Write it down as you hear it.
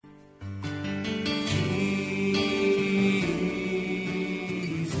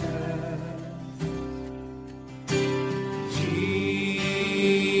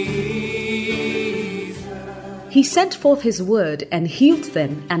He sent forth his word and healed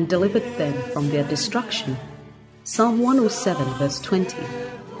them and delivered them from their destruction. Psalm 107 verse 20.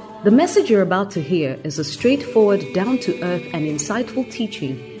 The message you're about to hear is a straightforward, down-to-earth and insightful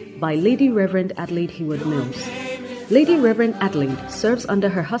teaching by Lady Reverend Adelaide Heward Mills. Lady Reverend Adelaide serves under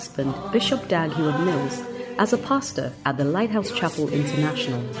her husband, Bishop Dag Heward Mills, as a pastor at the Lighthouse Chapel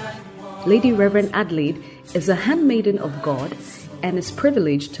International. Lady Reverend Adelaide is a handmaiden of God and is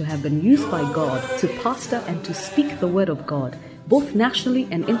privileged to have been used by God to pastor and to speak the word of God, both nationally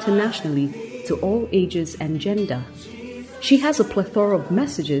and internationally, to all ages and gender. She has a plethora of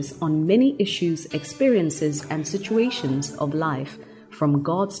messages on many issues, experiences, and situations of life from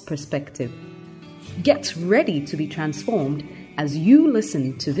God's perspective. Get ready to be transformed as you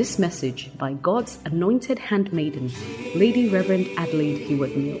listen to this message by God's anointed handmaiden, Lady Reverend Adelaide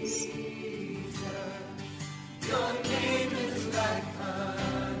Heward Mills.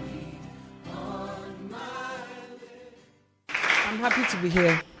 I'm happy to be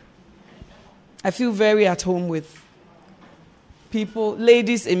here. I feel very at home with people,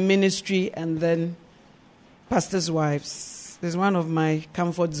 ladies in ministry, and then pastors' wives. It's one of my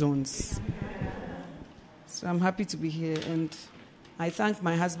comfort zones. So I'm happy to be here, and I thank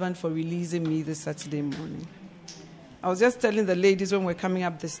my husband for releasing me this Saturday morning. I was just telling the ladies when we're coming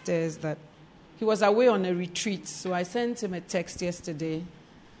up the stairs that he was away on a retreat, so I sent him a text yesterday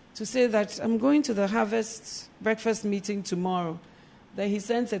to say that I'm going to the Harvest breakfast meeting tomorrow. Then he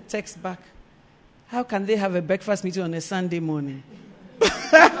sends a text back. How can they have a breakfast meeting on a Sunday morning?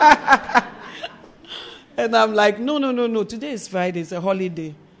 And I'm like, no. Today is Friday. It's a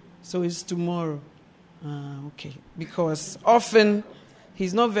holiday. So it's tomorrow. Okay. Because often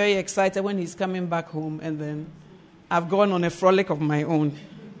he's not very excited when he's coming back home. And then I've gone on a frolic of my own.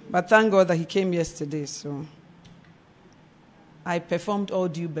 But thank God that he came yesterday. So I performed all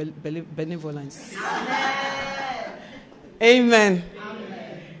due benevolence. Amen.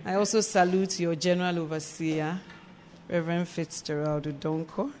 I also salute your General Overseer, Reverend Fitzgerald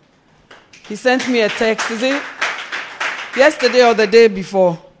Udonko. He sent me a text, is it? Yesterday or the day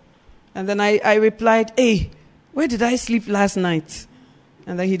before. And then I replied, hey, where did I sleep last night?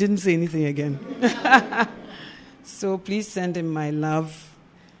 And then he didn't say anything again. So please send him my love.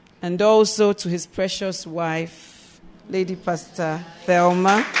 And also to his precious wife, Lady Pastor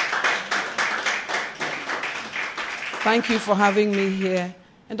Thelma. Thank you for having me here.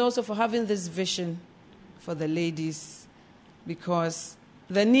 And also for having this vision for the ladies, because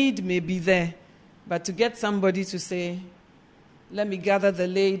the need may be there, but to get somebody to say, let me gather the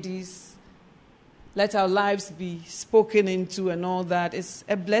ladies, let our lives be spoken into and all that, it's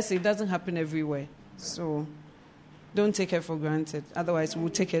a blessing. It doesn't happen everywhere. So don't take her for granted. Otherwise, we'll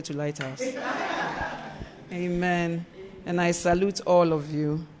take her to Lighthouse. Amen. And I salute all of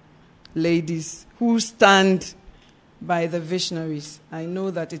you, ladies, who stand by the visionaries. I know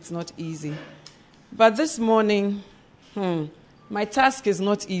that it's not easy. But this morning, my task is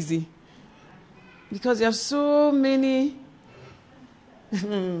not easy. Because there are so many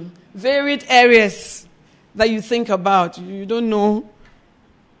varied areas that you think about. You don't know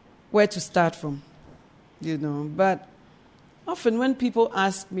where to start from. But often when people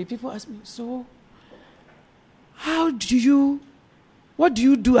ask me, so what do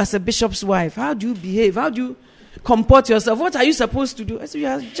you do as a bishop's wife? How do you behave? How do you comport yourself? What are you supposed to do? I said, you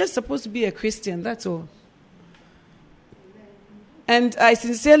are just supposed to be a Christian, that's all. And I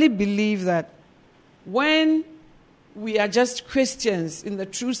sincerely believe that when we are just Christians in the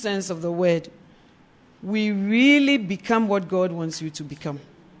true sense of the word, we really become what God wants you to become.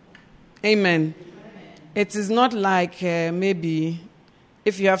 Amen. It is not like maybe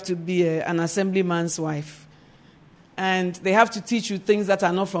if you have to be an assemblyman's wife and they have to teach you things that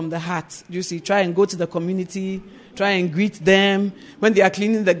are not from the heart. You see, try and go to the community, try and greet them. When they are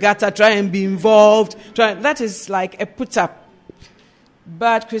cleaning the gutter, try and be involved. That is like a put-up.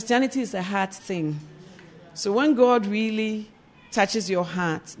 But Christianity is a heart thing. So when God really touches your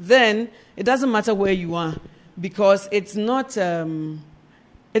heart, then it doesn't matter where you are, because it's not a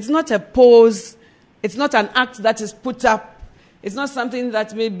pose, it's not an act that is put up, it's not something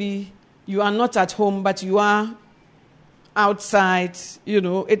that maybe you are not at home, but you are outside.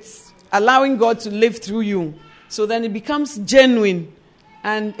 It's allowing God to live through you. So then it becomes genuine,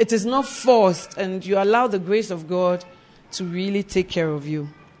 and it is not forced, and you allow the grace of God to really take care of you.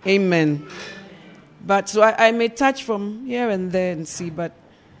 Amen. But so I may touch from here and there and see, but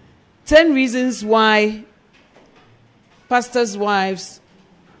 10 reasons why pastors' wives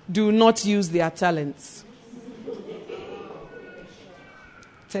do not use their talents.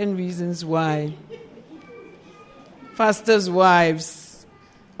 10 reasons why pastors' wives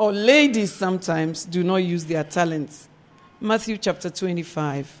or ladies sometimes, do not use their talents. Matthew chapter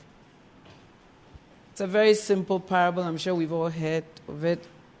 25. It's a very simple parable. I'm sure we've all heard of it.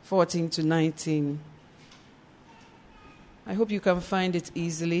 14 to 19. I hope you can find it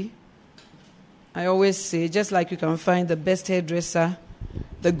easily. I always say, just like you can find the best hairdresser,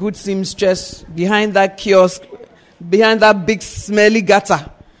 the good seamstress behind that kiosk, behind that big smelly gutter,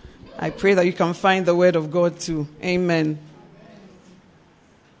 I pray that you can find the word of God too. Amen.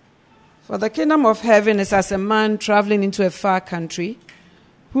 For the kingdom of heaven is as a man traveling into a far country,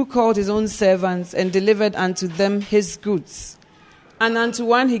 who called his own servants and delivered unto them his goods. And unto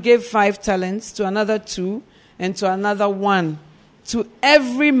one he gave 5 talents, to another 2, and to another 1, to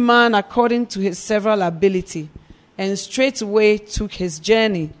every man according to his several ability, and straightway took his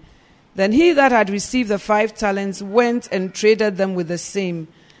journey. Then he that had received the 5 talents went and traded them with the same,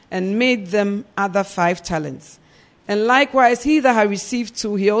 and made them other 5 talents. And likewise he that had received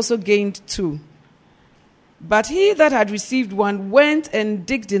 2, he also gained 2. But he that had received 1 went and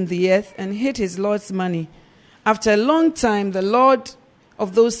digged in the earth, and hid his Lord's money. After a long time the Lord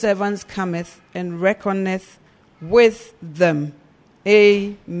of those servants cometh, and reckoneth with them.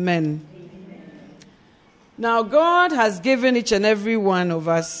 Amen. Now God has given each and every one of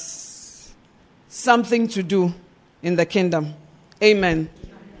us something to do in the kingdom. Amen.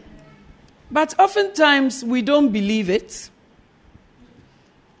 But oftentimes we don't believe it,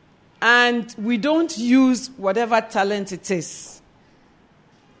 and we don't use whatever talent it is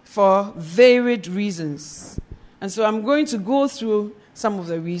for varied reasons. And so I'm going to go through some of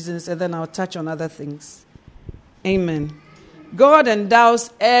the reasons, and then I'll touch on other things. Amen. God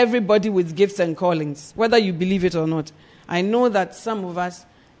endows everybody with gifts and callings, whether you believe it or not. I know that some of us,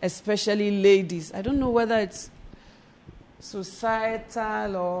 especially ladies, I don't know whether it's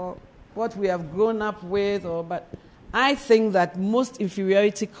societal or what we have grown up with, but I think that most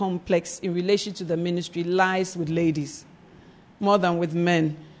inferiority complex in relation to the ministry lies with ladies more than with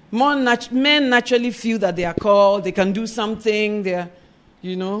men. Men naturally feel that they are called, they can do something,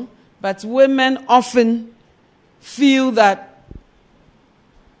 but women often feel that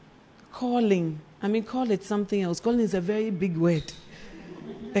calling, call it something else. Calling is a very big word.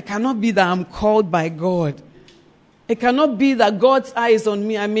 It cannot be that I'm called by God. It cannot be that God's eye is on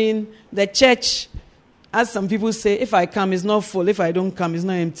me. The church, as some people say, if I come, it's not full. If I don't come, it's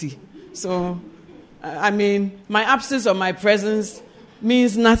not empty. So, my absence or my presence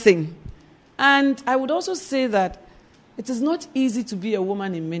means nothing. And I would also say that it is not easy to be a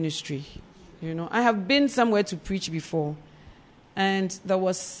woman in ministry. I have been somewhere to preach before, and there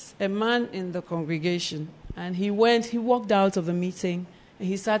was a man in the congregation, and he walked out of the meeting, and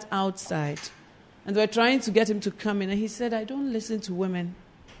he sat outside. And they were trying to get him to come in. And he said, I don't listen to women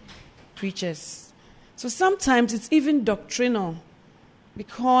preachers. So sometimes it's even doctrinal,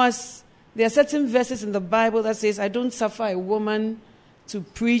 because there are certain verses in the Bible that says, I don't suffer a woman to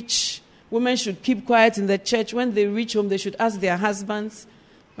preach. Women should keep quiet in the church. When they reach home, they should ask their husbands.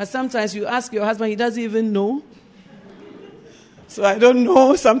 But sometimes you ask your husband, he doesn't even know. So I don't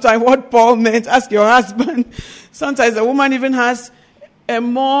know sometimes what Paul meant. Ask your husband. Sometimes a woman even has a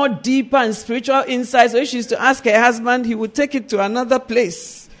more deeper and spiritual insight. So if she used to ask her husband, he would take it to another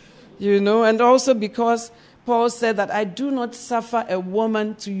place. And also because Paul said that I do not suffer a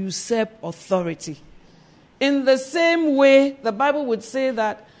woman to usurp authority. In the same way, the Bible would say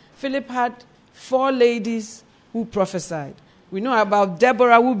that Philip had 4 ladies who prophesied. We know about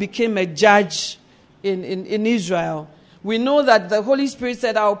Deborah, who became a judge in Israel. We know that the Holy Spirit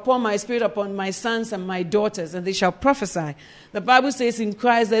said, I will pour my spirit upon my sons and my daughters, and they shall prophesy. The Bible says in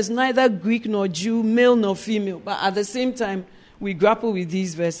Christ there's neither Greek nor Jew, male nor female. But at the same time, we grapple with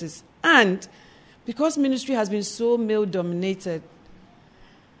these verses. And because ministry has been so male-dominated,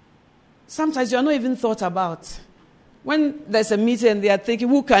 sometimes you're not even thought about. When there's a meeting and they are thinking,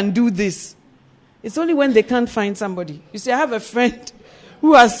 who can do this? It's only when they can't find somebody. You see, I have a friend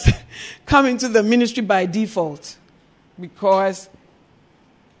who has come into the ministry by default, because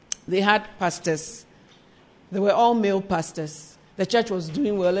they had pastors. They were all male pastors. The church was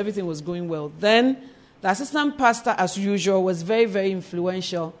doing well. Everything was going well. Then the assistant pastor, as usual, was very, very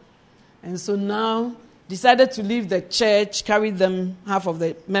influential. And so now decided to leave the church, carried them, half of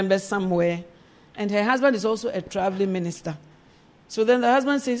the members, somewhere. And her husband is also a traveling minister. So then the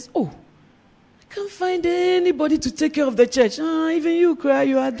husband says, I can't find anybody to take care of the church. Even you, cry,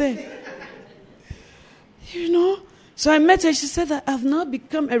 you are there. So I met her. She said that I've now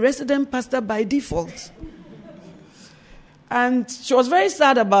become a resident pastor by default. And she was very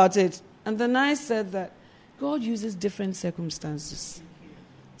sad about it. And then I said that God uses different circumstances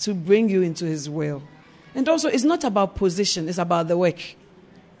to bring you into his will. And also, it's not about position. It's about the work.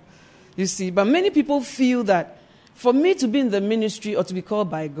 You see, but many people feel that for me to be in the ministry or to be called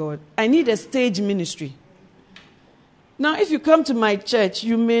by God, I need a stage ministry. Now, if you come to my church,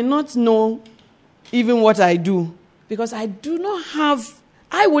 you may not know even what I do, because I do not have,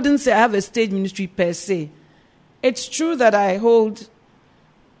 I wouldn't say I have a stage ministry per se. It's true that I hold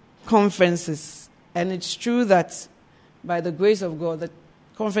conferences, and it's true that by the grace of God, the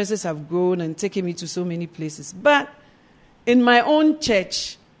conferences have grown and taken me to so many places. But in my own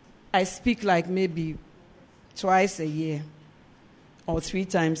church, I speak like maybe twice a year or 3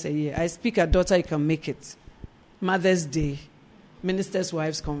 times a year. I speak at Daughter You Can Make It, Mother's Day, Ministers'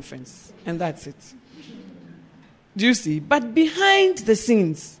 Wives Conference, and that's it. Do you see? But behind the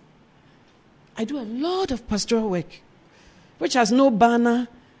scenes, I do a lot of pastoral work, which has no banner,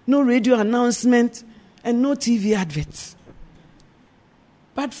 no radio announcement, and no TV adverts.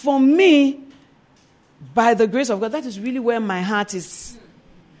 But for me, by the grace of God, that is really where my heart is.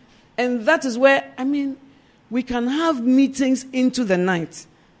 And that is where, we can have meetings into the night.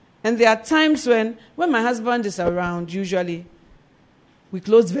 And there are times when my husband is around, usually, we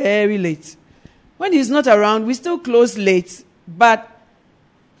close very late. When he's not around, we still close late. But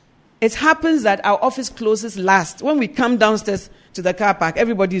it happens that our office closes last. When we come downstairs to the car park,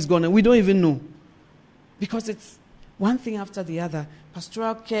 everybody is gone and we don't even know. Because it's one thing after the other.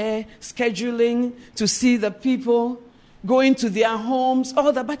 Pastoral care, scheduling to see the people, going to their homes,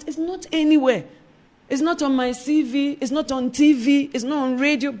 all that. But it's not anywhere. It's not on my CV. It's not on TV. It's not on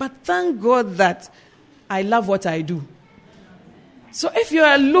radio. But thank God that I love what I do. So if you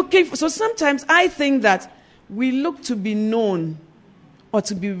are looking so sometimes I think that we look to be known or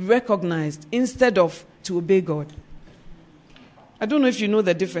to be recognized instead of to obey God. I don't know if you know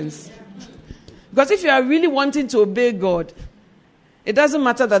the difference. Because if you are really wanting to obey God, it doesn't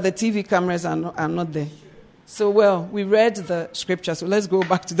matter that the TV cameras are not there. So, we read the scripture, so let's go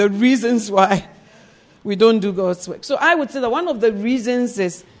back to the reasons why we don't do God's work. So I would say that one of the reasons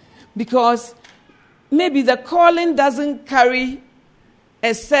is because maybe the calling doesn't carry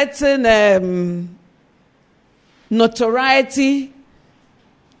a certain notoriety,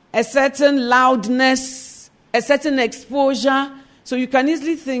 a certain loudness, a certain exposure. So you can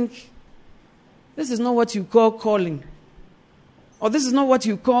easily think, this is not what you call calling. Or this is not what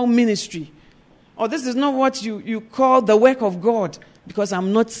you call ministry. Or this is not what you call the work of God, because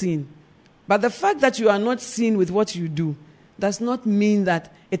I'm not seen. But the fact that you are not seen with what you do does not mean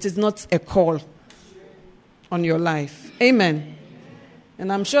that it is not a call on your life. Amen.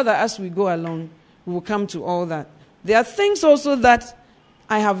 And I'm sure that as we go along, we will come to all that. There are things also that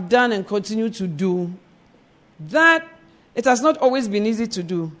I have done and continue to do that it has not always been easy to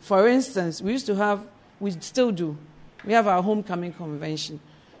do. For instance, we still do. We have our homecoming convention.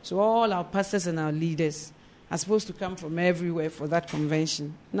 So all our pastors and our leaders are supposed to come from everywhere for that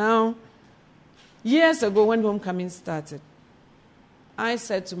convention. Now, years ago when homecoming started, I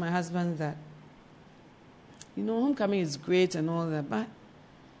said to my husband that, homecoming is great and all that, but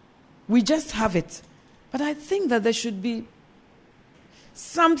we just have it. But I think that there should be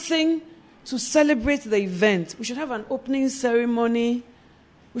something to celebrate the event. We should have an opening ceremony.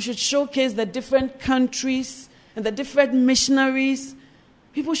 We should showcase the different countries and the different missionaries.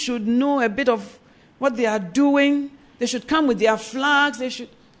 People should know a bit of what they are doing. They should come with their flags.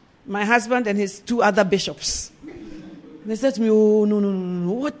 My husband and his 2 other bishops. They said to me, oh,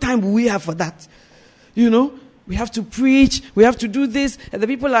 no. What time will we have for that? We have to preach, we have to do this, and the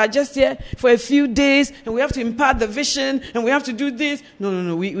people are just here for a few days, and we have to impart the vision, and we have to do this.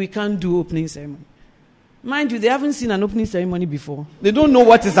 No, we can't do opening ceremony. Mind you, they haven't seen an opening ceremony before. They don't know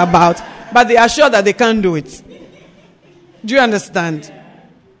what it's about, but they are sure that they can't do it. Do you understand?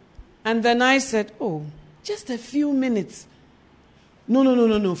 And then I said, just a few minutes.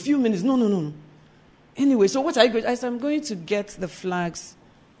 No, few minutes. No. Anyway, so what are you going to do? I said, I'm going to get the flags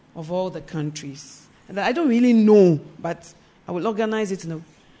of all the countries. And I don't really know, but I will organize it now.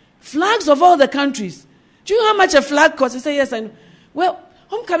 Flags of all the countries. Do you know how much a flag costs? I said, yes, I know. Well,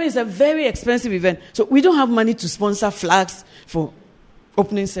 homecoming is a very expensive event, so we don't have money to sponsor flags for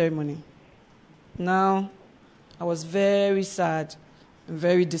opening ceremony. Now, I was very sad and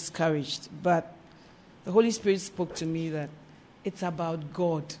very discouraged, but the Holy Spirit spoke to me that it's about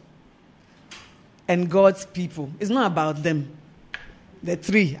God and God's people. It's not about them. The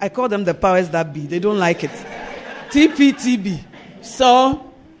 3. I call them the powers that be. They don't like it. TPTB.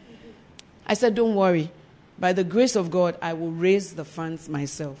 So, I said, don't worry. By the grace of God, I will raise the funds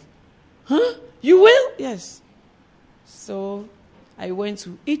myself. Huh? You will? Yes. So, I went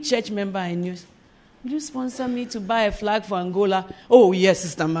to each church member I knew. Will you sponsor me to buy a flag for Angola? Oh, yes,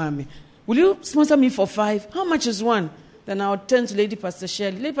 Sister Mami. Will you sponsor me for 5? How much is one? Then I'll turn to Lady Pastor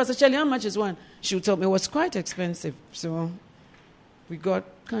Shirley. Lady Pastor Shirley, how much is one? She'll tell me it was quite expensive. So we got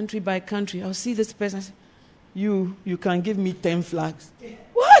country by country. I'll see this person. I say, you can give me 10 flags.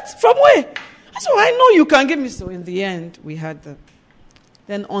 What? From where? I said, I know you can give me. So in the end, we had them.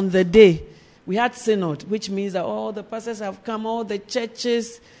 Then on the day, we had synod, which means that all the pastors have come, all the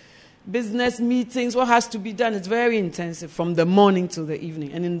churches, business meetings, what has to be done. It's very intensive from the morning to the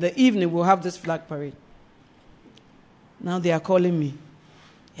evening. And in the evening, we'll have this flag parade. Now they are calling me.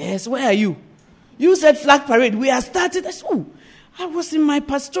 Yes, where are you? You said flag parade. We are started. I said, I was in my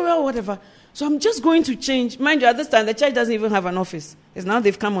pastoral whatever. So I'm just going to change. Mind you, at this time, the church doesn't even have an office. It's now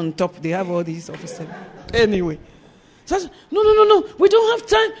they've come on top. They have all these offices. Anyway. So I said, no. We don't have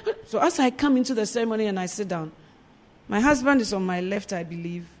time. So as I come into the ceremony and I sit down, my husband is on my left, I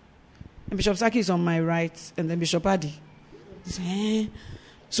believe. And Bishop Saki is on my right. And then Bishop Adi.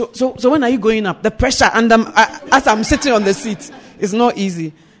 So when are you going up? The pressure as I'm sitting on the seat is not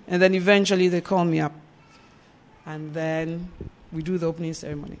easy. And then eventually they call me up. And then we do the opening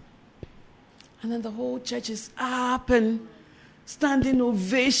ceremony. And then the whole church is up and standing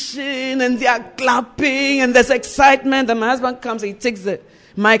ovation and they are clapping and there's excitement. And my husband comes and he takes the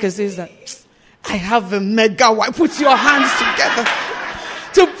mic and says that, I have a mega wife. Put your hands together.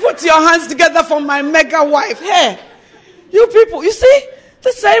 To put your hands together for my mega wife. Hey, you people, you see?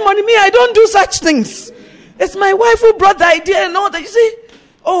 The ceremony, me, I don't do such things. It's my wife who brought the idea and all that. You see?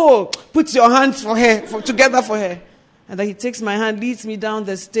 Oh, put your hands for her, together for her. And then he takes my hand, leads me down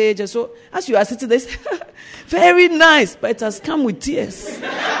the stage. And so, as you are sitting there, very nice, but it has come with tears.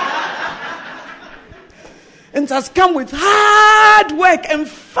 It has come with hard work and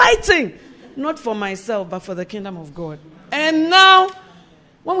fighting. Not for myself, but for the kingdom of God. And now,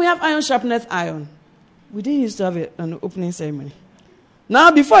 when we have iron sharpeneth iron, we didn't used to have an opening ceremony. Now,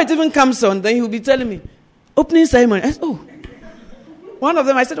 before it even comes on, then he'll be telling me, opening ceremony. I said, one of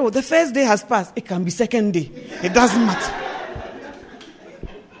them, I said, the first day has passed. It can be second day. It doesn't matter.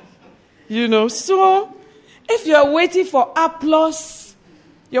 So if you are waiting for applause,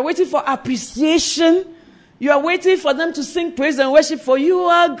 you're waiting for appreciation, you are waiting for them to sing praise and worship for you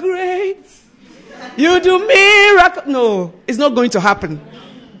are great. You do miracles. No, it's not going to happen.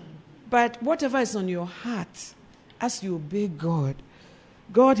 But whatever is on your heart, as you obey God,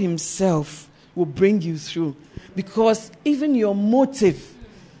 God himself will bring you through. Because even your motive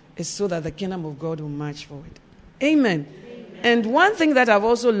is so that the kingdom of God will march forward. Amen. And one thing that I've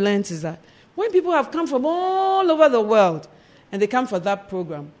also learned is that when people have come from all over the world and they come for that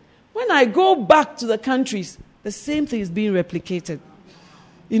program, when I go back to the countries, the same thing is being replicated.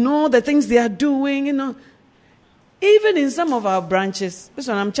 The things they are doing, Even in some of our branches,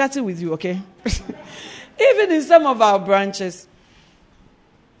 listen, I'm chatting with you, okay? Even in some of our branches,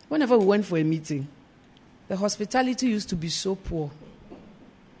 whenever we went for a meeting, the hospitality used to be so poor.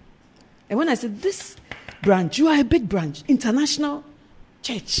 And when I said, this branch, you are a big branch, international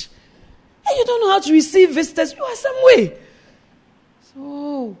church, and you don't know how to receive visitors, you are some way.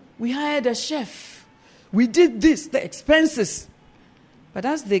 So we hired a chef. We did this, the expenses. But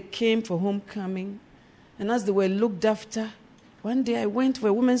as they came for homecoming, and as they were looked after, one day I went for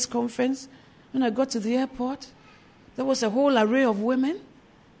a women's conference. When I got to the airport, there was a whole array of women.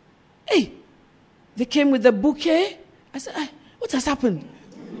 Hey, they came with a bouquet. I said, what has happened?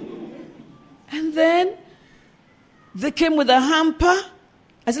 And then they came with a hamper.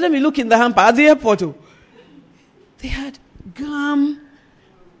 I said, let me look in the hamper at the airport. They had gum,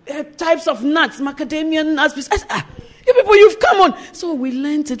 types of nuts, macadamia nuts. I said, you people, you've come on. So we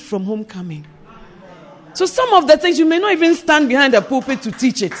learned it from homecoming. So some of the things, you may not even stand behind a pulpit to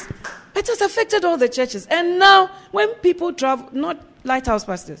teach it. It has affected all the churches. And now, when people travel, not lighthouse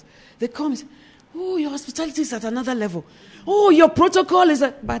pastors, they come and say, your hospitality is at another level. Your protocol is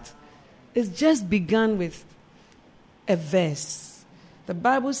but it's just begun with a verse. The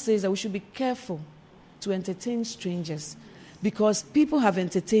Bible says that we should be careful to entertain strangers because people have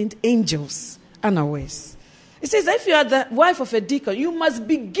entertained angels unawares. It says if you are the wife of a deacon, you must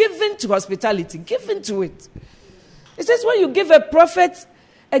be given to hospitality, given to it. It says when you give a prophet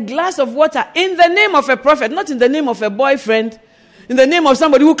a glass of water in the name of a prophet, not in the name of a boyfriend, in the name of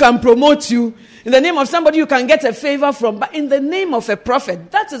somebody who can promote you, in the name of somebody you can get a favor from, but in the name of a prophet,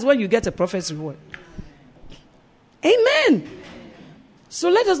 that is when you get a prophet's reward. Amen. So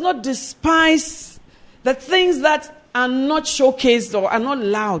let us not despise the things that are not showcased or are not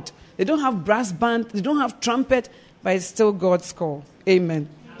loud. They don't have brass band, they don't have trumpet, but it's still God's call. Amen.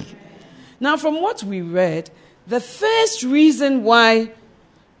 Now, from what we read, the first reason why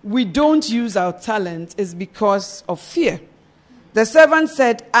we don't use our talent is because of fear. The servant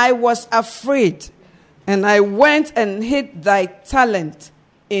said, I was afraid And I went and hid thy talent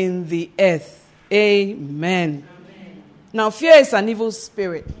in the earth. Amen. Now, fear is an evil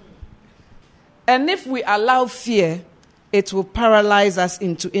spirit. And if we allow fear, it will paralyze us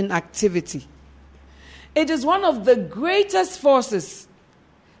into inactivity. It is one of the greatest forces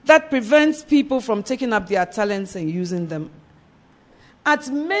that prevents people from taking up their talents and using them. At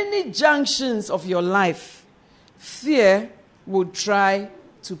many junctions of your life, fear will try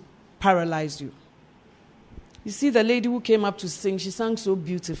to paralyze you. You see, the lady who came up to sing, she sang so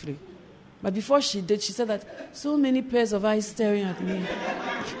beautifully. But before she did, she said that so many pairs of eyes staring at me.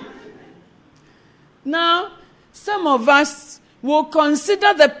 Now, some of us will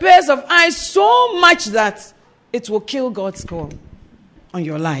consider the pairs of eyes so much that it will kill God's call on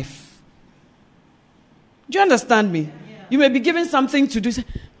your life. Do you understand me? Yeah. You may be given something to do. Say,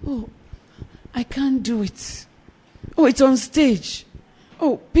 oh, I can't do it. Oh, it's on stage.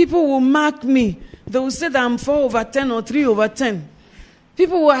 Oh, people will mark me. They will say that I'm 4/10 or 3/10.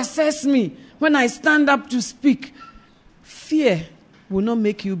 People will assess me when I stand up to speak. Fear will not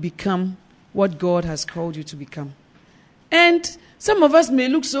make you become what God has called you to become. And some of us may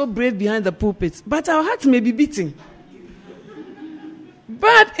look so brave behind the pulpit, but our hearts may be beating.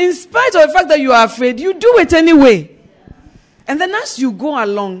 But in spite of the fact that you are afraid, you do it anyway. And then as you go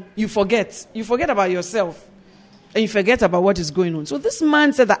along, you forget. You forget about yourself. And you forget about what is going on. So this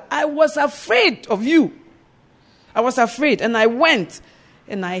man said that I was afraid of you. I was afraid. And I went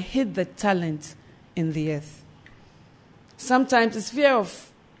and I hid the talent in the earth. Sometimes it's fear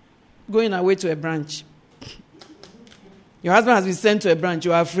of going away to a branch. Your husband has been sent to a branch.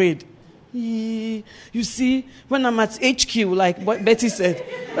 You are afraid. You see, when I'm at HQ, like what Betty said,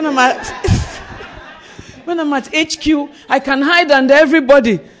 when I'm at HQ, I can hide under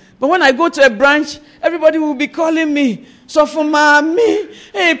everybody. But when I go to a branch, everybody will be calling me. So for mommy,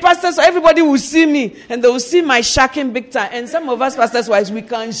 hey, pastors, so everybody will see me. And they will see my shacking big time. And some of us pastors wise, we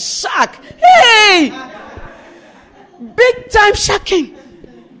can shack. Hey! Big time shacking.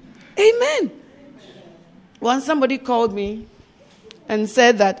 Amen. Once somebody called me and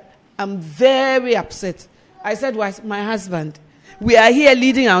said that I'm very upset. I said, well, my husband, we are here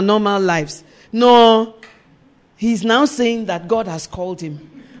leading our normal lives. No, he's now saying that God has called him.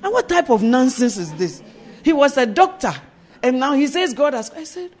 And what type of nonsense is this? He was a doctor. And now he says God has... I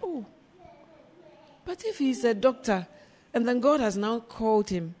said, oh. But if he's a doctor and then God has now called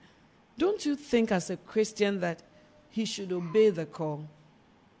him, don't you think as a Christian that he should obey the call?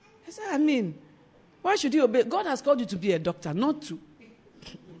 I said, I mean, why should you obey? God has called you to be a doctor, not to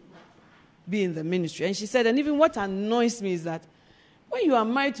be in the ministry. And she said, and even what annoys me is that when you are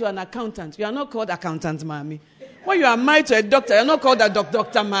married to an accountant, you are not called accountant mommy. When you are married to a doctor, you're not called a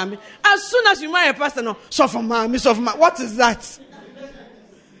doctor mommy. As soon as you marry a pastor, no, suffer mommy. What is that?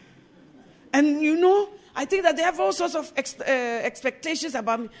 And you know, I think that they have all sorts of expectations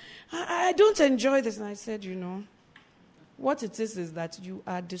about me. I don't enjoy this. And I said, you know, what it is that you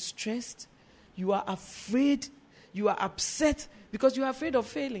are distressed, you are afraid, you are upset because you are afraid of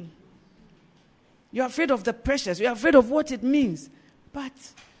failing. You are afraid of the pressures. You are afraid of what it means. But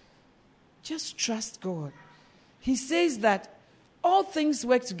just trust God. He says that all things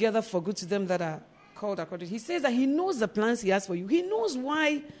work together for good to them that are called according. He says that he knows the plans he has for you. He knows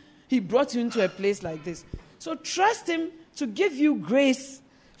why he brought you into a place like this. So trust him to give you grace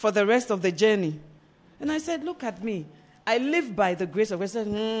for the rest of the journey. And I said, look at me. I live by the grace of God. I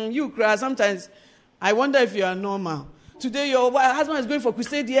said, you cry. Sometimes I wonder if you are normal. Today your husband is going for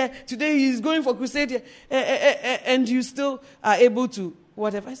crusade here. Today he is going for crusade here. And you still are able to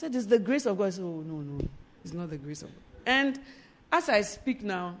whatever. I said, it's the grace of God. I said, oh, no. It's not the grace of God. And as I speak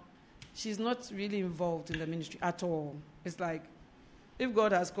now, she's not really involved in the ministry at all. It's like, if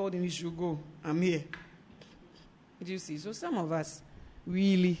God has called him, he should go. I'm here. Do you see? So some of us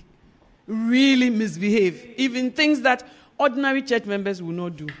really misbehave. Even things that ordinary church members will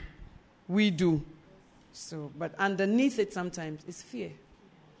not do. We do. So, but underneath it sometimes is fear.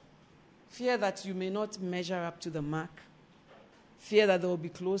 Fear that you may not measure up to the mark. Fear that there will be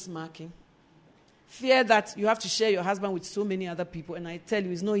close marking. Fear that you have to share your husband with so many other people. And I tell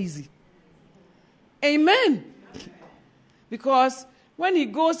you, it's not easy. Amen. Because when he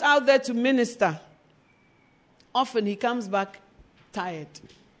goes out there to minister, often he comes back tired.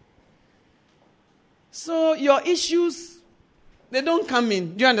 So your issues, they don't come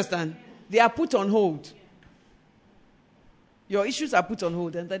in. Do you understand? They are put on hold. Your issues are put on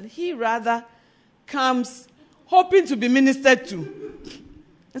hold. And then he rather comes hoping to be ministered to.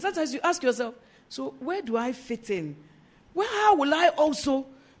 And sometimes you ask yourself, so where do I fit in? Well, how will I also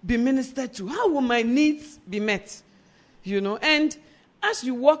be ministered to? How will my needs be met? You know, and as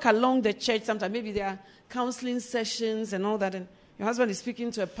you walk along the church, sometimes maybe there are counseling sessions and all that, and your husband is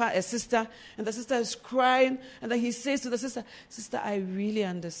speaking to a sister, and the sister is crying, and then he says to the sister, "Sister, I really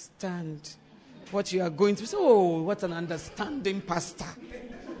understand what you are going through." So, oh, what an understanding pastor.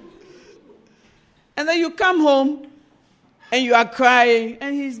 And then you come home, and you are crying,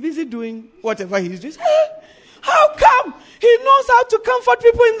 and he's busy doing whatever he's doing. How come? He knows how to comfort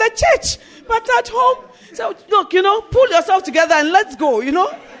people in the church, but at home, so look, pull yourself together and let's go,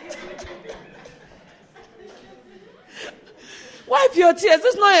 Wipe your tears.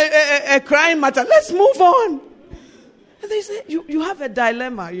 This is not a crying matter. Let's move on. And they say, you have a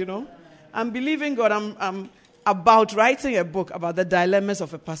dilemma, I'm believing God. I'm about writing a book about the dilemmas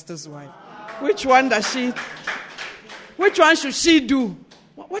of a pastor's wife. Which one should she do?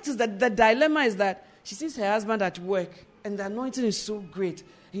 What is the dilemma is that she sees her husband at work, and the anointing is so great.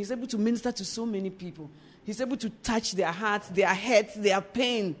 He's able to minister to so many people. He's able to touch their hearts, their heads, their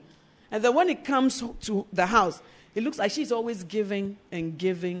pain. And then when it comes to the house, it looks like she's always giving and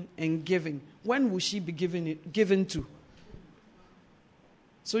giving and giving. When will she be given to?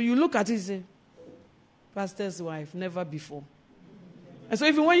 So you look at it and say, pastor's wife, never before. And so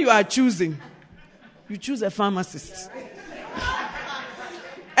even when you are choosing, you choose a pharmacist.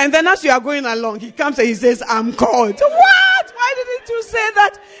 And then as you are going along, he comes and he says, I'm called. What? Why didn't you say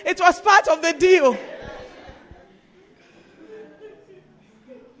that? It was part of the deal.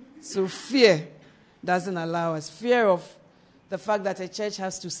 So fear doesn't allow us. Fear of the fact that a church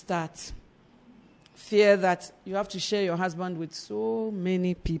has to start. Fear that you have to share your husband with so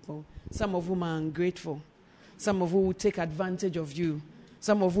many people. Some of whom are ungrateful. Some of whom will take advantage of you.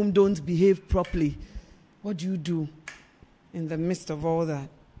 Some of whom don't behave properly. What do you do in the midst of all that?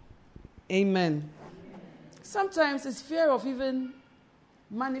 Amen. Sometimes it's fear of even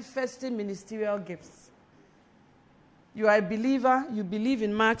manifesting ministerial gifts. You are a believer, you believe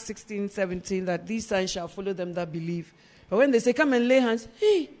in Mark 16:17 that these signs shall follow them that believe. But when they say, come and lay hands,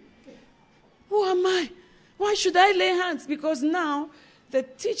 hey, who am I? Why should I lay hands? Because now the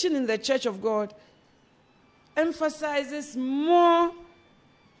teaching in the Church of God emphasizes more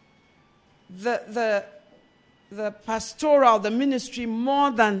the pastoral, the ministry,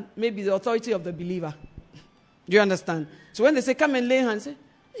 more than maybe the authority of the believer. Do you understand? So when they say, come and lay hands, say,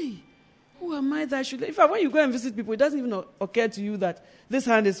 hey, who am I that I should lay? In fact, when you go and visit people, it doesn't even occur to you that this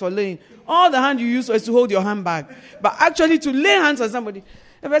hand is for laying. All the hand you use is to hold your handbag. But actually to lay hands on somebody,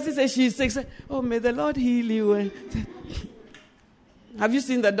 the person says she's sick, say, oh, may the Lord heal you. Have you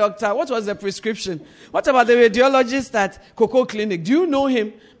seen the doctor? What was the prescription? What about the radiologist at Coco Clinic? Do you know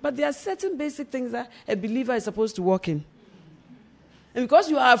him? But there are certain basic things that a believer is supposed to walk in. And because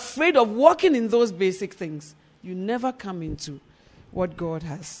you are afraid of walking in those basic things, you never come into what God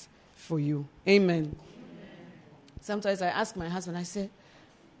has for you. Amen. Sometimes I ask my husband, I say,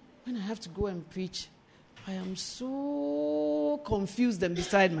 when I have to go and preach, I am so confused and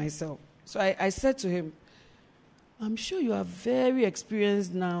beside myself. So I said to him, I'm sure you are very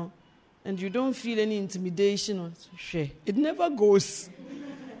experienced now and you don't feel any intimidation or share. It never goes.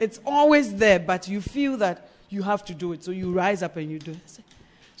 It's always there, but you feel that you have to do it. So you rise up and you do it. I say,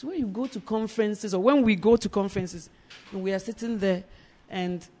 so when you go to conferences, or when we go to conferences, and we are sitting there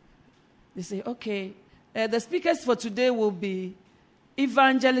and they say, okay, the speakers for today will be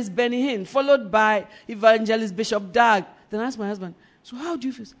Evangelist Benny Hinn, followed by Evangelist Bishop Doug. Then I ask my husband, so how do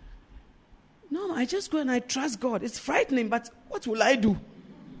you feel? No, I just go and I trust God. It's frightening, but what will I do?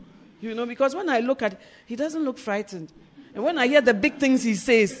 Because when I look at it, he doesn't look frightened. And when I hear the big things he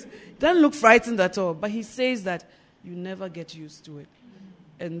says, he doesn't look frightened at all. But he says that you never get used to it.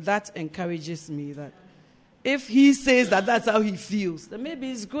 And that encourages me that if he says that that's how he feels, then maybe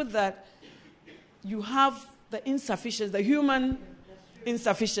it's good that you have the insufficiency, the human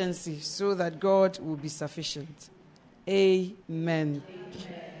insufficiency, so that God will be sufficient. Amen.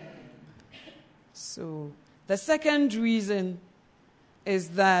 So, the second reason is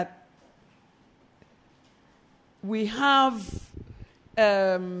that we have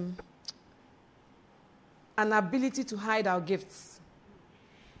an ability to hide our gifts.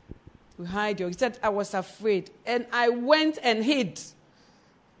 We hide your. He said, I was afraid, and I went and hid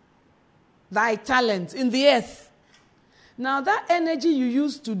thy talent in the earth. Now, that energy you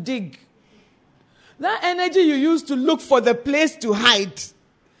used to dig, that energy you used to look for the place to hide,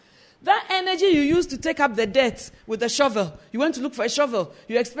 that energy you used to take up the dirt with a shovel. You went to look for a shovel.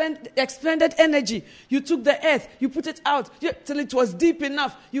 You expended energy. You took the earth. You put it out till it was deep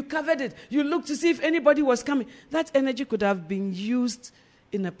enough. You covered it. You looked to see if anybody was coming. That energy could have been used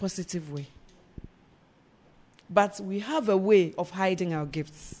in a positive way. But we have a way of hiding our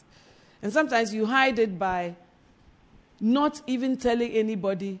gifts. And sometimes you hide it by not even telling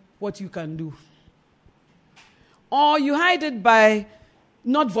anybody what you can do. Or you hide it by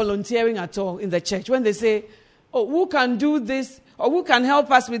not volunteering at all in the church. When they say, oh, who can do this? Or who can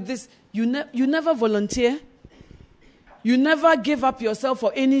help us with this? You never volunteer. You never give up yourself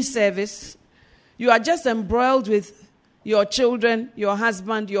for any service. You are just embroiled with your children, your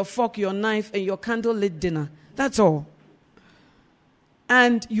husband, your fork, your knife, and your candlelit dinner. That's all.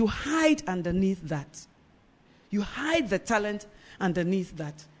 And you hide underneath that. You hide the talent underneath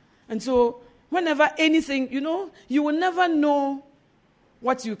that. And so, whenever anything, you will never know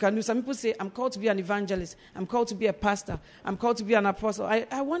what you can do. Some people say, I'm called to be an evangelist. I'm called to be a pastor. I'm called to be an apostle.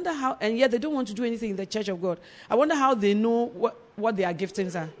 I wonder how, and yet they don't want to do anything in the church of God. I wonder how they know what their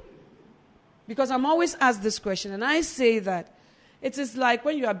giftings are. Because I'm always asked this question, and I say that it is like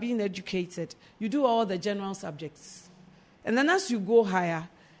when you are being educated, you do all the general subjects. And then as you go higher,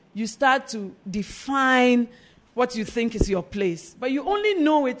 you start to define what you think is your place. But you only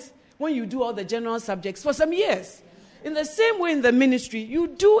know it when you do all the general subjects for some years. In the same way in the ministry, you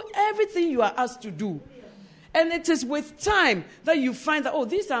do everything you are asked to do. And it is with time that you find that,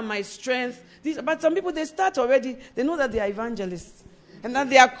 these are my strengths. But some people, they start already, they know that they are evangelists. And that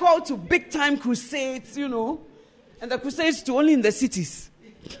they are called to big-time crusades, And the crusades to only in the cities.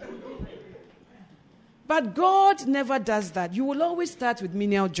 But God never does that. You will always start with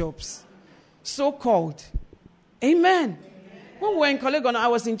menial jobs. So-called. Amen. When we were in Kolegona, I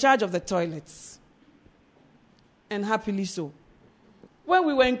was in charge of the toilets. And happily so. When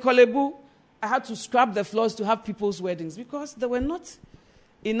we were in Kolebu, I had to scrub the floors to have people's weddings because there were not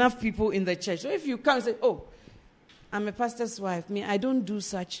enough people in the church. So if you come and say, I'm a pastor's wife, I don't do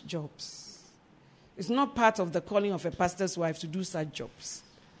such jobs. It's not part of the calling of a pastor's wife to do such jobs.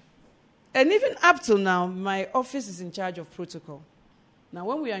 And even up till now, my office is in charge of protocol. Now,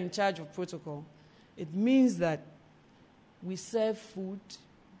 when we are in charge of protocol, it means that we serve food,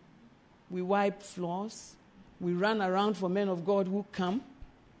 we wipe floors, we run around for men of God who come.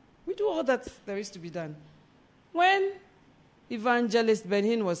 We do all that there is to be done. When Evangelist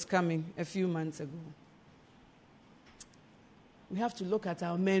Benhin was coming a few months ago, we have to look at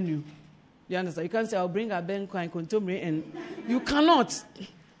our menu. You understand? You can't say, I'll bring a benko and kontomire, and you cannot.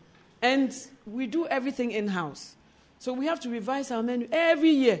 And we do everything in-house. So we have to revise our menu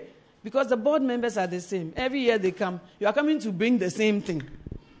every year because the board members are the same. Every year they come. You are coming to bring the same thing.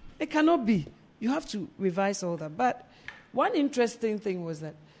 It cannot be. You have to revise all that. But one interesting thing was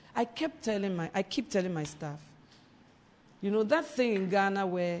that I keep telling my staff, that thing in Ghana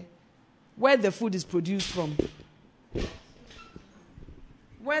where the food is produced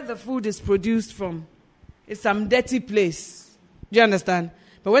from, it's some dirty place. Do you understand?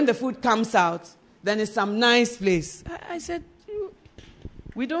 But when the food comes out, then it's some nice place. I said,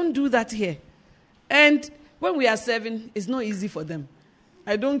 we don't do that here. And when we are serving, it's not easy for them.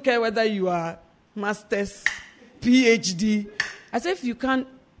 I don't care whether you are master's, PhD. I said, if you can't,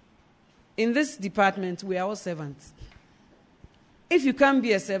 in this department, we are all servants. If you can't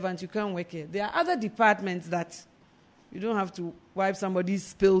be a servant, you can't work here. There are other departments that you don't have to wipe somebody's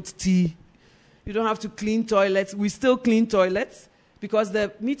spilled tea. You don't have to clean toilets. We still clean toilets because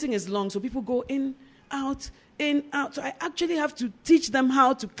the meeting is long, so people go in, out. So I actually have to teach them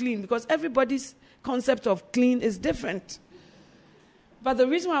how to clean because everybody's concept of clean is different. But the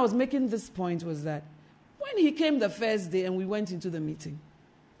reason why I was making this point was that when he came the first day and we went into the meeting,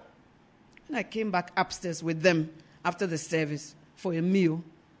 and I came back upstairs with them after the service for a meal,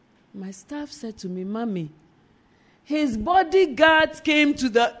 my staff said to me, Mommy, his bodyguards came to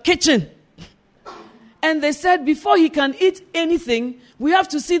the kitchen. And they said before he can eat anything, we have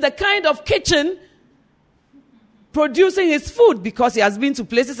to see the kind of kitchen producing his food because he has been to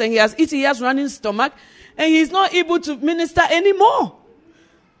places and he has eaten, he has running stomach, and he's not able to minister anymore.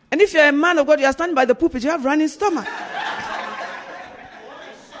 And if you're a man of God, you are standing by the pulpit, you have running stomach.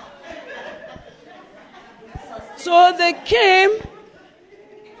 So they came,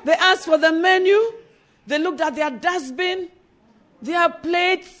 they asked for the menu, they looked at their dustbin, their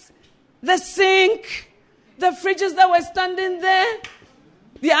plates, the sink, the fridges that were standing there,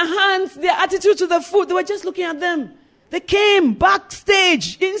 their hands, their attitude to the food. They were just looking at them. They came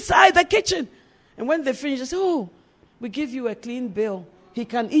backstage inside the kitchen. And when they finished, they said, we give you a clean bill. He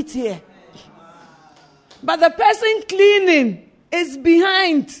can eat here. But the person cleaning is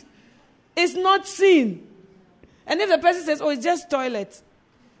behind. It's not seen. And if the person says, it's just toilet,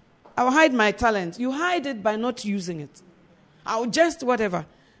 I'll hide my talent. You hide it by not using it. I'll just whatever.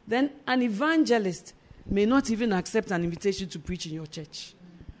 Then an evangelist may not even accept an invitation to preach in your church.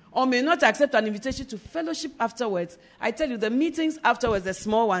 Or may not accept an invitation to fellowship afterwards. I tell you, the meetings afterwards, the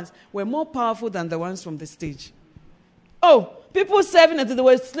small ones, were more powerful than the ones from the stage. Oh, people serving until they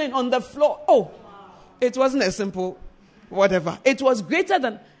were slain on the floor. Oh, it wasn't a simple whatever. It was greater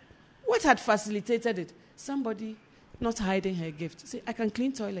than what had facilitated it. Somebody not hiding her gift. Say, I can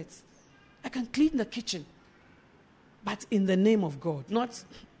clean toilets. I can clean the kitchen. But in the name of God. Not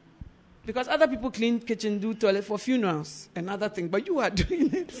because other people clean kitchen, do toilet for funerals and other things. But you are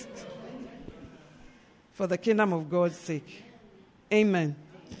doing it for the kingdom of God's sake. Amen.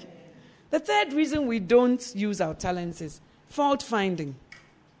 The third reason we don't use our talents is fault finding.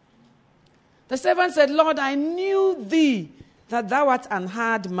 The servant said, Lord, I knew thee that thou art an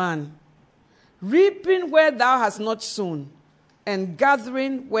hard man, reaping where thou hast not sown, and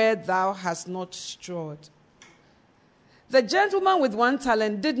gathering where thou hast not strawed. The gentleman with 1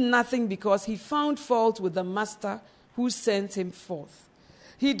 talent did nothing because he found fault with the master who sent him forth.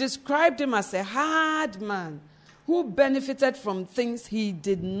 He described him as a hard man who benefited from things he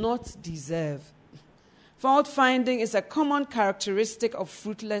did not deserve. Fault finding is a common characteristic of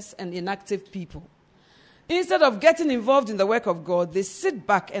fruitless and inactive people. Instead of getting involved in the work of God, they sit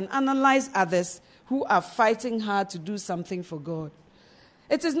back and analyze others who are fighting hard to do something for God.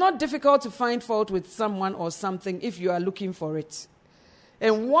 It is not difficult to find fault with someone or something if you are looking for it.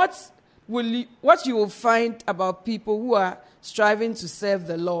 And what you will find about people who are striving to serve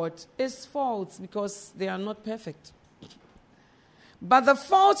the Lord is faults because they are not perfect. But the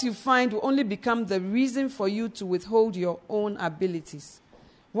faults you find will only become the reason for you to withhold your own abilities.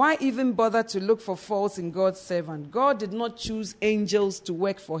 Why even bother to look for faults in God's servant? God did not choose angels to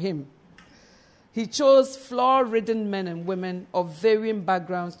work for him. He chose flaw-ridden men and women of varying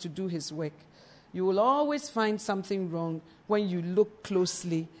backgrounds to do his work. You will always find something wrong when you look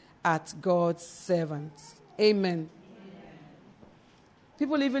closely at God's servants. Amen.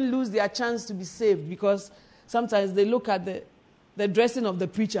 People even lose their chance to be saved because sometimes they look at the dressing of the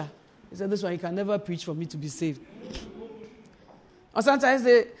preacher. They say, this one, you can never preach for me to be saved. Or sometimes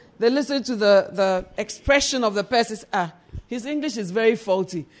they listen to the expression of the person. His English is very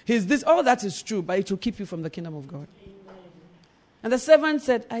faulty. He's this. All that is true, but it will keep you from the kingdom of God. Amen. And the servant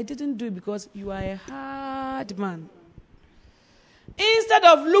said, I didn't do it because you are a hard man. Instead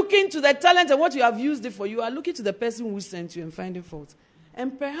of looking to the talent and what you have used it for, you are looking to the person who sent you and finding fault.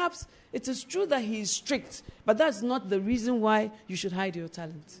 And perhaps it is true that he is strict, but that's not the reason why you should hide your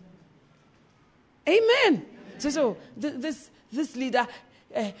talent. Amen. So this leader,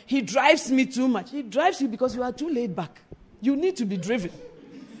 he drives me too much. He drives you because you are too laid back. You need to be driven.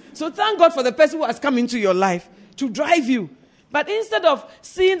 So thank God for the person who has come into your life to drive you. But instead of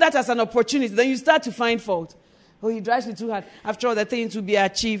seeing that as an opportunity, then you start to find fault. Oh, he drives me too hard. After all, the thing to be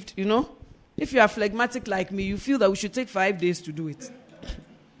achieved, you know. If you are phlegmatic like me, you feel that we should take 5 days to do it.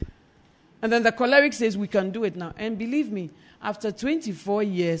 And then the choleric says we can do it now. And believe me, after 24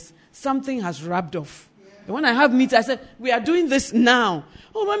 years, something has rubbed off. And when I have meetings, I said, we are doing this now.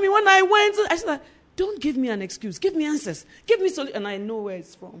 Oh, mommy, when I went, I said, don't give me an excuse. Give me answers. Give me solutions. And I know where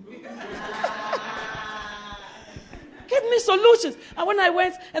it's from. Give me solutions. And when I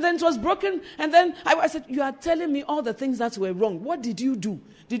went, and then it was broken, and then I said, you are telling me all the things that were wrong. What did you do?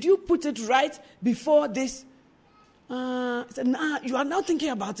 Did you put it right before this? I said, nah, you are now thinking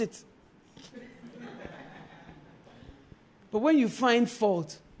about it. But when you find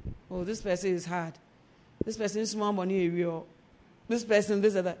fault, oh, this person is hard. This person is small money area. This person,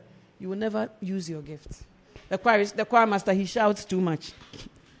 this and that. You will never use your gift. The choir master, he shouts too much.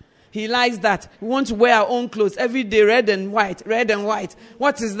 He likes that. We want to wear our own clothes every day, red and white, red and white.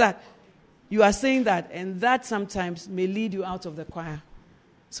 What is that? You are saying that, and that sometimes may lead you out of the choir.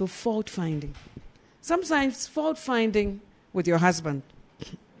 So fault finding. Sometimes fault finding with your husband.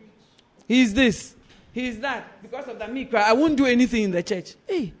 He is this. He is that. Because of that, me cry. I won't do anything in the church.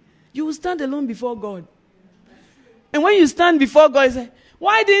 Hey, you will stand alone before God. And when you stand before God, you say,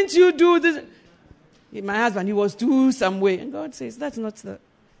 why didn't you do this? My husband, he was too some way. And God says, that's not the...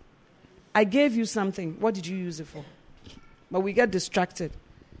 I gave you something. What did you use it for? But we get distracted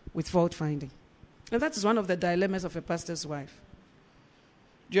with fault finding. And that is one of the dilemmas of a pastor's wife.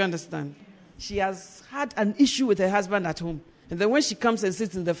 Do you understand? She has had an issue with her husband at home. And then when she comes and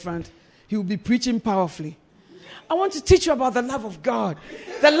sits in the front, he will be preaching powerfully. I want to teach you about the love of God.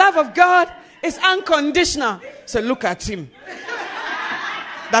 The love of God is unconditional. So look at him.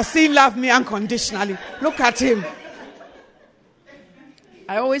 Does he love me unconditionally? Look at him.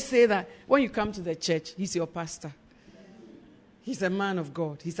 I always say that when you come to the church, he's your pastor. He's a man of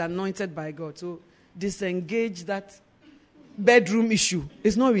God. He's anointed by God. So disengage that bedroom issue.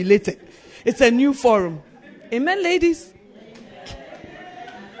 It's not related. It's a new forum. Amen, ladies?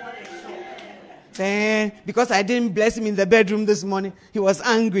 Say, because I didn't bless him in the bedroom this morning, he was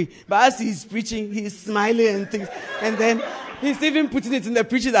angry. But as he's preaching, he's smiling and things. And then he's even putting it in the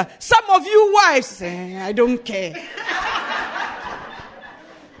preaching that some of you wives say, I don't care.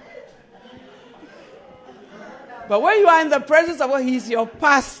 But when you are in the presence of God, he's your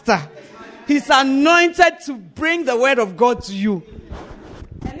pastor. He's anointed to bring the word of God to you.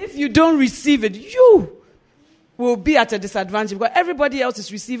 And if you don't receive it, you will be at a disadvantage because everybody else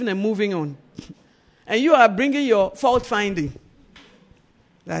is receiving and moving on. And you are bringing your fault finding.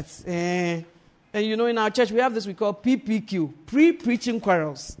 That's, and you know, in our church, we have this we call PPQ, pre-preaching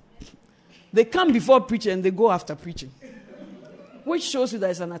quarrels. They come before preaching and they go after preaching. Which shows you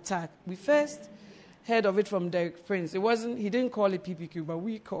there is an attack. We first heard of it from Derek Prince. He didn't call it PPQ, but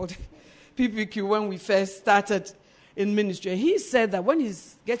we called it PPQ when we first started in ministry. He said that when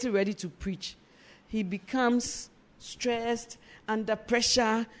he's getting ready to preach, he becomes stressed, under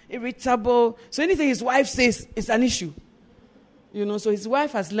pressure, irritable. So anything his wife says is an issue. You know, so his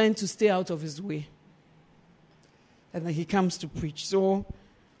wife has learned to stay out of his way. And then he comes to preach. So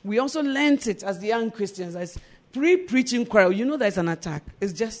we also learned it as the young Christians, as pre-preaching quarrel. You know there's an attack.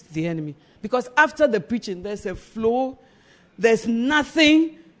 It's just the enemy. Because after the preaching, there's a flow. There's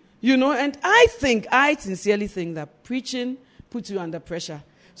nothing, you know. And I sincerely think that preaching puts you under pressure.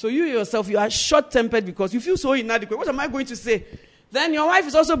 So you yourself, you are short-tempered because you feel so inadequate. What am I going to say? Then your wife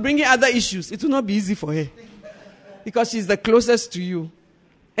is also bringing other issues. It will not be easy for her. Because she's the closest to you.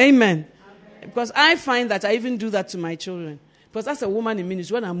 Amen. Because I find that I even do that to my children. Because as a woman in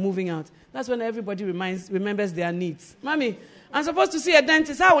ministry, when I'm moving out, that's when everybody remembers their needs. Mommy, I'm supposed to see a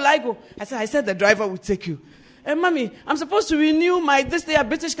dentist. How will I go? I said the driver will take you. And mommy, I'm supposed to renew this day at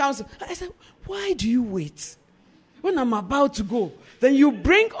British Council. I said, why do you wait? When I'm about to go, then you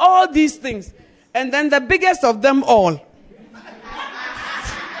bring all these things. And then the biggest of them all.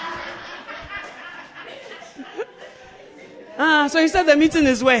 So you said the meeting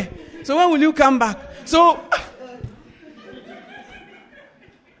is where? So when will you come back? So,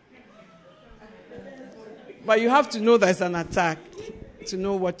 but you have to know there's an attack to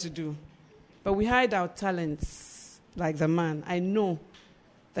know what to do. But we hide our talents like the man. I know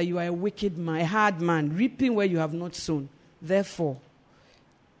that you are a wicked man, a hard man, reaping where you have not sown. Therefore,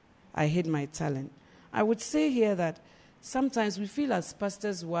 I hid my talent. I would say here that sometimes we feel as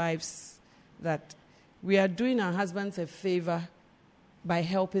pastors' wives that we are doing our husbands a favor by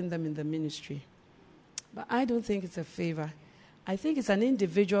helping them in the ministry. But I don't think it's a favor. I think it's an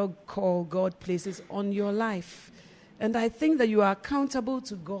individual call God places on your life. And I think that you are accountable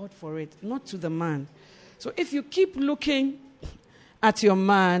to God for it, not to the man. So if you keep looking at your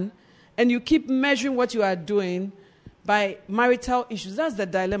man and you keep measuring what you are doing by marital issues, that's the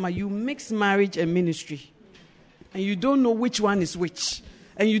dilemma. You mix marriage and ministry. And you don't know which one is which.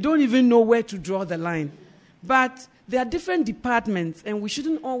 And you don't even know where to draw the line. But there are different departments, and we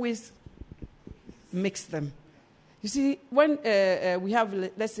shouldn't always mix them. You see, when we have,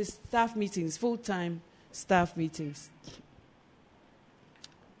 let's say, staff meetings, full-time staff meetings,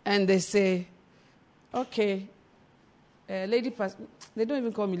 and they say, okay, lady pastor, they don't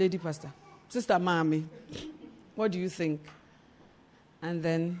even call me lady pastor, Sister Mami, what do you think? And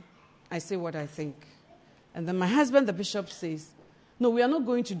then I say what I think. And then my husband, the bishop, says, no, we are not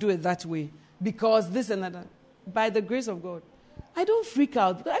going to do it that way because this and that. By the grace of God, I don't freak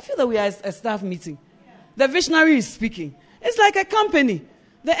out because I feel that we are a staff meeting. The visionary is speaking. It's like a company.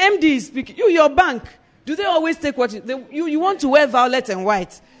 The MD is speaking. Your bank, do they always take what you want to wear violet and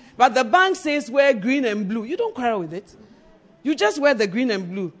white, but the bank says wear green and blue. You don't quarrel with it. You just wear the green and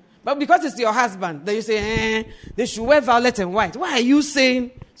blue. But because it's your husband, then you say, they should wear violet and white. Why are you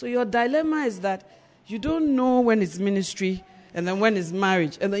saying? So your dilemma is that you don't know when it's ministry and then when it's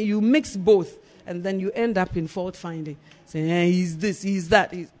marriage. And then you mix both. And then you end up in fault finding. Saying, he's this, he's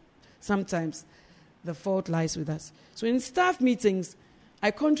that. Sometimes the fault lies with us. So in staff meetings,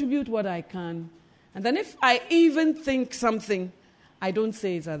 I contribute what I can. And then if I even think something, I don't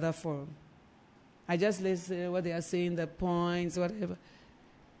say it at that forum. I just listen what they are saying, the points, whatever.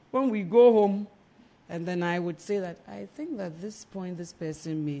 When we go home, and then I would say that, I think that this point this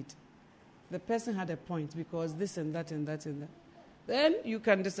person made, the person had a point because this and that and that and that. Then you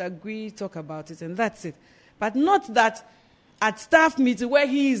can disagree, talk about it, and that's it. But not that at staff meeting where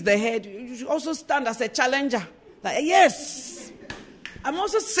he is the head, you should also stand as a challenger. Like, yes, I'm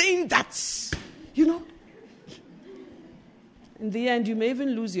also saying that, you know. In the end, you may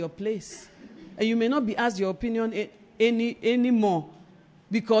even lose your place. And you may not be asked your opinion anymore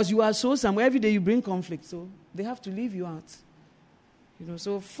because you are so somewhere. Every day you bring conflict, so they have to leave you out. You know,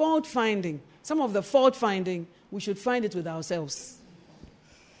 so fault finding. Some of the fault finding, we should find it with ourselves.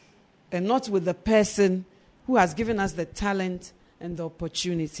 and not with the person who has given us the talent and the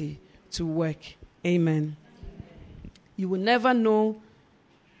opportunity to work. Amen. You will never know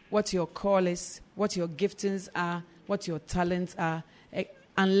what your call is, what your giftings are, what your talents are,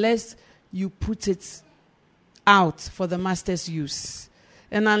 unless you put it out for the master's use.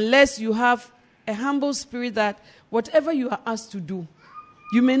 And unless you have a humble spirit that whatever you are asked to do,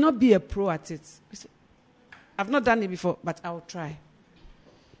 you may not be a pro at it. I've not done it before, but I'll try.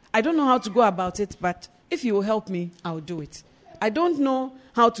 I don't know how to go about it, but if you will help me, I'll do it. I don't know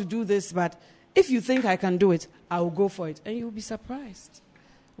how to do this, but if you think I can do it, I will go for it. And you'll be surprised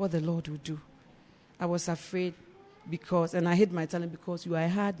what the Lord will do. I was afraid and I hid my talent because you are a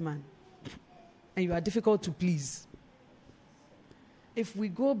hard man. And you are difficult to please. If we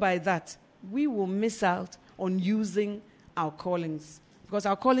go by that, we will miss out on using our callings. Because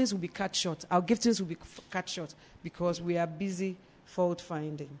our callings will be cut short. Our giftings will be cut short. Because we are busy fault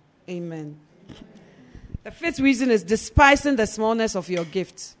finding. Amen. The fifth reason is despising the smallness of your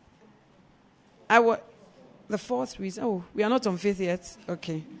gift. The fourth reason. Oh, we are not on fifth yet.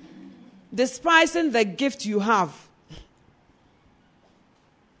 Okay. Despising the gift you have.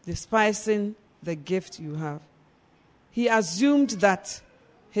 Despising the gift you have. He assumed that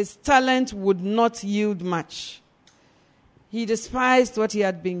his talent would not yield much. He despised what he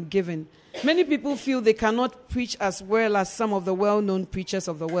had been given. Many people feel they cannot preach as well as some of the well-known preachers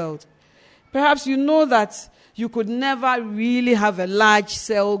of the world. Perhaps you know that you could never really have a large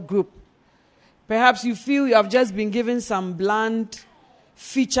cell group. Perhaps you feel you have just been given some bland,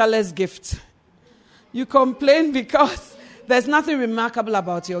 featureless gift. You complain because there's nothing remarkable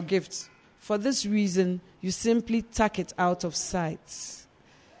about your gift. For this reason, you simply tuck it out of sight.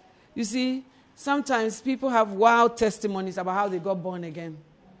 You see, sometimes people have wild testimonies about how they got born again.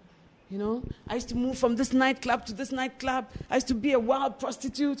 You know, I used to move from this nightclub to this nightclub. I used to be a wild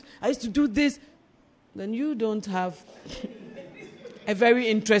prostitute. I used to do this. Then you don't have a very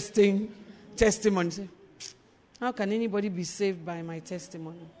interesting testimony. How can anybody be saved by my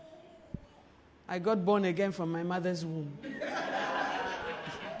testimony? I got born again from my mother's womb.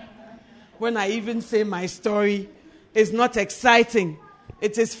 When I even say my story, it's not exciting.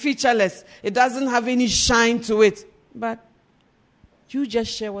 It is featureless. It doesn't have any shine to it. But you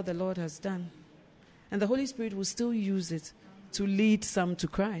just share what the Lord has done. And the Holy Spirit will still use it to lead some to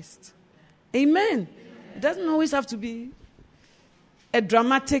Christ. Amen. It doesn't always have to be a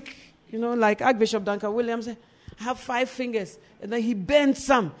dramatic, like Archbishop Duncan Williams said, I have 5 fingers. And then he bent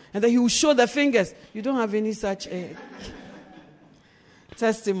some. And then he will show the fingers. You don't have any such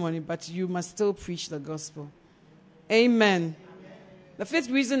testimony, but you must still preach the gospel. Amen. The fifth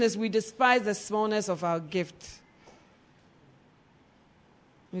reason is we despise the smallness of our gift.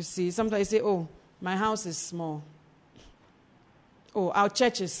 You see, sometimes you say, oh, my house is small. Oh, our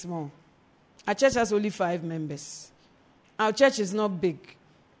church is small. Our church has only 5 members. Our church is not big.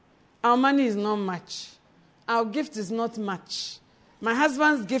 Our money is not much. Our gift is not much. My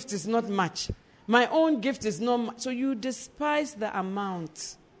husband's gift is not much. My own gift is not much. So you despise the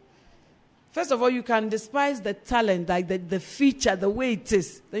amount. First of all, you can despise the talent, like the feature, the way it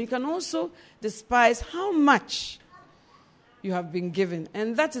is. Then you can also despise how much you have been given.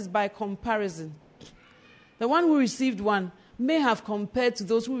 And that is by comparison. The one who received 1 may have compared to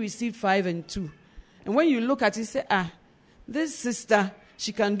those who received 5 and 2. And when you look at it, you say, this sister,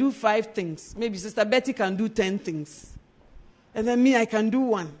 she can do 5 things. Maybe Sister Betty can do 10 things. And then me, I can do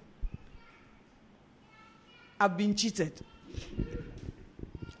 1. I've been cheated.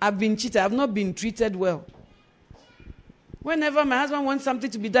 I've not been treated well. Whenever my husband wants something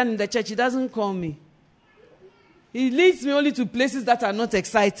to be done in the church, he doesn't call me. He leads me only to places that are not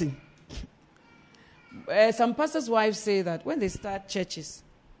exciting. Some pastors' wives say that when they start churches,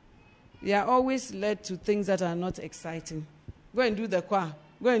 they are always led to things that are not exciting. Go and do the choir.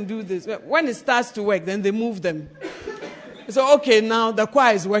 Go and do this. When it starts to work, then they move them. So, okay, now the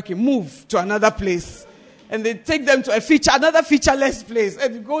choir is working. Move to another place. And they take them to another featureless place.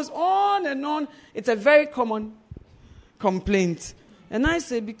 And it goes on and on. It's a very common complaint. And I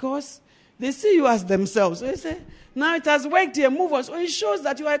say, because they see you as themselves. So they say, now it has worked here, move on. So it shows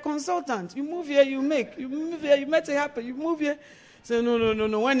that you are a consultant. You move here, you make. You move here, you make it happen. You move here. So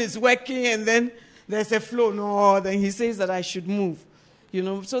no. When it's working and then there's a flow, no, then he says that I should move.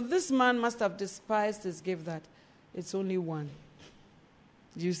 So this man must have despised his gift that it's only 1.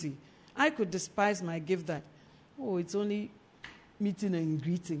 Do you see? I could despise my gift that, it's only meeting and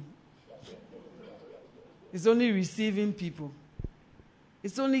greeting. It's only receiving people.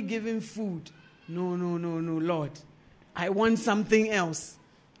 It's only giving food. No, Lord. I want something else.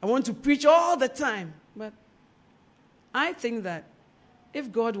 I want to preach all the time. But I think that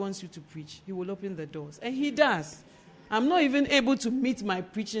If God wants you to preach, he will open the doors. And he does. I'm not even able to meet my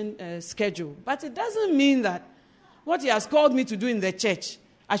preaching schedule. But it doesn't mean that what he has called me to do in the church,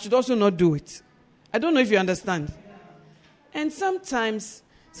 I should also not do it. I don't know if you understand. And sometimes,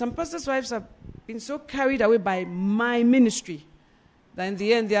 some pastors' wives have been so carried away by my ministry that in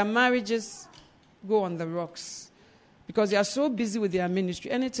the end, their marriages go on the rocks. Because they are so busy with their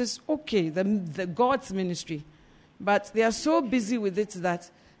ministry. And it is okay, the God's ministry. But they are so busy with it that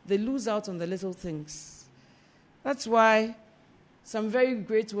they lose out on the little things. That's why some very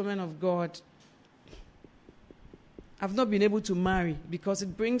great women of God have not been able to marry, because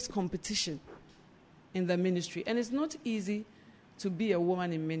it brings competition in the ministry. And it's not easy to be a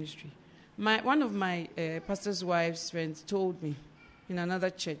woman in ministry. One of my pastor's wife's friends told me, in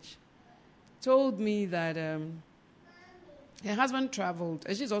another church, told me that her husband traveled,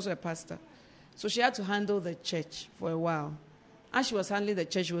 and she's also a pastor. So she had to handle the church for a while. As she was handling the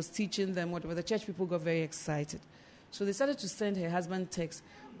church, she was teaching them whatever. The church people got very excited. So they started to send her husband texts.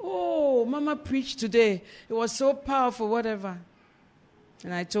 Oh, Mama preached today. It was so powerful, whatever.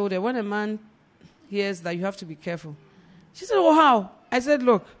 And I told her, when a man hears that, you have to be careful. She said, oh, how? I said,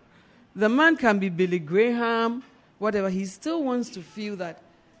 look, the man can be Billy Graham, whatever. He still wants to feel that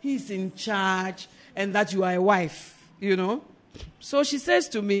he's in charge and that you are a wife, you know. So she says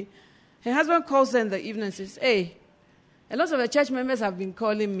to me, her husband calls her in the evening and says, hey, a lot of the church members have been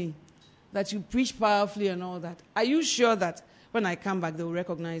calling me that you preach powerfully and all that. Are you sure that when I come back, they will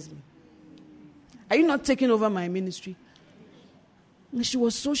recognize me? Are you not taking over my ministry? And she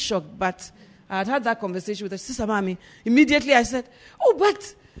was so shocked, but I had that conversation with her. Sister Mami, immediately I said, oh,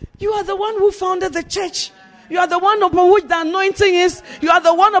 but you are the one who founded the church. You are the one upon which the anointing is. You are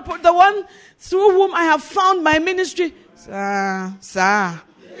the one through whom I have found my ministry. Sir.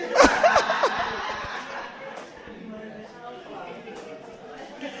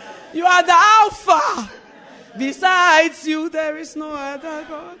 You are the Alpha. Besides you, there is no other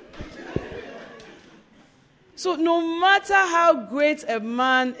God. So no matter how great a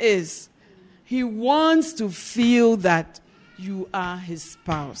man is, he wants to feel that you are his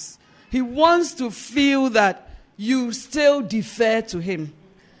spouse. He wants to feel that you still defer to him.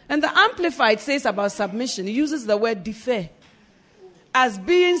 And the Amplified says about submission, he uses the word defer as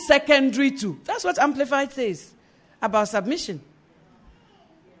being secondary to. That's what Amplified says about submission.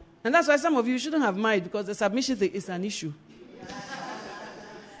 And that's why some of you shouldn't have married, because the submission thing is an issue.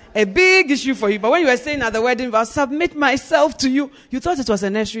 A big issue for you. But when you were saying at the wedding vow, submit myself to you, you thought it was a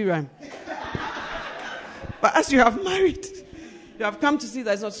nursery rhyme. But as you have married, you have come to see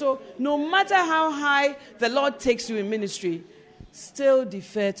that it's not. So no matter how high the Lord takes you in ministry, still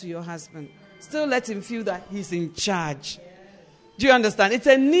defer to your husband. Still let him feel that he's in charge. Do you understand? It's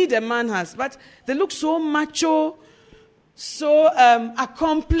a need a man has. But they look so macho, so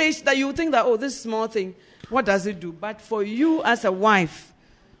accomplished that you think that, oh, this small thing, what does it do? But for you as a wife,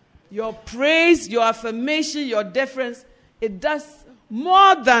 your praise, your affirmation, your deference, it does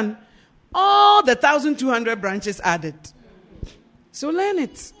more than all the 1,200 branches added. So learn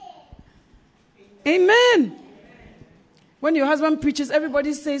it. Amen. When your husband preaches,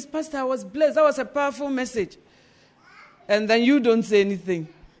 everybody says, Pastor, I was blessed. That was a powerful message. And then you don't say anything.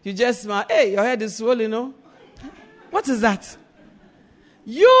 You just smile. Hey, your head is swollen, you know. What is that?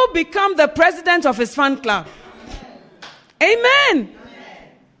 You become the president of his fan club. Amen.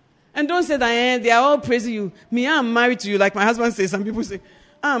 And don't say that they are all praising you. Me, I'm married to you. Like my husband says, some people say,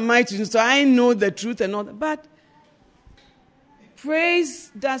 I'm married to you, so I know the truth and all that. But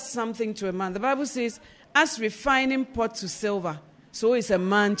praise does something to a man. The Bible says, as refining pot to silver, so is a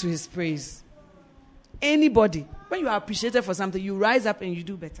man to his praise. Anybody, when you are appreciated for something, you rise up and you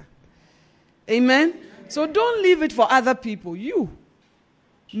do better. Amen? So don't leave it for other people. You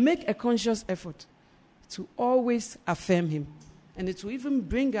make a conscious effort to always affirm him. And it will even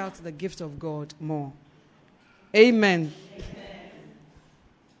bring out the gift of God more. Amen.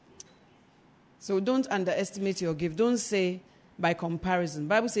 So don't underestimate your gift. Don't say by comparison. The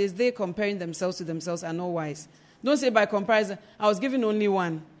Bible says they comparing themselves to themselves are not wise. Don't say by comparison, I was given only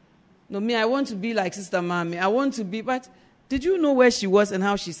one. No, me, I want to be like Sister Mami. I want to be, but did you know where she was and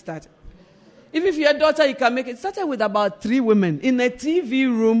how she started? Even if you're a daughter, you can make it. It started with about 3 women in a TV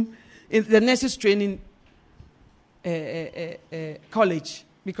room in the nurses training college,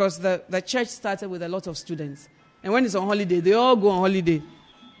 because the church started with a lot of students. And when it's on holiday, they all go on holiday.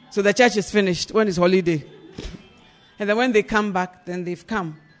 So the church is finished when it's holiday. And then when they come back, then they've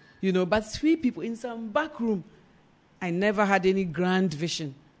come. You know, but 3 people in some back room. I never had any grand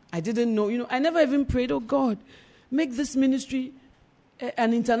vision. I didn't know, I never even prayed, oh God, make this ministry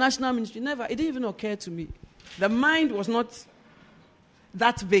an international ministry. Never. It didn't even occur to me. The mind was not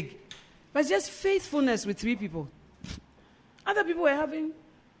that big. But it's just faithfulness with 3 people. Other people were having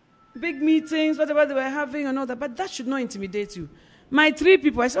big meetings, whatever they were having and all that, but that should not intimidate you. My 3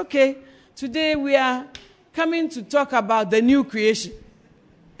 people, I said, okay, today we are coming to talk about the new creation.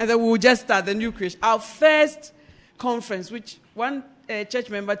 And then we'll just start the new creation. Our first conference, which one church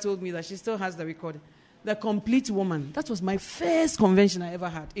member told me that she still has the recording. The Complete Woman. That was my first convention I ever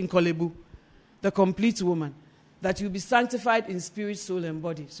had in Korle Bu. The Complete Woman. That you'll be sanctified in spirit, soul, and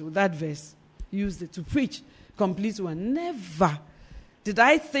body. So that verse, used it to preach. Complete Woman. Never did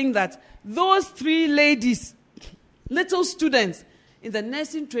I think that those 3 ladies, little students, in the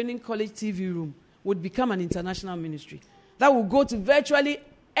nursing training college TV room would become an international ministry. That would go to virtually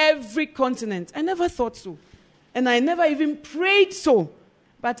every continent. I never thought so. And I never even prayed so.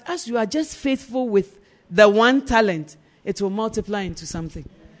 But as you are just faithful with the one talent, it will multiply into something.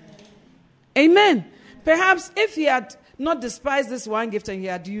 Amen. Perhaps if he had not despised this one gift and he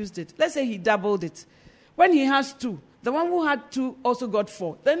had used it, let's say he doubled it. When he has 2, the one who had 2 also got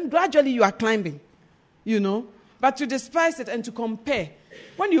 4. Then gradually you are climbing, But to despise it and to compare.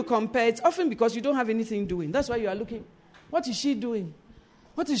 When you compare, it's often because you don't have anything doing. That's why you are looking. What is she doing?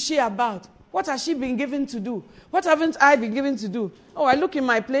 What is she about? What has she been given to do? What haven't I been given to do? Oh, I look in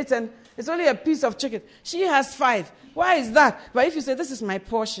my plate and it's only a piece of chicken. She has 5. Why is that? But if you say, this is my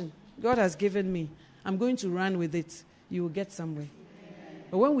portion, God has given me, I'm going to run with it, you will get somewhere.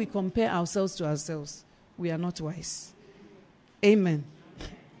 But when we compare ourselves to ourselves, we are not wise. Amen.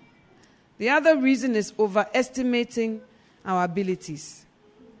 The other reason is overestimating our abilities.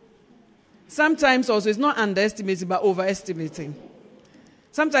 Sometimes also it's not underestimating, but overestimating.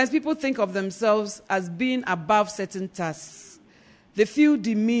 Sometimes people think of themselves as being above certain tasks. They feel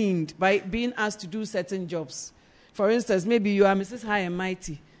demeaned by being asked to do certain jobs. For instance, maybe you are Mrs. High and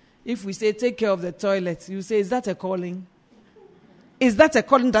Mighty. If we say, take care of the toilet, you say, is that a calling? Is that a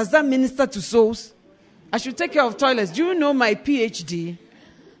calling? Does that minister to souls? I should take care of toilets. Do you know my PhD?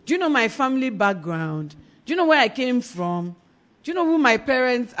 Do you know my family background? Do you know where I came from? Do you know who my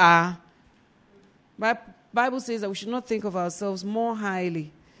parents are? The Bible says that we should not think of ourselves more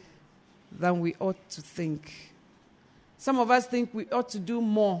highly than we ought to think. Some of us think we ought to do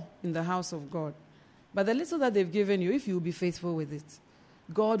more in the house of God. But the little that they've given you, if you will be faithful with it,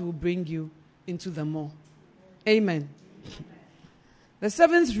 God will bring you into the more. Amen. The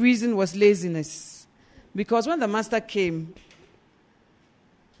 7th reason was laziness. Because when the master came,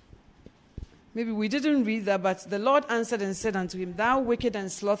 maybe we didn't read that, but the Lord answered and said unto him, thou wicked and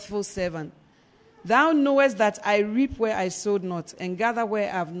slothful servant, thou knowest that I reap where I sowed not, and gather where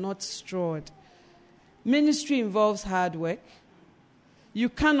I have not strawed. Ministry involves hard work. You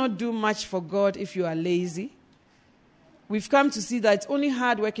cannot do much for God if you are lazy. We've come to see that it's only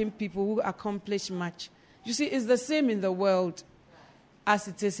hard-working people who accomplish much. You see, it's the same in the world as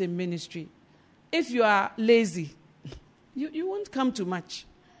it is in ministry. If you are lazy, you won't come to much.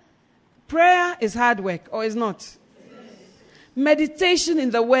 Prayer is hard work, or is not? Yes. Meditation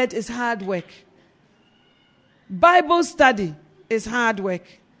in the Word is hard work. Bible study is hard work.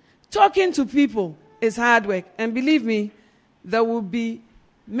 Talking to people is hard work. And believe me, there will be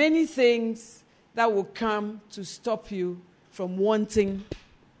many things that will come to stop you from wanting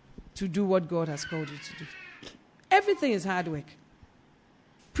to do what God has called you to do. Everything is hard work.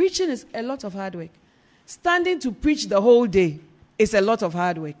 Preaching is a lot of hard work. Standing to preach the whole day is a lot of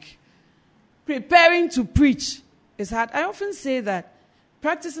hard work. Preparing to preach is hard. I often say that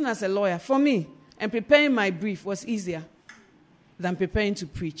practicing as a lawyer, for me, and preparing my brief was easier than preparing to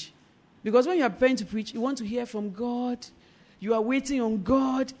preach. Because when you are preparing to preach, you want to hear from God. You are waiting on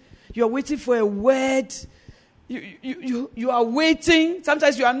God. You are waiting for a word. You are waiting.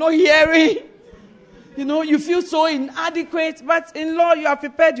 Sometimes you are not hearing. You feel so inadequate. But in law, you have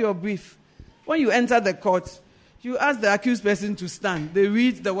prepared your brief. When you enter the court, you ask the accused person to stand. They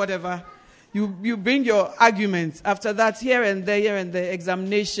read the whatever. You bring your arguments. After that, here and there,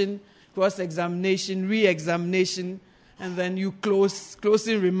 examination, cross-examination, re-examination, and then you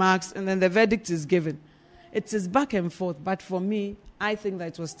closing remarks, and then the verdict is given. It is back and forth, but for me, I think that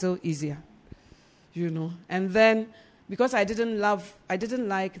it was still easier, And then, because I didn't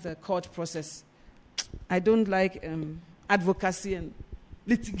like the court process. I don't like advocacy and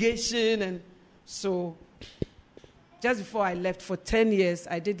litigation, and so just before I left, for 10 years,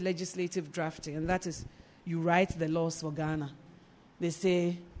 I did legislative drafting, and that is, you write the laws for Ghana. They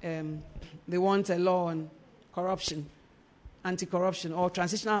say they want a law on corruption, anti-corruption, or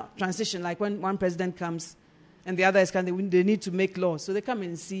transition, like when one president comes and the other is coming, they need to make laws. So they come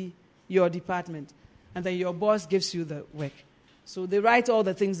and see your department, and then your boss gives you the work. So they write all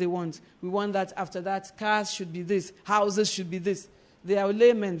the things they want. We want that after that, cars should be this, houses should be this. They are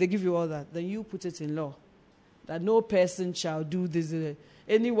laymen, they give you all that. Then you put it in law. That no person shall do this.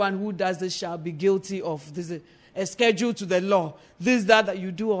 Anyone who does this shall be guilty of this. A schedule to the law. This, that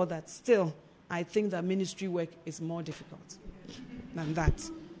you do all that. Still, I think that ministry work is more difficult than that.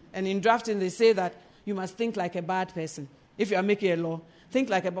 And in drafting, they say that you must think like a bad person. If you are making a law, think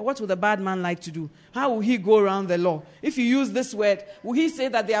like a bad. What would a bad man like to do? How will he go around the law? If you use this word, will he say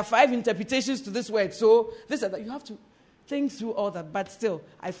that there are 5 interpretations to this word? So this and that. You have to think through all that. But still,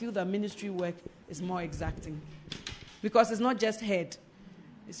 I feel that ministry work is more exacting. Because it's not just head.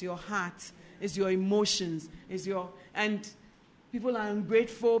 It's your heart. It's your emotions. And people are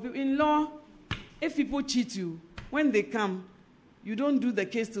ungrateful. In law, if people cheat you, when they come, you don't do the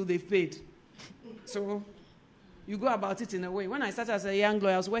case till they've paid. So you go about it in a way. When I started as a young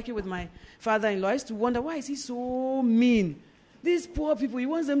lawyer, I was working with my father-in-law. I used to wonder, why is he so mean? These poor people, he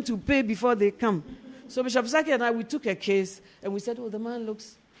wants them to pay before they come. So Bishop Saki and I, we took a case, and we said, the man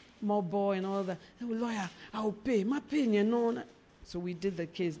looks more boy and all that. Lawyer, I'll pay. My pain, you know. So we did the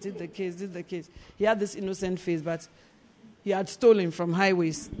case. He had this innocent face, but he had stolen from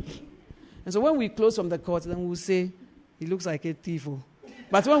highways. And so when we close from the court, then we'll say, he looks like a thief.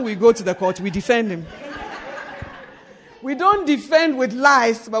 But when we go to the court, we defend him. We don't defend with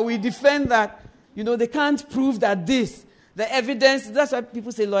lies, but we defend that, they can't prove that the evidence, that's why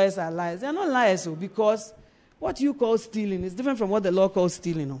people say lawyers are liars. They're not liars, because what you call stealing is different from what the law calls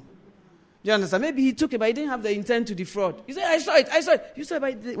stealing. Do you understand? Maybe he took it, but he didn't have the intent to defraud. You say, I saw it. You said,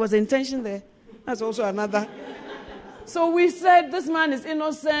 but was the intention there? That's also another. So we said, this man is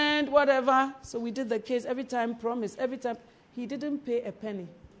innocent, whatever. So we did the case every time, promise, every time. He didn't pay a penny.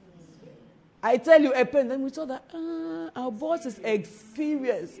 I tell you a penny. Then we saw that, our boss is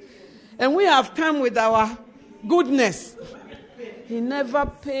experienced. And we have come with our goodness. He never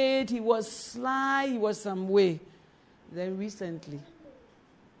paid. He was sly. He was some way. Then recently,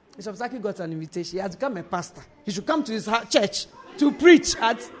 Bishop Saki got an invitation. He has become a pastor. He should come to his church to preach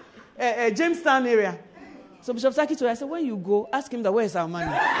at Jamestown area. So Bishop Saki told me, I said, when you go, ask him where is our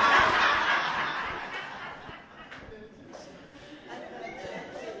money?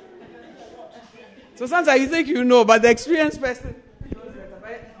 So sometimes you think you know, but the experienced person knows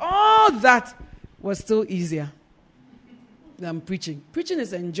better. All that was still easier than preaching. Preaching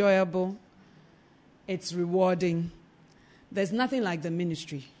is enjoyable. It's rewarding. There's nothing like the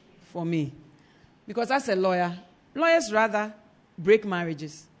ministry for me. Because as a lawyer, lawyers rather break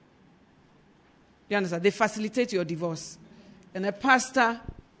marriages. You understand? They facilitate your divorce. And a pastor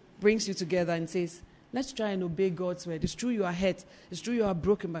brings you together and says, let's try and obey God's word. It's true you are hurt. It's true you are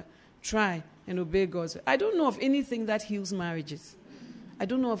broken, but try and obey God's word. I don't know of anything that heals marriages. I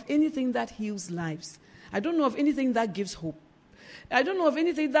don't know of anything that heals lives. I don't know of anything that gives hope. I don't know of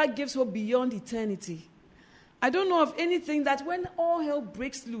anything that gives hope beyond eternity. I don't know of anything that when all hell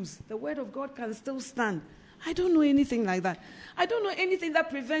breaks loose, the word of God can still stand. I don't know anything like that. I don't know anything that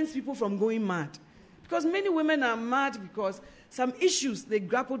prevents people from going mad. Because many women are mad because some issues they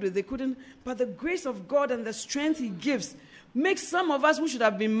grappled with, they couldn't. But the grace of God and the strength He gives makes some of us who should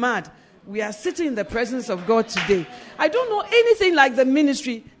have been mad. We are sitting in the presence of God today. I don't know anything like the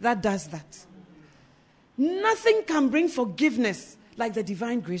ministry that does that. Nothing can bring forgiveness like the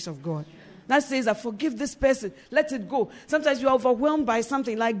divine grace of God. That says, I forgive this person, let it go. Sometimes you are overwhelmed by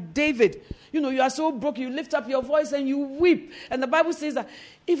something like David. You are so broken, you lift up your voice and you weep. And the Bible says that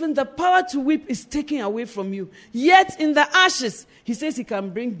even the power to weep is taken away from you. Yet in the ashes, He says He can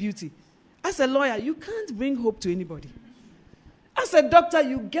bring beauty. As a lawyer, you can't bring hope to anybody. As a doctor,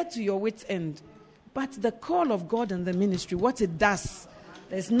 you get to your wit's end. But the call of God and the ministry, what it does,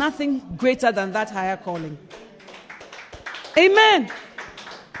 there's nothing greater than that higher calling. Amen.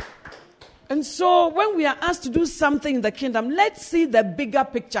 And so when we are asked to do something in the kingdom, let's see the bigger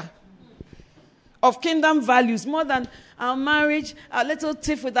picture of kingdom values more than our marriage, our little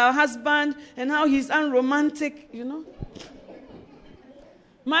tiff with our husband, and how he's unromantic,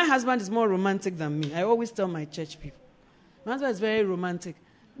 My husband is more romantic than me. I always tell my church people. My husband is very romantic.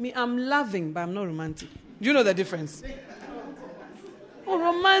 Me, I'm loving, but I'm not romantic. Do you know the difference?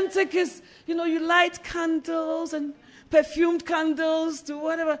 Romantic is, you light candles and perfumed candles to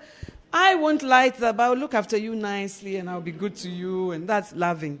whatever. I won't light that, but I'll look after you nicely and I'll be good to you, and that's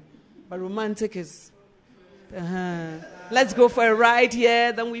loving. But romantic is, let's go for a ride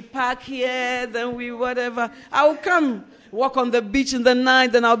here, then we park here, then we whatever. I'll come walk on the beach in the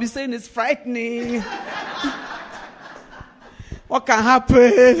night, then I'll be saying it's frightening. What can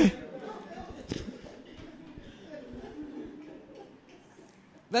happen?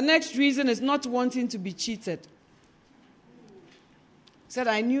 The next reason is not wanting to be cheated. He said,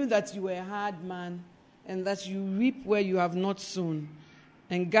 I knew that you were a hard man and that you reap where you have not sown,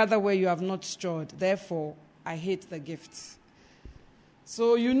 and gather where you have not stored. Therefore, I hate the gifts.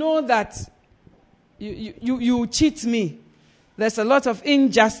 So you know that you cheat me. There's a lot of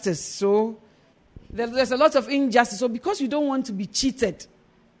injustice. So there's a lot of injustice. So because you don't want to be cheated,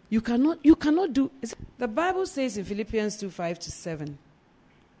 you cannot do. The Bible says in Philippians 2:5-7.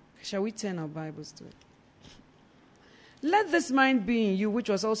 Shall we turn our Bibles to it? Let this mind be in you, which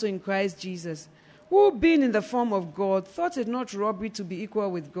was also in Christ Jesus, who, being in the form of God, thought it not robbery to be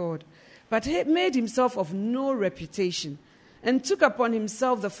equal with God, but he made himself of no reputation, and took upon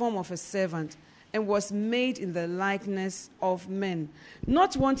himself the form of a servant, and was made in the likeness of men.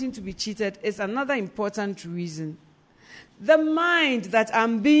 Not wanting to be cheated is another important reason. The mind that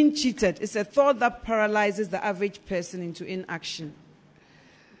I'm being cheated is a thought that paralyzes the average person into inaction.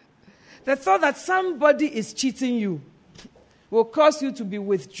 The thought that somebody is cheating you will cause you to be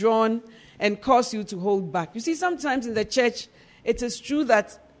withdrawn and cause you to hold back. You see, sometimes in the church, it is true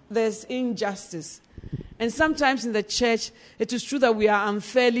that there's injustice. And sometimes in the church, it is true that we are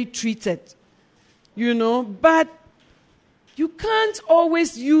unfairly treated. You know, but you can't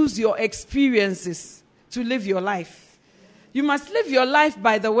always use your experiences to live your life. You must live your life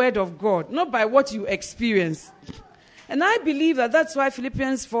by the word of God, not by what you experience. And I believe that that's why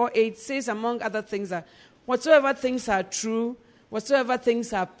Philippians 4:8 says, among other things, that whatsoever things are true, whatsoever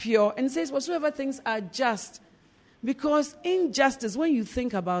things are pure, and it says whatsoever things are just. Because injustice, when you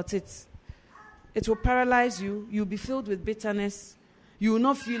think about it, it will paralyze you. You'll be filled with bitterness. You will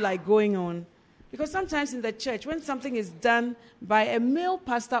not feel like going on. Because sometimes in the church, when something is done by a male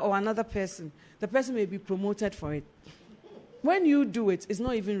pastor or another person, the person may be promoted for it. When you do it, it's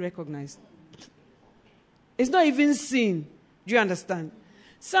not even recognized. It's not even seen. Do you understand?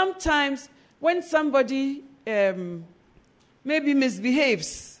 Sometimes when somebody maybe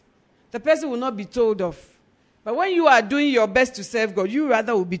misbehaves, the person will not be told of. But when you are doing your best to serve God, you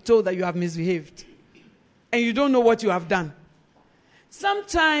rather will be told that you have misbehaved. And you don't know what you have done.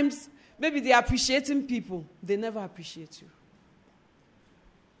 Sometimes, maybe they are appreciating people. They never appreciate you.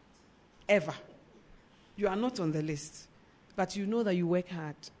 Ever. You are not on the list. But you know that you work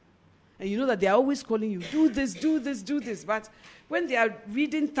hard. And you know that they are always calling you, do this, do this, do this. But when they are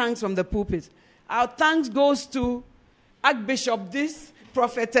reading thanks from the pulpit, our thanks goes to Archbishop this,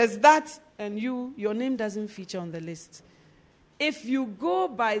 prophetess that, and your name doesn't feature on the list. If you go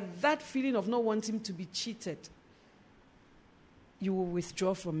by that feeling of not wanting to be cheated, you will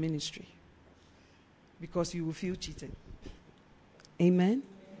withdraw from ministry because you will feel cheated. Amen?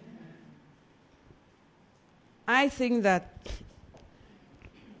 I think that,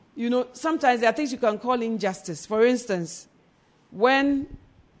 sometimes there are things you can call injustice. For instance, when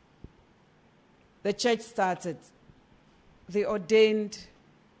the church started, they ordained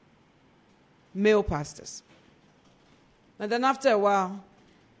male pastors. And then after a while,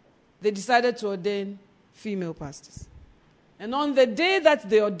 they decided to ordain female pastors. And on the day that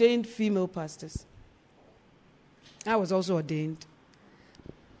they ordained female pastors, I was also ordained.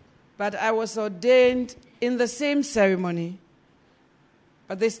 But I was ordained in the same ceremony.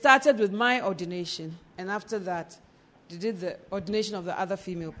 But they started with my ordination. And after that, they did the ordination of the other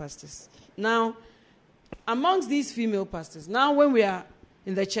female pastors. Now, amongst these female pastors, now when we are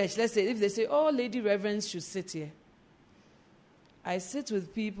in the church, let's say, if they say, oh, lady reverends should sit here. I sit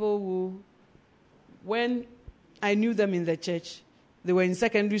with people who, when I knew them in the church, they were in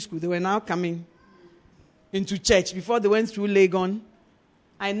secondary school. They were now coming into church. Before they went through Legon,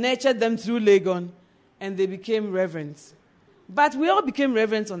 I nurtured them through Legon, and they became reverends. But we all became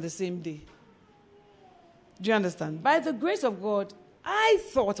reverends on the same day. Do you understand? By the grace of God, I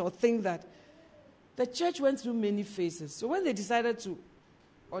thought or think that the church went through many phases. So when they decided to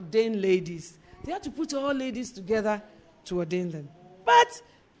ordain ladies, they had to put all ladies together to ordain them. But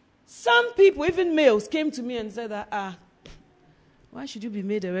some people, even males, came to me and said that, why should you be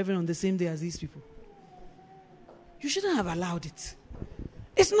made a reverend on the same day as these people? You shouldn't have allowed it.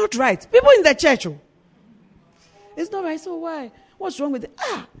 It's not right. People in the church, it's not right. So why? What's wrong with it?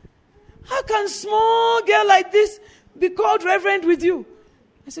 How can small girl like this be called reverend with you?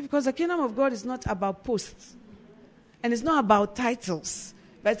 I said, because the kingdom of God is not about posts. And it's not about titles.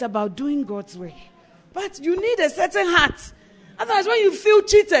 But it's about doing God's way. But you need a certain heart. Otherwise, when you feel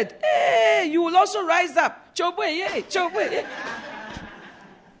cheated, you will also rise up.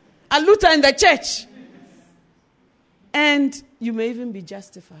 A looter in the church. And you may even be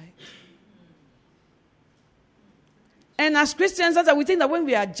justified. And as Christians, we think that when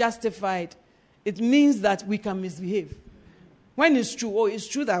we are justified, it means that we can misbehave. When it's true, it's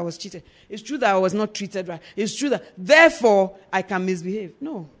true that I was cheated. It's true that I was not treated right. It's true that, therefore, I can misbehave.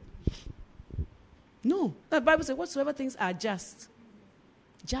 No. No. The Bible says, whatsoever things are just.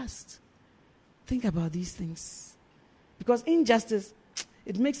 Just. Think about these things. Because injustice,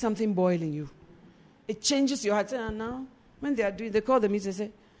 it makes something boil in you. It changes your heart. Say, now, when they are doing, they call the meeting and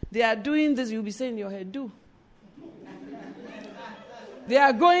say, they are doing this, you'll be saying in your head, do. They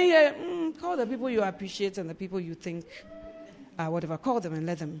are going here, call the people you appreciate and the people you think are whatever. Call them and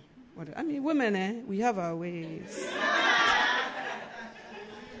let them. Whatever. I mean, women, we have our ways.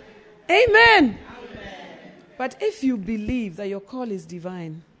 Amen. But if you believe that your call is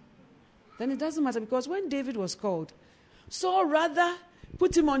divine, then it doesn't matter. Because when David was called, Saul rather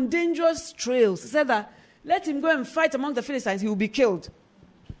put him on dangerous trails. He said that, let him go and fight among the Philistines, he will be killed.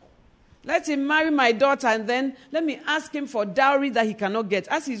 Let him marry my daughter and then let me ask him for dowry that he cannot get.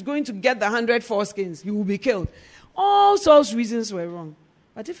 As he's going to get the 100 foreskins, he will be killed. All Saul's reasons were wrong.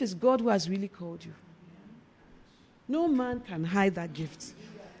 But if it's God who has really called you, no man can hide that gift.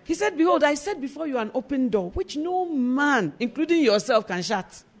 He said, behold, I set before you an open door, which no man, including yourself, can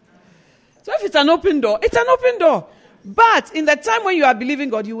shut. So if it's an open door, it's an open door. But in the time when you are believing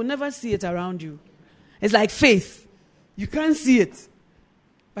God, you will never see it around you. It's like faith. You can't see it.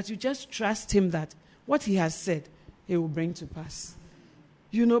 But you just trust him that what he has said, he will bring to pass.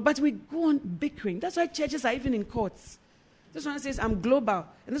 You know, but we go on bickering. That's why churches are even in courts. This one says, I'm global.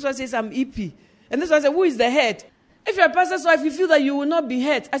 And this one says, I'm EP. And this one says, who is the head? If you're a pastor's wife, you feel that you will not be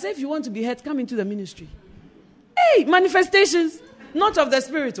heard. I say, if you want to be heard, come into the ministry. Hey, manifestations, not of the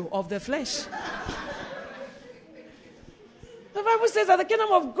spirit, of the flesh. The Bible says that the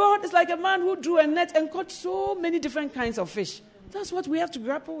kingdom of God is like a man who drew a net and caught so many different kinds of fish. That's what we have to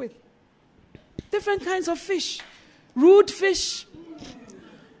grapple with. Different kinds of fish. Rude fish.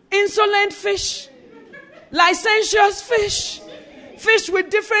 Insolent fish. Licentious fish. Fish with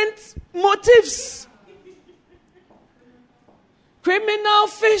different motives. Criminal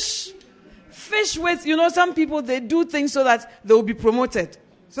fish. Fish with, some people, they do things so that they will be promoted.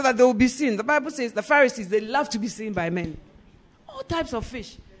 So that they will be seen. The Bible says the Pharisees, they love to be seen by men. All types of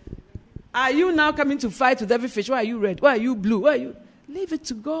fish. Are you now coming to fight with every fish? Why are you red? Why are you blue? Why are you? Leave it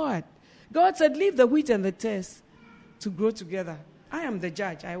to God. God said, leave the wheat and the tares to grow together. I am the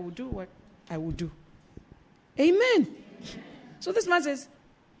judge. I will do what I will do. Amen. So this man says,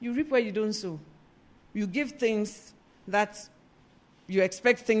 you reap where you don't sow. You give things that you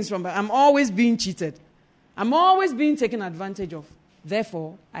expect things from. But I'm always being cheated. I'm always being taken advantage of.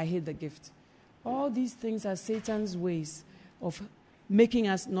 Therefore, I hate the gift. All these things are Satan's ways of making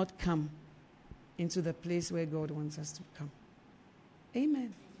us not come into the place where God wants us to come.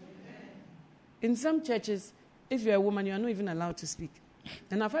 Amen. Amen. In some churches, if you're a woman, you are not even allowed to speak.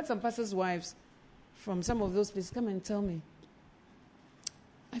 And I've had some pastors' wives from some of those places come and tell me,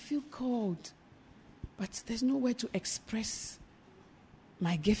 I feel called, but there's nowhere to express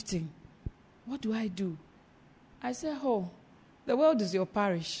my gifting. What do I do? I say, the world is your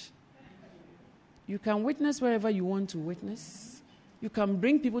parish. You can witness wherever you want to witness. You can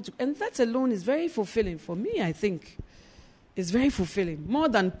bring people to... And that alone is very fulfilling. For me, I think. It's very fulfilling. More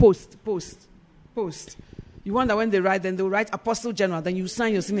than post. You wonder when they write, then they'll write Apostle General, then you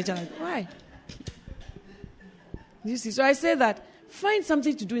sign your signature. Like, why? You see, so I say that, find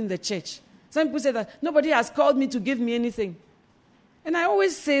something to do in the church. Some people say that, nobody has called me to give me anything. And I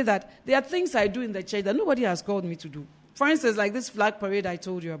always say that there are things I do in the church that nobody has called me to do. For instance, like this flag parade I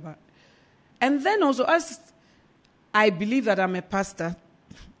told you about. And then also, as I believe that I'm a pastor,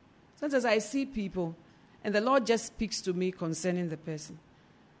 sometimes I see people, and the Lord just speaks to me concerning the person.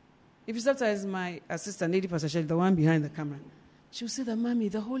 If you sometimes my assistant, Lady Pastor Shelley, the one behind the camera, she'll say that, Mommy,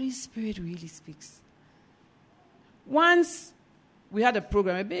 the Holy Spirit really speaks. Once, we had a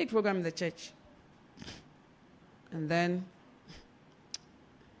program, a big program in the church. And then,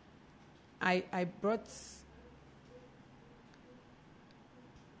 I brought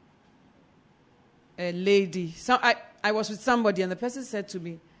a lady. So I was with somebody, and the person said to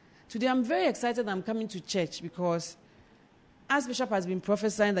me, today I'm very excited I'm coming to church because as Bishop has been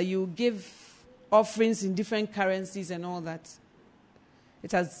prophesying that you give offerings in different currencies and all that.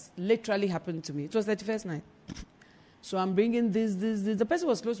 It has literally happened to me. It was the 31st night. So I'm bringing this. The person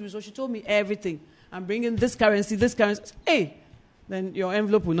was close to me, so she told me everything. I'm bringing this currency. Hey, then your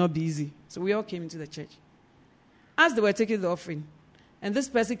envelope will not be easy. So we all came into the church. As they were taking the offering, and this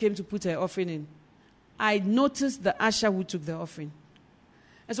person came to put her offering in, I noticed the usher who took the offering.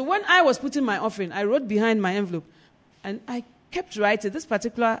 And so when I was putting my offering, I wrote behind my envelope, and I kept writing. This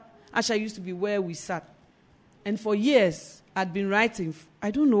particular usher used to be where we sat. And for years, I'd been writing.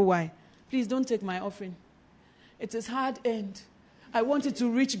 I don't know why. Please don't take my offering. It is hard earned. I want it to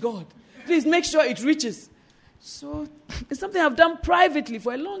reach God. Please make sure it reaches. So it's something I've done privately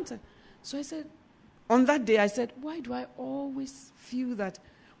for a long time. So I said, on that day, I said, why do I always feel that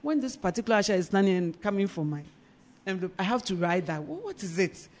when this particular usher is standing and coming for my envelope, I have to write that? Well, what is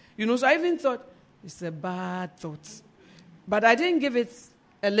it? So I even thought, it's a bad thought. But I didn't give it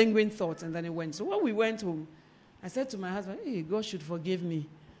a lingering thought, and then it went. So when we went home, I said to my husband, hey, God should forgive me.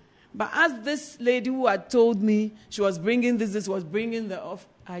 But as this lady who had told me she was bringing this was bringing the offering,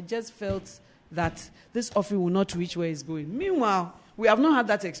 I just felt that this offering will not reach where it's going. Meanwhile, we have not had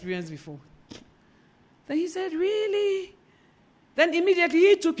that experience before. Then he said, really? Then immediately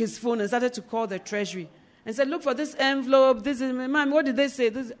he took his phone and started to call the treasury and said, look for this envelope. This is, ma'am, what did they say?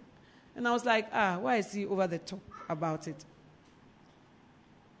 This. And I was like, why is he over the top about it?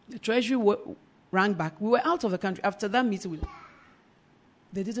 The treasury rang back. We were out of the country. After that meeting,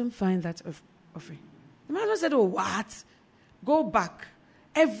 they didn't find that offering. The man said, oh, what? Go back.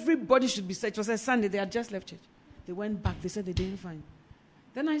 Everybody should be searched. It was a Sunday. They had just left church. They went back. They said they didn't find.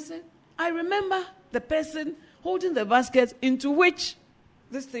 Then I said, I remember the person holding the basket into which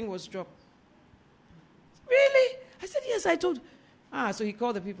this thing was dropped. Really? I said, yes, I told. So he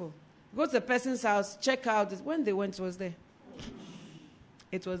called the people. Go to the person's house, check out. When they went, it was there.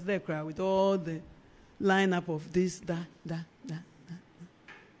 It was there, crowd, with all the lineup of this, that.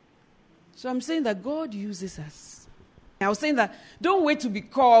 So I'm saying that God uses us. I was saying that don't wait to be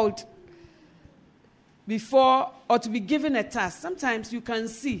called before or to be given a task. Sometimes you can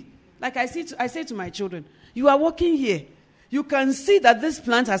see. Like I say to my children, you are walking here. You can see that this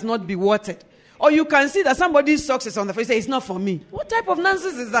plant has not been watered. Or you can see that somebody's socks is on the face. Say, it's not for me. What type of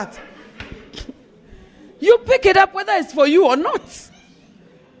nonsense is that? You pick it up whether it's for you or not.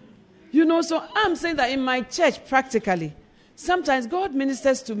 So I'm saying that in my church, practically, sometimes God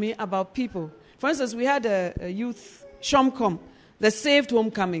ministers to me about people. For instance, we had a youth, Shomcom, the saved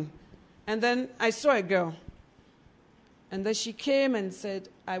homecoming. And then I saw a girl. And then she came and said,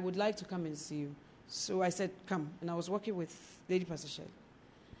 I would like to come and see you. So I said, come. And I was working with Lady Pastor Shelley.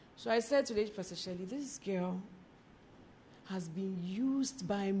 So I said to Lady Pastor Shelley, this girl has been used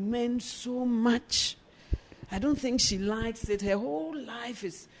by men so much. I don't think she likes it. Her whole life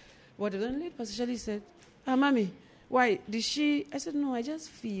is whatever. Then Lady Pastor Shelley said, Mommy, why? Did she? I said, no, I just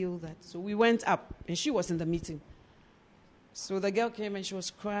feel that. So we went up, and she was in the meeting. So the girl came, and she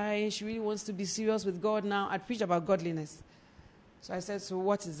was crying. She really wants to be serious with God now. I'd preached about godliness. So I said, so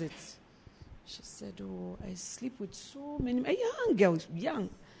what is it? She said, oh, I sleep with so many, a young girl, young.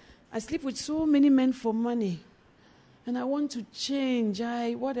 I sleep with so many men for money. And I want to change,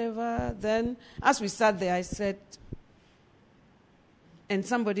 whatever. Then, as we sat there, I said, and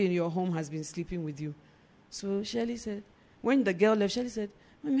somebody in your home has been sleeping with you. So Shelley said, when the girl left, Shelley said,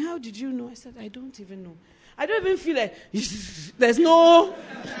 Mommy, how did you know? I said, I don't even know. I don't even feel like, there's no...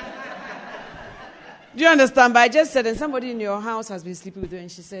 Do you understand? But I just said, and somebody in your house has been sleeping with you. And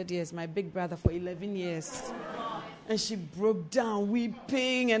she said, yes, my big brother for 11 years. And she broke down,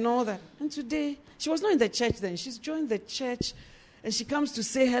 weeping and all that. And today, she was not in the church then. She's joined the church. And she comes to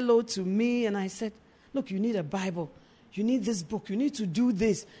say hello to me. And I said, look, you need a Bible. You need this book. You need to do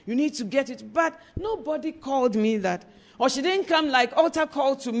this. You need to get it. But nobody called me that. Or she didn't come like altar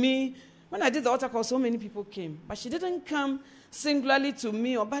call to me. When I did the altar call, so many people came. But she didn't come singularly to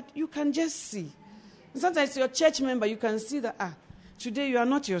me. But you can just see. Sometimes your church member, you can see that, today you are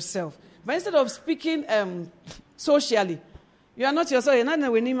not yourself. But instead of speaking socially, you are not yourself. You're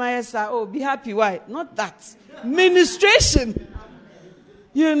not when Nehemiah said, be happy. Why? Not that. Ministration.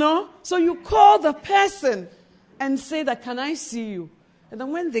 So you call the person and say that, can I see you? And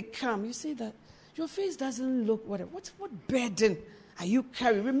then when they come, you say that your face doesn't look whatever. What burden are you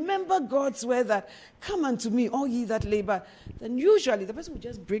carrying? Remember God's word that, come unto me, all ye that labor. Then usually the person will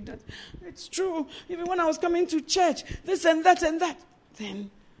just break that. It's true. Even when I was coming to church, this and that and that. Then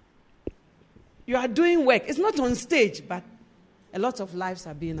you are doing work. It's not on stage, but a lot of lives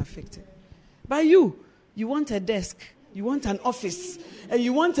are being affected. By you want a desk, you want an office, and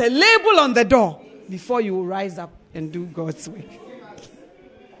you want a label on the door before you rise up and do God's work.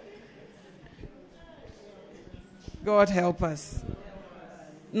 God help us.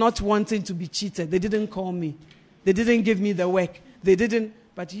 Not wanting to be cheated. They didn't call me. They didn't give me the work. They didn't.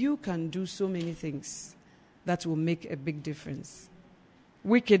 But you can do so many things that will make a big difference.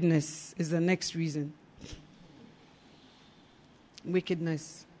 Wickedness is the next reason.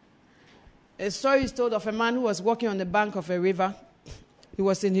 Wickedness. A story is told of a man who was walking on the bank of a river. He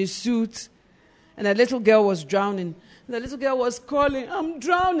was in his suit, and a little girl was drowning. The little girl was calling, I'm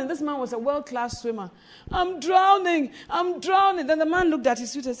drowning. This man was a world-class swimmer. I'm drowning. I'm drowning. Then the man looked at his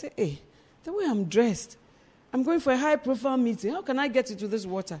suit and said, hey, the way I'm dressed, I'm going for a high-profile meeting. How can I get into this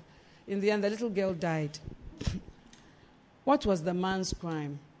water? In the end, the little girl died. What was the man's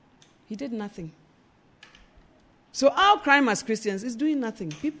crime? He did nothing. So our crime as Christians is doing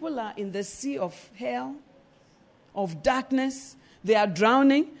nothing. People are in the sea of hell, of darkness. They are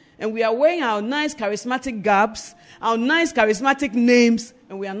drowning. And we are wearing our nice charismatic garbs, our nice charismatic names,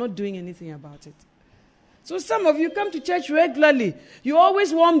 and we are not doing anything about it. So some of you come to church regularly. You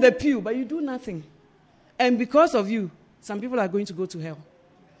always warm the pew, but you do nothing. And because of you, some people are going to go to hell.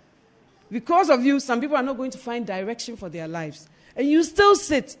 Because of you, some people are not going to find direction for their lives. And you still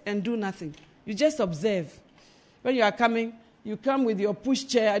sit and do nothing. You just observe. When you are coming, you come with your push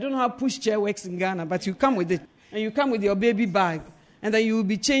chair. I don't know how push chair works in Ghana, but you come with it. And you come with your baby bag. And then you will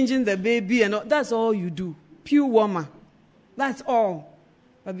be changing the baby. And that's all you do. Pew warmer. That's all.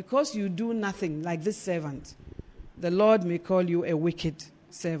 But because you do nothing like this servant, the Lord may call you a wicked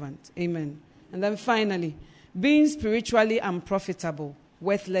servant. Amen. And then finally, being spiritually unprofitable,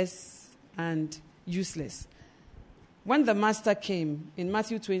 worthless, and useless. When the master came, in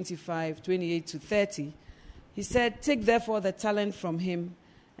Matthew 25, 28 to 30, he said, "Take therefore the talent from him,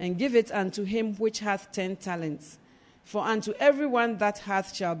 and give it unto him which hath 10 talents. For unto everyone that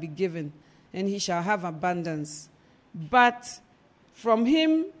hath shall be given, and he shall have abundance. But from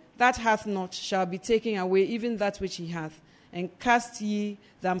him that hath not shall be taken away even that which he hath. And cast ye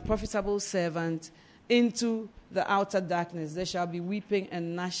the unprofitable servant into the outer darkness. There shall be weeping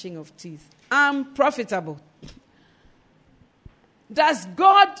and gnashing of teeth." Unprofitable. Does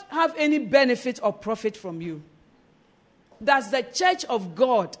God have any benefit or profit from you? Does the church of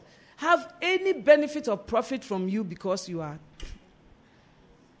God have any benefit or profit from you because you are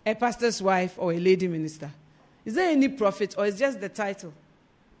a pastor's wife or a lady minister? Is there any profit, or is just the title?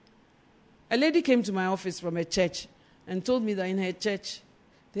 A lady came to my office from a church and told me that in her church,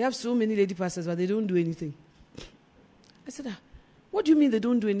 they have so many lady pastors, but they don't do anything. I said, what do you mean they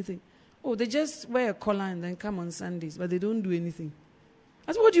don't do anything? Oh, they just wear a collar and then come on Sundays, but they don't do anything.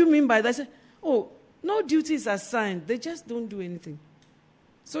 I said, what do you mean by that? I said, oh, no duties assigned. They just don't do anything.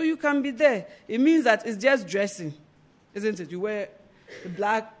 So you can be there. It means that it's just dressing, isn't it? You wear the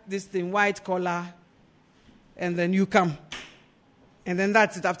black, this thing, white collar, and then you come. And then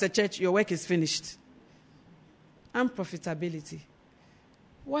that's it. After church, your work is finished. Unprofitability.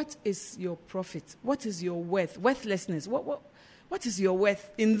 What is your profit? What is your worth? Worthlessness. What is your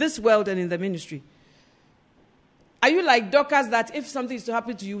worth in this world and in the ministry? Are you like Dorcas that if something is to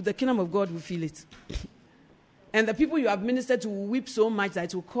happen to you, the kingdom of God will feel it? And the people you have ministered to will weep so much that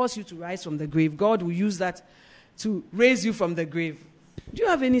it will cause you to rise from the grave. God will use that to raise you from the grave. Do you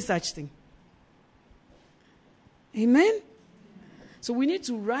have any such thing? Amen? So we need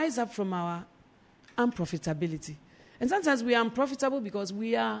to rise up from our unprofitability. And sometimes we are unprofitable because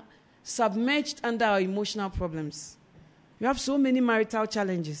we are submerged under our emotional problems. You have so many marital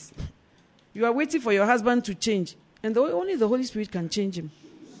challenges. You are waiting for your husband to change. And only the Holy Spirit can change him.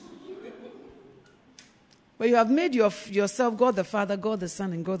 But you have made yourself God the Father, God the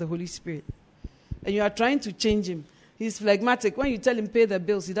Son, and God the Holy Spirit. And you are trying to change him. He's phlegmatic. When you tell him pay the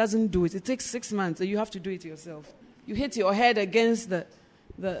bills, he doesn't do it. It takes 6 months, and you have to do it yourself. You hit your head against the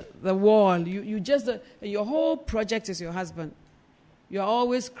wall. You just your whole project is your husband. You're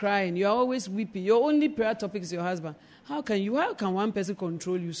always crying. You're always weeping. Your only prayer topic is your husband. How can one person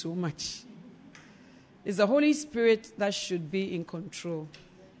control you so much? It's the Holy Spirit that should be in control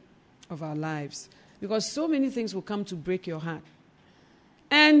of our lives. Because so many things will come to break your heart.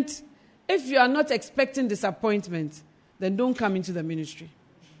 And if you are not expecting disappointment, then don't come into the ministry.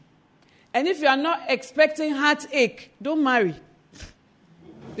 And if you are not expecting heartache, don't marry.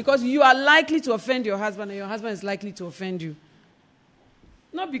 Because you are likely to offend your husband, and your husband is likely to offend you.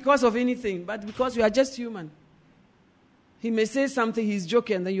 Not because of anything, but because you are just human. He may say something, he's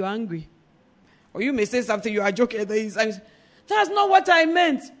joking, and then you're angry. Or you may say something, you are joking, and then he's angry. That's not what I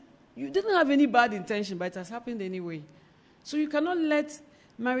meant. You didn't have any bad intention, but it has happened anyway. So you cannot let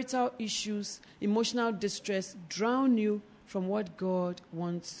marital issues, emotional distress drown you from what God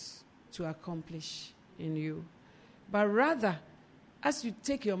wants to accomplish in you. But rather, as you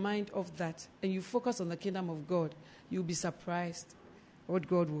take your mind off that and you focus on the kingdom of God, you'll be surprised what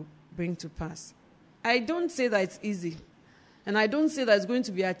God will bring to pass. I don't say that it's easy. And I don't say that it's going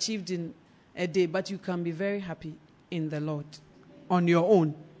to be achieved in a day, but you can be very happy in the Lord on your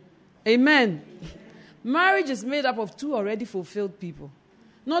own. Amen. Marriage is made up of 2 already fulfilled people.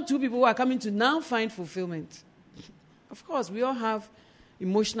 Not 2 people who are coming to now find fulfillment. Of course, we all have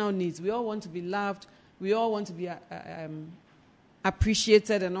emotional needs. We all want to be loved. We all want to be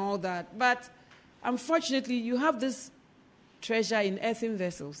appreciated and all that. But unfortunately, you have this treasure in earthen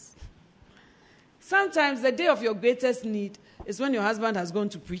vessels. Sometimes the day of your greatest need is when your husband has gone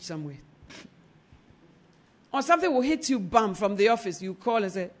to preach somewhere. Or something will hit you, bam, from the office. You call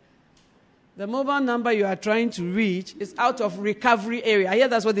and say, The mobile number you are trying to reach is out of recovery area. I hear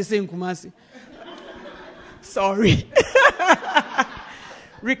that's what they say in Kumasi. Sorry.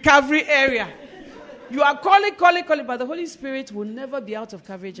 Recovery area. You are calling, but the Holy Spirit will never be out of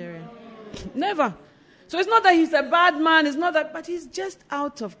coverage area. Never. So it's not that he's a bad man, it's not that, but he's just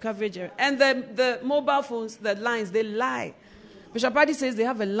out of coverage area. And the mobile phones, the lines, they lie. Bishop Paddy says they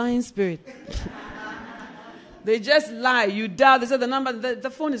have a lying spirit. They just lie. You dial, they say the number,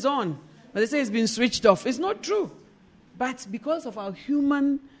 the phone is on. But they say it's been switched off. It's not true. But because of our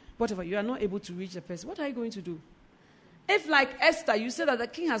human, whatever, you are not able to reach the person. What are you going to do? If, like Esther, you say that the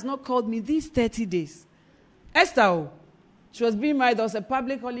king has not called me these 30 days. Esther, she was being married. There was a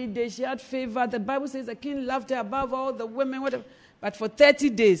public holiday. She had favor. The Bible says the king loved her above all the women, whatever. But for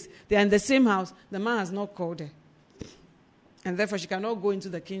 30 days, they are in the same house. The man has not called her. And therefore, she cannot go into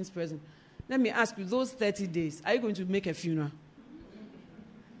the king's presence. Let me ask you, those 30 days, are you going to make a funeral?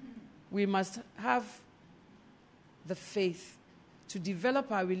 We must have the faith to develop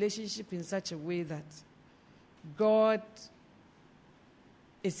our relationship in such a way that God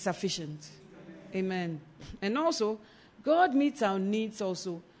is sufficient. Amen. And also, God meets our needs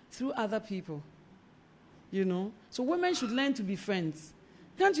also through other people. You know? So women should learn to be friends.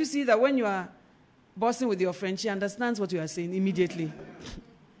 Can't you see that when you are bossing with your friend, she understands what you are saying immediately?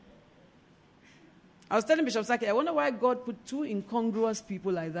 I was telling Bishop Saki, I wonder why God put two incongruous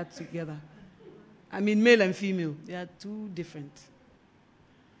people like that together. I mean, male and female. They are two different.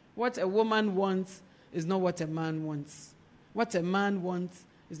 What a woman wants is not what a man wants. What a man wants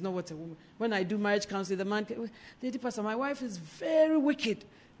is not what a woman. When I do marriage counseling, the man, Lady Pastor, my wife is very wicked.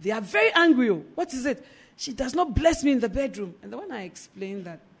 They are very angry. What is it? She does not bless me in the bedroom. And when I explain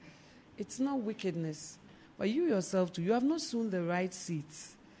that, it's not wickedness. But you yourself too, you have not sown the right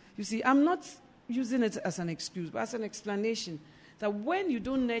seeds. You see, I'm not using it as an excuse, but as an explanation that when you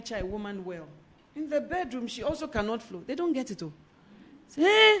don't nurture a woman well, in the bedroom, she also cannot flow. They don't get it all.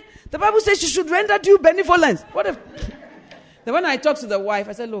 The Bible says she should render due benevolence. What if? Then when I talk to the wife,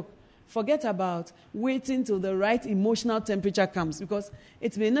 I said, look, forget about waiting till the right emotional temperature comes, because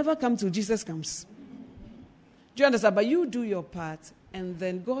it may never come till Jesus comes. Do you understand? But you do your part, and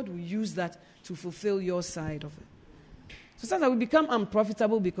then God will use that to fulfill your side of it. So sometimes we become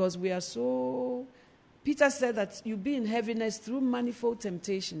unprofitable because we are so... Peter said that you be in heaviness through manifold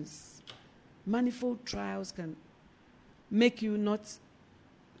temptations. Manifold trials can make you not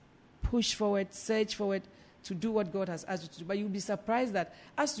push forward, surge forward to do what God has asked you to do. But you'll be surprised that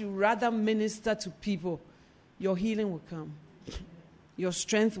as you rather minister to people, your healing will come. Your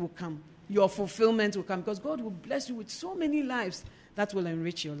strength will come. Your fulfillment will come. Because God will bless you with so many lives that will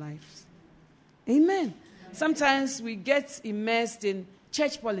enrich your lives. Amen. Sometimes we get immersed in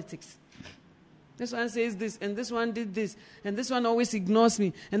church politics. This one says this, and this one did this, and this one always ignores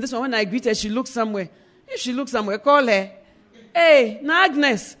me, and this one, when I greet her, she looks somewhere. If she looks somewhere, call her. Hey,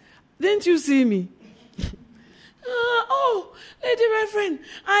 Agnes, didn't you see me? Oh, Lady Reverend,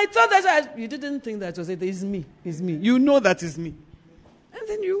 I thought that you didn't think that was it. It's me. It's me. You know that is me. And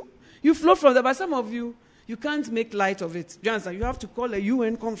then you flow from there. But some of you can't make light of it. Do you understand? You have to call a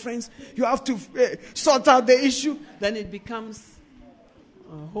UN conference. You have to sort out the issue. Then it becomes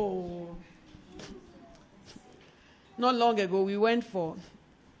a whole... Not long ago, we went for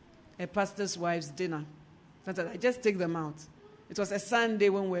a pastor's wife's dinner. I just take them out. It was a Sunday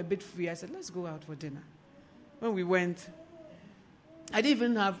when we were a bit free. I said, let's go out for dinner. When we went, I didn't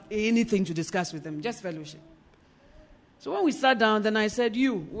even have anything to discuss with them, just fellowship. So when we sat down, then I said,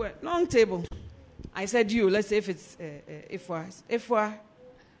 long table. I said, let's say if it's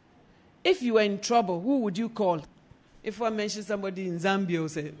if you were in trouble, who would you call? If I mention somebody in Zambia or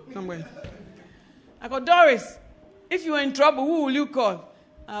say, somewhere. I go, Doris, if you were in trouble, who will you call?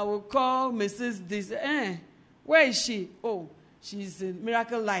 I will call Mrs. This. Where is she? Oh, she's in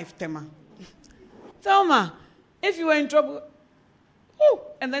Miracle Life, Tema. Thelma, if you were in trouble,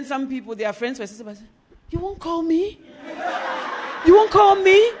 and then some people, their friends were saying, you won't call me? You won't call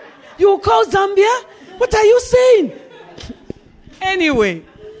me? You will call Zambia? What are you saying? Anyway,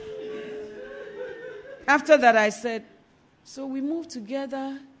 after that I said, so we move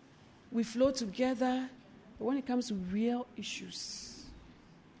together, we flow together, but when it comes to real issues,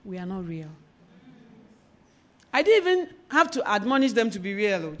 we are not real. I didn't even have to admonish them to be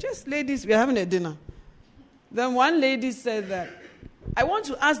real. Just ladies, we are having a dinner. Then one lady said that, I want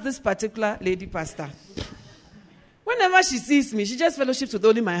to ask this particular lady pastor. Whenever she sees me, she just fellowships with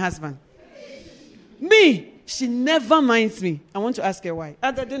only my husband. Me, she never minds me. I want to ask her why.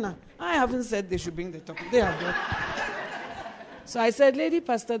 At the dinner, I haven't said they should bring the topic. They have done. So I said, lady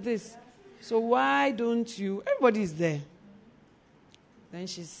pastor, this. So why don't you... Everybody is there. Then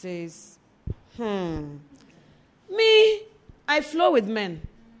she says, Me, I flow with men.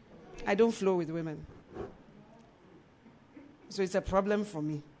 I don't flow with women. So it's a problem for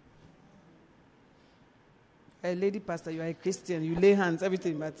me. A lady pastor, you are a Christian, you lay hands,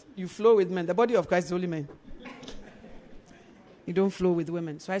 everything, but you flow with men. The body of Christ is only men. You don't flow with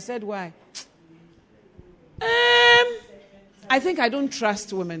women. So I said, why? I think I don't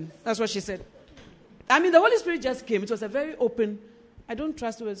trust women. That's what she said. I mean, the Holy Spirit just came. It was a very open, I don't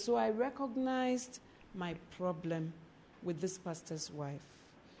trust women. So I recognized my problem with this pastor's wife.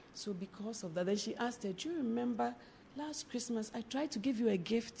 So because of that, then she asked her, do you remember last Christmas I tried to give you a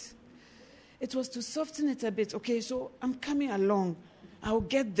gift? It was to soften it a bit. Okay, so I'm coming along. I'll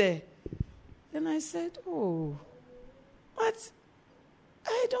get there. Then I said, oh, what?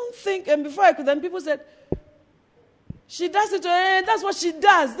 I don't think. And before I could, then people said, she does it. That's what she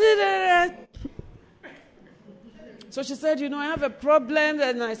does. So she said, I have a problem.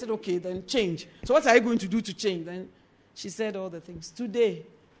 And I said, okay, then change. So what are you going to do to change? Then she said all the things. Today,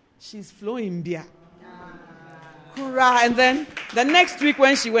 she's flowing beer. Hurrah. And then the next week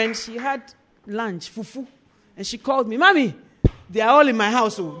when she went, she had lunch, fufu. And she called me, Mommy, they are all in my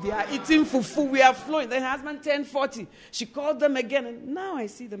household. They are eating fufu. We are flowing. Then her husband turned 40. She called them again. And now I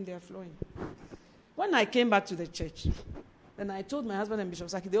see them, they are flowing. When I came back to the church, then I told my husband and Bishop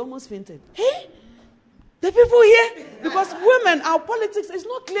Saki, they almost fainted. Hey, the people here, because women, our politics is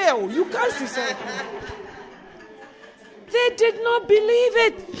not clear. You can't see something. They did not believe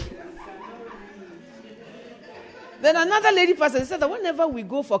it. Then another lady pastor said that whenever we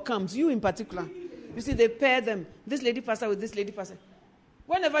go for camps, you in particular, you see, they pair them. This lady pastor with this lady pastor.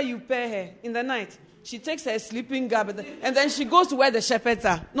 Whenever you pair her in the night, she takes her sleeping garb and then she goes to where the shepherds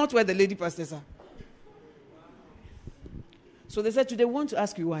are, not where the lady pastors are. So they said, today, want to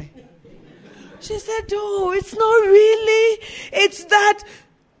ask you why. She said, oh, it's not really. It's that.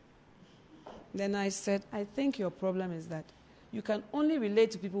 Then I said, I think your problem is that you can only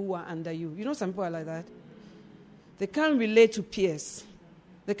relate to people who are under you. You know some people are like that. They can't relate to peers.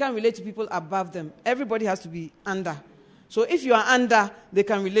 They can't relate to people above them. Everybody has to be under. So if you are under, they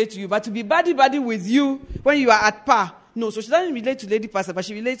can relate to you. But to be buddy-buddy with you when you are at par, no. So she doesn't relate to lady pastor, but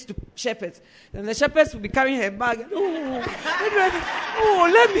she relates to shepherds. And the shepherds will be carrying her bag. Let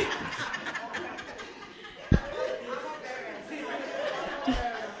me.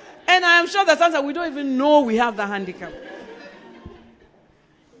 And I am sure that sometimes we don't even know we have the handicap.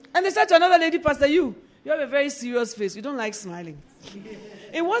 And they said to another lady pastor, you have a very serious face. You don't like smiling.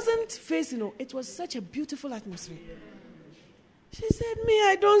 It wasn't face, it was such a beautiful atmosphere. She said, me,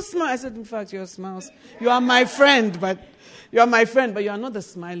 I don't smile. I said, in fact, your smiles. You are my friend, but you are not the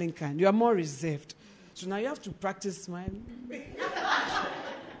smiling kind. You are more reserved. So now you have to practice smiling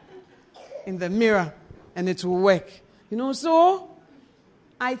in the mirror, and it will work. So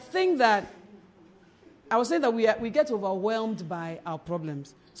I think that I was saying that we get overwhelmed by our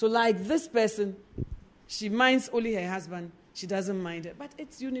problems. So like this person, she minds only her husband. She doesn't mind it. But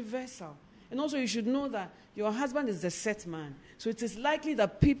it's universal. And also you should know that your husband is the set man. So it is likely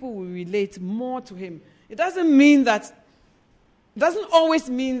that people will relate more to him. It doesn't always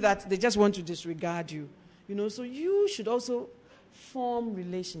mean that they just want to disregard you. So you should also form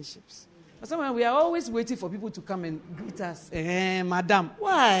relationships. But sometimes we are always waiting for people to come and greet us. Madam,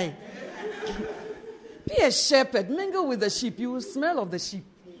 why? Be a shepherd. Mingle with the sheep. You will smell of the sheep.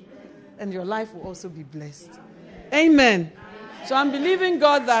 And your life will also be blessed. Amen. So I'm believing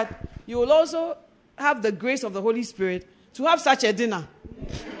God that you will also have the grace of the Holy Spirit to have such a dinner.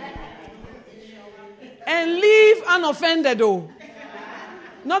 And leave unoffended, oh.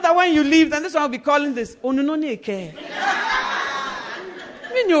 Not that when you leave, then this one will be calling this. Onunoneke.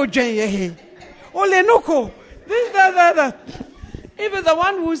 Olenoko. This, that. Even the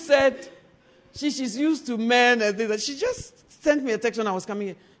one who said she's used to men and things, she just sent me a text when I was coming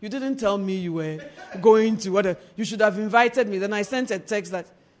here. You didn't tell me you were going to you should have invited me. Then I sent a text that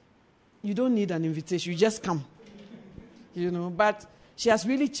you don't need an invitation. You just come. But she has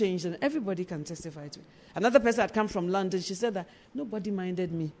really changed and everybody can testify to it. Another person had come from London. She said that nobody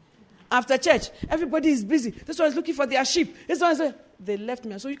minded me. After church, everybody is busy. This one is looking for their sheep. This one is they left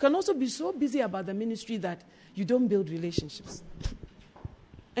me. So you can also be so busy about the ministry that you don't build relationships.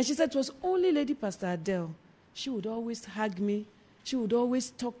 And she said it was only Lady Pastor Adele. She would always hug me. She would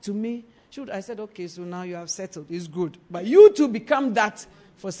always talk to me. I said, okay, so now you have settled. It's good. But you too become that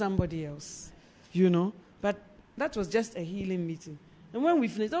for somebody else. But that was just a healing meeting. And when we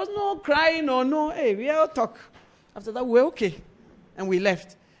finished, there was no crying or no, hey, we all talk. After that, we were okay. And we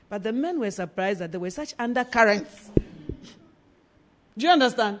left. But the men were surprised that there were such undercurrents. Do you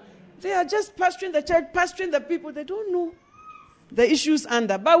understand? They are just pastoring the church, pastoring the people. They don't know the issues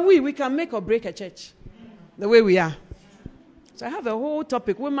under. But we can make or break a church the way we are. So I have a whole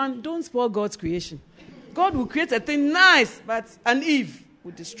topic. Women, don't spoil God's creation. God will create a thing nice, but an Eve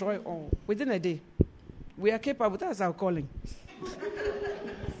will destroy all within a day. We are capable. That's our calling.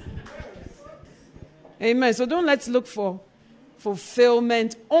 Amen. So don't let's look for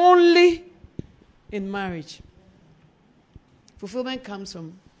fulfillment only in marriage. Fulfillment comes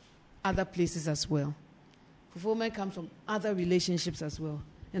from other places as well. Fulfillment comes from other relationships as well.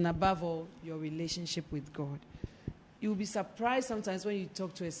 And above all, your relationship with God. You'll be surprised sometimes when you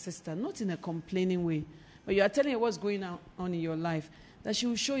talk to a sister, not in a complaining way, but you are telling her what's going on in your life, that she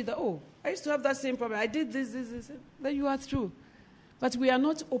will show you that, oh, I used to have that same problem. I did this. Then you are through. But we are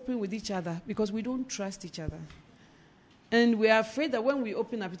not open with each other because we don't trust each other. And we are afraid that when we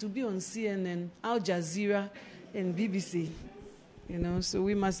open up, it will be on CNN, Al Jazeera, and BBC. So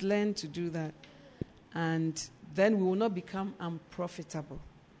we must learn to do that. And then we will not become unprofitable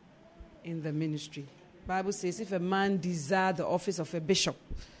in the ministry. Bible says if a man desires the office of a bishop,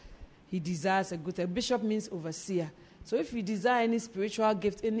 he desires a good thing. A bishop means overseer. So if you desire any spiritual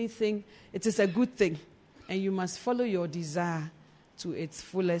gift, anything, it is a good thing. And you must follow your desire to its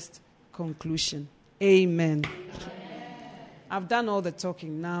fullest conclusion. Amen. I've done all the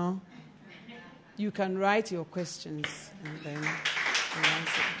talking now. You can write your questions and then we'll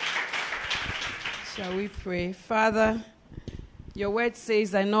answer. Shall we pray? Father, your word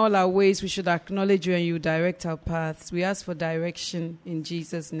says that in all our ways we should acknowledge you and you direct our paths. We ask for direction in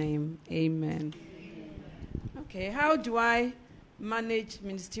Jesus' name. Amen. Okay, how do I manage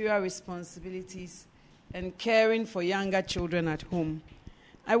ministerial responsibilities and caring for younger children at home?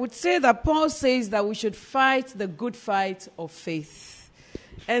 I would say that Paul says that we should fight the good fight of faith,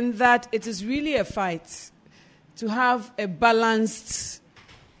 and that it is really a fight to have a balanced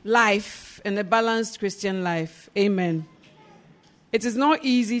life and a balanced Christian life. Amen. It is not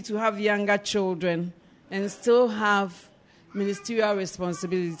easy to have younger children and still have ministerial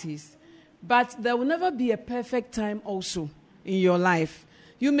responsibilities. But there will never be a perfect time also in your life.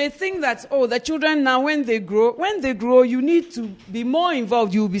 You may think that, the children now, when they grow, you need to be more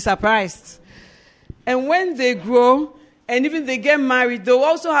involved. You will be surprised. And when they grow, and even they get married, they'll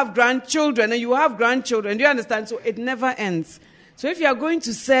also have grandchildren, and you have grandchildren. Do you understand? So it never ends. So if you are going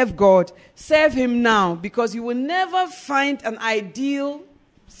to serve God, serve him now, because you will never find an ideal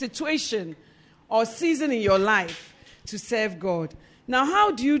situation or season in your life to serve God. Now, how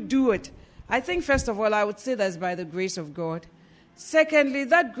do you do it? I think, first of all, I would say that's by the grace of God. Secondly,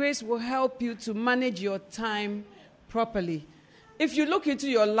 that grace will help you to manage your time properly. If you look into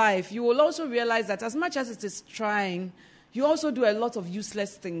your life, you will also realize that as much as it is trying, you also do a lot of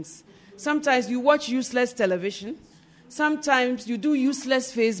useless things. Sometimes you watch useless television. Sometimes you do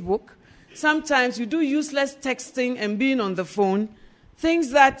useless Facebook. Sometimes you do useless texting and being on the phone.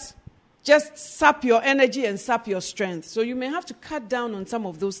 Things that just sap your energy and sap your strength. So you may have to cut down on some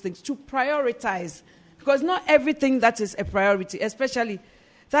of those things to prioritize. Because not everything that is a priority, especially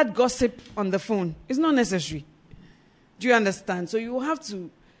that gossip on the phone, is not necessary. Do you understand? So you will have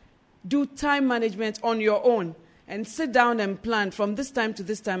to do time management on your own and sit down and plan from this time to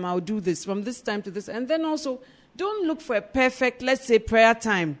this time, I'll do this, from this time to this. And then also, don't look for a perfect, let's say, prayer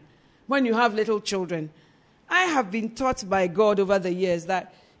time when you have little children. I have been taught by God over the years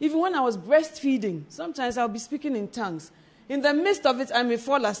that even when I was breastfeeding, sometimes I'll be speaking in tongues. In the midst of it, I may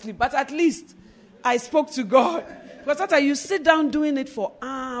fall asleep, but at least I spoke to God. Because after you sit down doing it for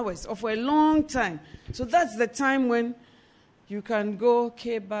hours or for a long time. So that's the time when you can go,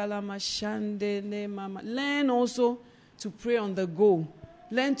 learn also to pray on the go.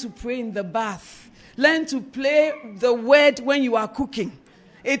 Learn to pray in the bath. Learn to play the word when you are cooking.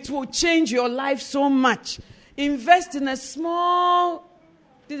 It will change your life so much. Invest in a small,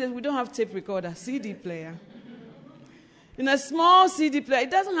 we don't have tape recorder, CD player. In a small CD player,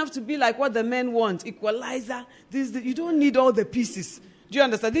 it doesn't have to be like what the men want, equalizer. You don't need all the pieces. Do you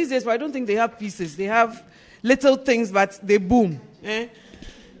understand? These days, I don't think they have pieces. They have little things, but they boom.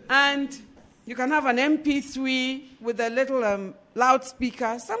 And you can have an MP3 with a little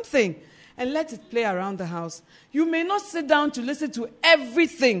loudspeaker, something, and let it play around the house. You may not sit down to listen to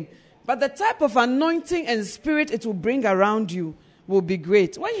everything, but the type of anointing and spirit it will bring around you will be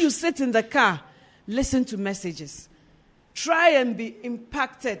great. When you sit in the car, listen to messages. Try and be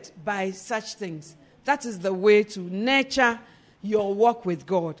impacted by such things. That is the way to nurture your walk with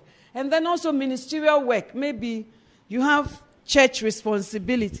God. And then also ministerial work. Maybe you have church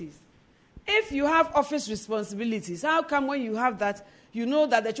responsibilities. If you have office responsibilities, how come when you have that, you know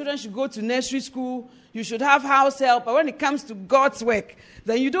that the children should go to nursery school, you should have house help, but when it comes to God's work,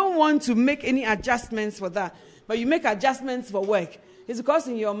 then you don't want to make any adjustments for that. but you make adjustments for work, it's because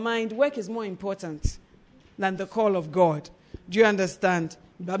in your mind, work is more important than the call of God. Do you understand?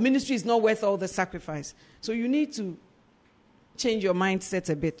 But ministry is not worth all the sacrifice. So you need to change your mindset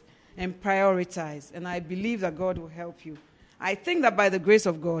a bit and prioritize. And I believe that God will help you. I think that by the grace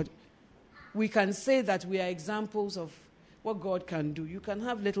of God, we can say that we are examples of what God can do. You can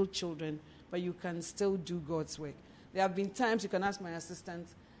have little children, but you can still do God's work. There have been times, you can ask my assistant,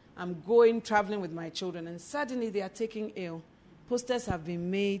 I'm traveling with my children, and suddenly they are taking ill. Posters have been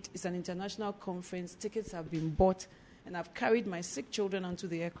made. It's an international conference. Tickets have been bought. And I've carried my sick children onto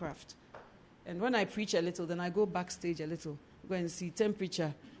the aircraft. And when I preach a little, then I go backstage a little. Go and see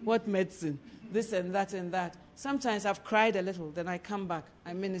temperature, what medicine, this and that and that. Sometimes I've cried a little, then I come back,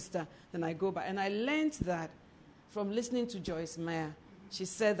 I minister, then I go back. And I learned that from listening to Joyce Meyer. She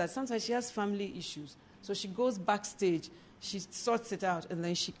said that sometimes she has family issues. So she goes backstage, she sorts it out, and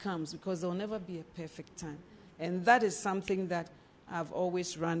then she comes, because there will never be a perfect time. And that is something that I've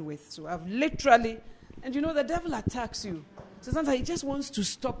always run with. So I've literally, and the devil attacks you. So sometimes he just wants to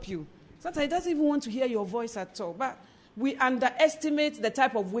stop you. Sometimes he doesn't even want to hear your voice at all. But we underestimate the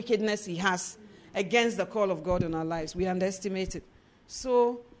type of wickedness he has against the call of God in our lives. We underestimate it.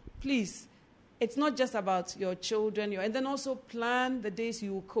 So please, it's not just about your children. And then also plan the days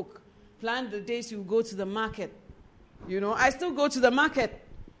you will cook. Plan the days you will go to the market. I still go to the market.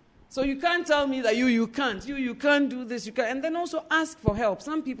 So you can't tell me that you can't. You can't do this. You can't. And then also ask for help.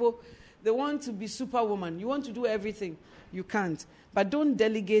 Some people, they want to be superwoman. You want to do everything. You can't. But don't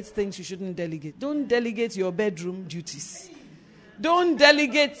delegate things you shouldn't delegate. Don't delegate your bedroom duties. Don't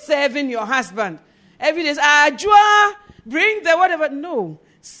delegate serving your husband. Every day, Joa, bring the whatever. No.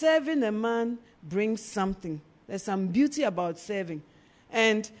 Serving a man brings something. There's some beauty about serving.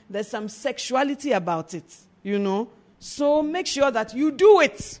 And there's some sexuality about it. So make sure that you do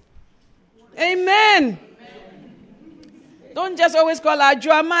it. Amen. Don't just always call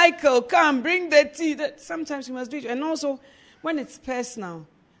Joa, Michael, come, bring the tea. Sometimes you must do it. And also, when it's personal,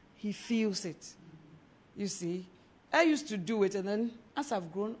 he feels it. You see, I used to do it, and then as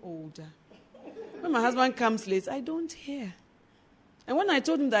I've grown older, when my husband comes late, I don't hear. And when I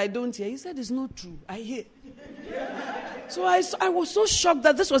told him that I don't hear, he said, it's not true. I hear. So I was so shocked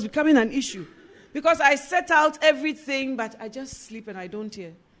that this was becoming an issue. Because I set out everything, but I just sleep and I don't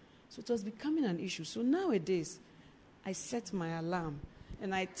hear. So it was becoming an issue. So nowadays, I set my alarm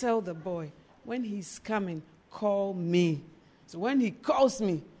and I tell the boy, when he's coming, call me. So when he calls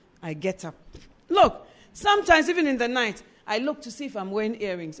me, I get up. Look, sometimes even in the night, I look to see if I'm wearing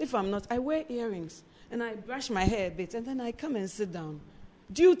earrings. If I'm not, I wear earrings. And I brush my hair a bit, and then I come and sit down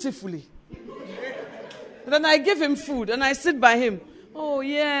dutifully. And then I give him food, and I sit by him. Oh,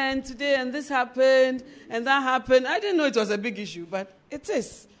 yeah, and today, and this happened, and that happened. I didn't know it was a big issue, but it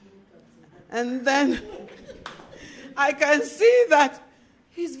is. And then I can see that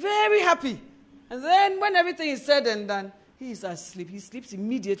he's very happy. And then when everything is said and done, he's asleep. He sleeps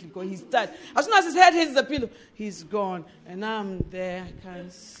immediately because he's tired. As soon as his head hits the pillow, he's gone. And I'm there, I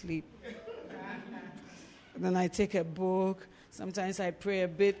can't sleep. And then I take a book. Sometimes I pray a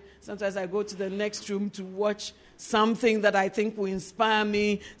bit. Sometimes I go to the next room to watch something that I think will inspire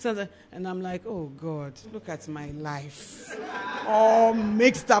me. And I'm like, oh, God, look at my life. All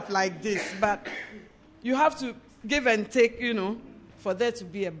mixed up like this. But you have to give and take, for there to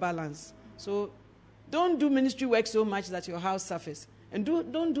be a balance. So don't do ministry work so much that your house suffers. And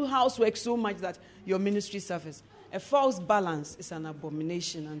don't do housework so much that your ministry suffers. A false balance is an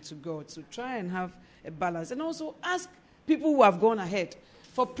abomination unto God. So try and have a balance. And also ask people who have gone ahead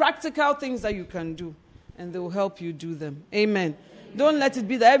for practical things that you can do. And they will help you do them. Amen. Don't let it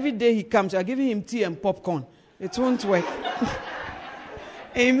be that every day he comes, you're giving him tea and popcorn. It won't work.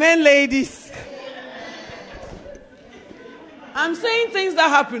 Amen, ladies. I'm saying things that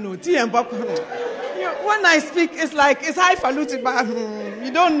happen, tea and popcorn. When I speak, it's like, it's highfalutin, but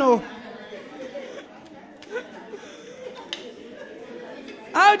you don't know.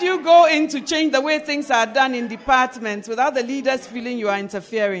 How do you go in to change the way things are done in departments without the leaders feeling you are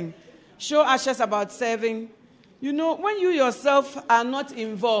interfering? Show ushers about serving. When you yourself are not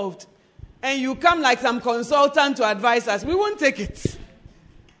involved and you come like some consultant to advise us, we won't take it.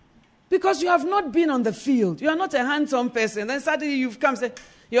 Because you have not been on the field. You are not a hands-on person. Then suddenly you've come and said,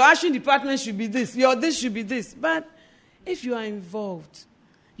 your ushering department should be this. Your this should be this. But if you are involved,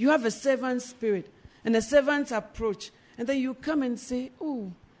 you have a servant spirit and a servant approach. And then you come and say,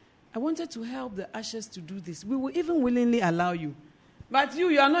 oh, I wanted to help the ushers to do this. We will even willingly allow you. But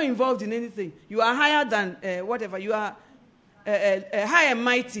you are not involved in anything. You are higher than whatever. You are high and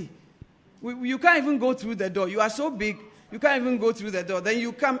mighty. You can't even go through the door. You are so big, you can't even go through the door. Then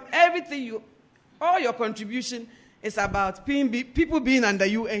you come, everything All your contribution is about people being under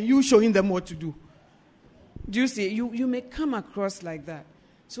you and you showing them what to do. Do you see? You may come across like that.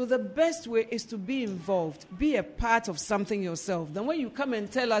 So the best way is to be involved. Be a part of something yourself. Then when you come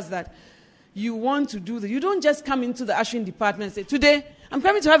and tell us that you want to do that, you don't just come into the ushering department and say, today, I'm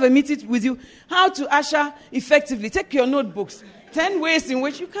coming to have a meeting with you. How to usher effectively. Take your notebooks. 10 ways in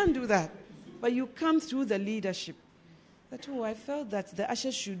which you can't do that. But you come through the leadership. That, I felt that the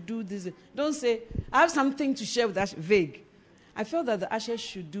ushers should do this. Don't say, I have something to share with us. Vague. I felt that the ushers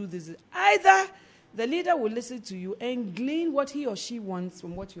should do this. Either the leader will listen to you and glean what he or she wants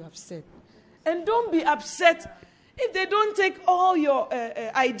from what you have said. And don't be upset if they don't take all your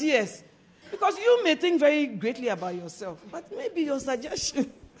ideas. Because you may think very greatly about yourself. But maybe your suggestions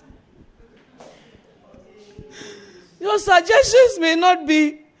may not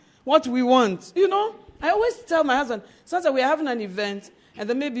be what we want. You know, I always tell my husband, sometimes we're having an event, and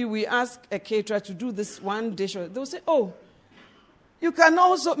then maybe we ask a caterer to do this one dish. They'll say, you can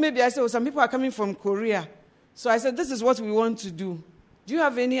also, maybe I say, some people are coming from Korea. So I said, this is what we want to do. Do you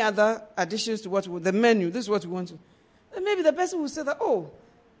have any other additions to the menu? This is what we want to. Then maybe the person will say that,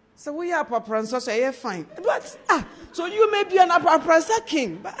 so we are Papransa, fine. But, so you may be an Papransa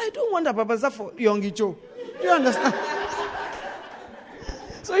king, but I don't want a Papransa for Yonggi Cho. Do you understand?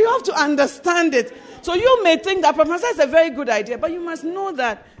 So you have to understand it. So you may think that Papransa is a very good idea, but you must know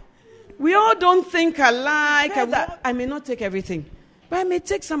that we all don't think alike. I may not take everything, but I may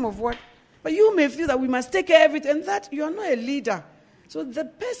take some of what. But you may feel that we must take everything, and that you are not a leader. So the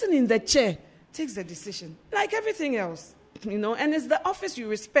person in the chair takes the decision, like everything else. You know, and it's the office you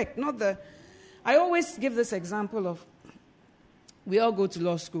respect, not the... I always give this example of, we all go to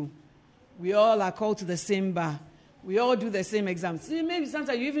law school. We all are called to the same bar. We all do the same exams. See, maybe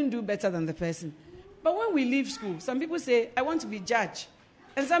sometimes you even do better than the person. But when we leave school, some people say, I want to be judge.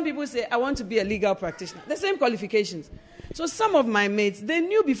 And some people say, I want to be a legal practitioner. The same qualifications. So some of my mates, they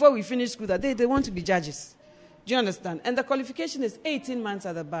knew before we finished school that they want to be judges. Do you understand? And the qualification is 18 months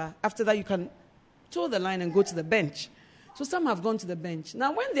at the bar. After that, you can toe the line and go to the bench. So some have gone to the bench.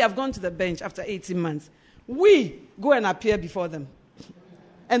 Now, when they have gone to the bench after 18 months, we go and appear before them.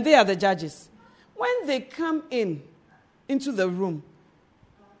 And they are the judges. When they come into the room,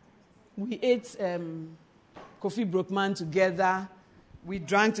 we ate coffee Brookman together. We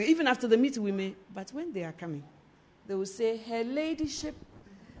drank together. Even after the meeting, we may. But when they are coming, they will say, Her Ladyship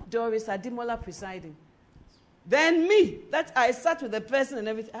Doris Adimola presiding. Then me, that I sat with the person and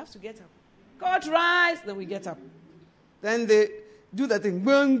everything, I have to get up. Court rise, then we get up. Then they do that thing,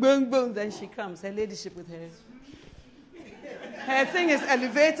 boom, boom, boom. Then she comes, Her Ladyship with her thing is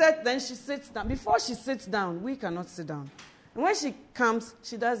elevated, then she sits down. Before she sits down, we cannot sit down. And when she comes,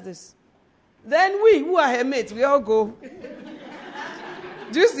 she does this. Then we, who are her mates, we all go.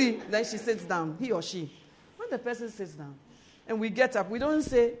 Do you see? Then she sits down, he or she. When the person sits down, and we get up, we don't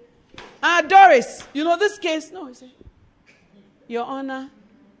say, Doris, you know this case? No, we say, Your Honor,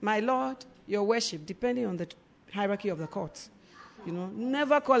 my Lord, Your Worship, depending on the hierarchy of the court. You know,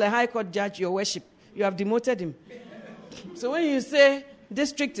 never call a high court judge Your Worship. You have demoted him. So when you say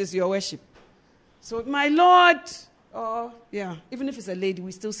district is Your Worship. So my Lord, even if it's a lady,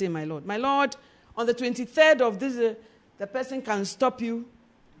 we still say my Lord. My Lord, on the 23rd of this, the person can stop you.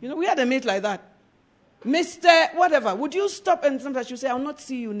 You know, we had a mate like that. Mr. Whatever, would you stop? And sometimes you say, I'll not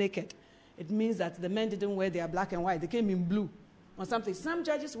see you naked. It means that the men didn't wear their black and white. They came in blue or something. Some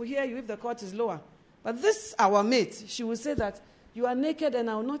judges will hear you if the court is lower. But this, our mate, she will say that you are naked and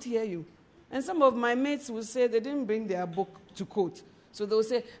I will not hear you. And some of my mates will say they didn't bring their book to court. So they'll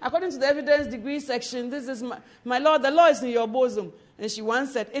say, according to the evidence degree section, this is my Lord, the law is in your bosom. And she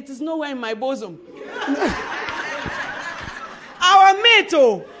once said, it is nowhere in my bosom. Our mate,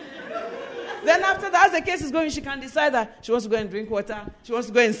 Then after that, as the case is going, she can decide that she wants to go and drink water. She wants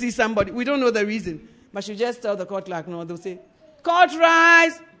to go and see somebody. We don't know the reason. But she'll just tell the court clerk, no, they'll say, court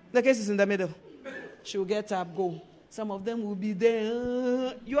rise. The case is in the middle. She'll get up, go. Some of them will be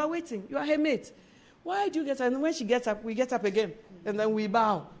there. You are waiting. You are her mate. Why do you get up? And when she gets up, we get up again. And then we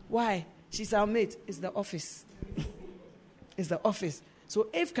bow. Why? She's our mate. It's the office. It's the office. So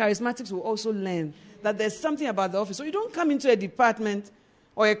if charismatics will also learn that there's something about the office. So you don't come into a department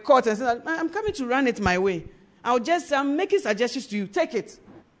or a court and say, I'm coming to run it my way. I'll just, I'm making suggestions to you. Take it.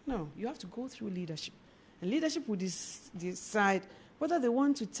 No, you have to go through leadership. And leadership will decide whether they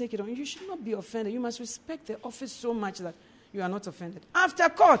want to take it on. You should not be offended. You must respect the office so much that you are not offended. After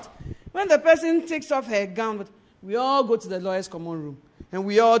court, when the person takes off her gown, we all go to the lawyer's common room. And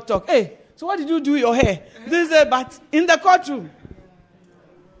we all talk. Hey, so what did you do your hair? But in the courtroom.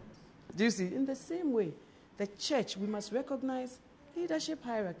 Do you see? In the same way, the church, we must recognize leadership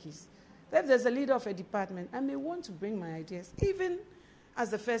hierarchies. If there's a leader of a department, I may want to bring my ideas, even as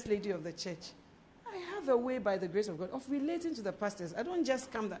the first lady of the church. I have a way, by the grace of God, of relating to the pastors. I don't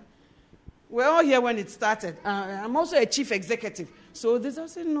just come that. We're all here when it started. I'm also a chief executive. So this, I'll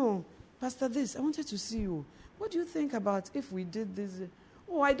say, no, Pastor, this, I wanted to see you. What do you think about if we did this?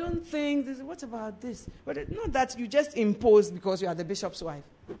 Oh, I don't think this. What about this? But not that you just impose because you are the bishop's wife.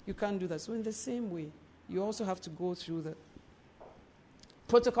 You can't do that. So in the same way, you also have to go through the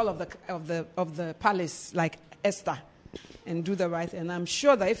protocol of the palace, like Esther, and do the right thing. And I'm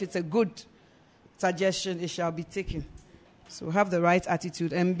sure that if it's a good suggestion, it shall be taken. So have the right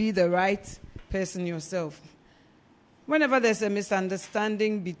attitude and be the right person yourself. Whenever there's a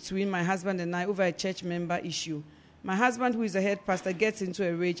misunderstanding between my husband and I over a church member issue, my husband, who is the head pastor, gets into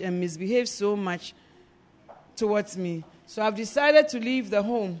a rage and misbehaves so much towards me. So I've decided to leave the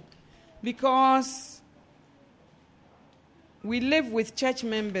home because we live with church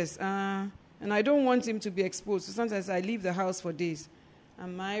members, and I don't want him to be exposed. So sometimes I leave the house for days.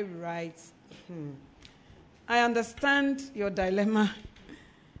 Am I right? I understand your dilemma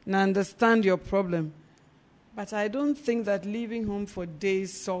and I understand your problem. But I don't think that leaving home for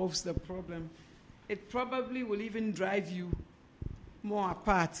days solves the problem. It probably will even drive you more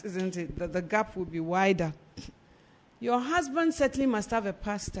apart, isn't it? That the gap will be wider. Your husband certainly must have a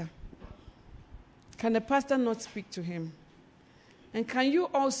pastor. Can the pastor not speak to him? And can you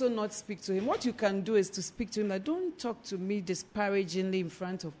also not speak to him? What you can do is to speak to him that don't talk to me disparagingly in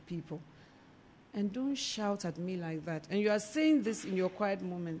front of people. And don't shout at me like that. And you are saying this in your quiet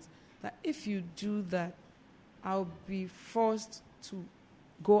moments, that if you do that, I'll be forced to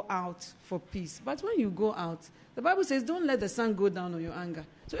go out for peace. But when you go out, the Bible says, don't let the sun go down on your anger.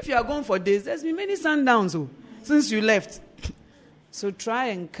 So if you are gone for days, there's been many sundowns since you left. So try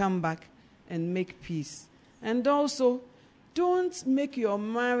and come back and make peace. And also, don't make your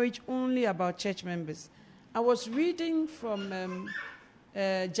marriage only about church members. I was reading from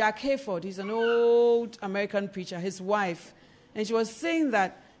Jack Hayford. He's an old American preacher, his wife. And she was saying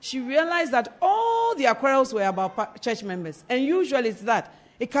that she realized that all their quarrels were about church members. And usually it's that.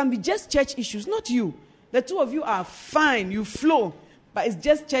 It can be just church issues, not you. The two of you are fine, you flow, but it's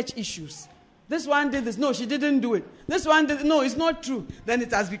just church issues. This one did this. No, she didn't do it. This one did it. No, it's not true. Then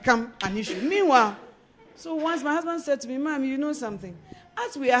it has become an issue. Meanwhile, so once my husband said to me, Mom, you know something?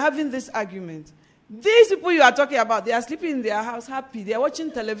 As we are having this argument, these people you are talking about, they are sleeping in their house happy. They are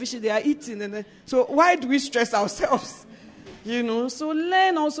watching television. They are eating. So why do we stress ourselves? So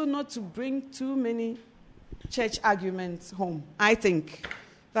learn also not to bring too many church arguments home. I think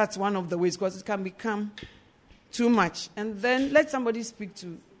that's one of the ways, because it can become too much. And then let somebody speak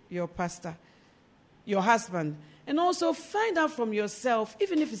to your pastor, your husband. And also find out from yourself,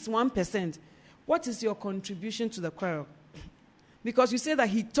 even if it's 1%, what is your contribution to the quarrel? Because you say that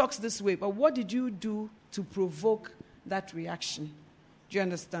he talks this way, but what did you do to provoke that reaction? Do you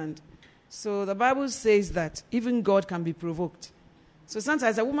understand? So the Bible says that even God can be provoked. So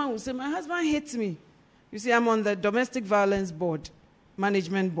sometimes a woman will say, my husband hates me. You see, I'm on the domestic violence board,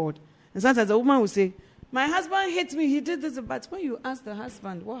 management board. And sometimes a woman will say, my husband hates me, he did this. But when you ask the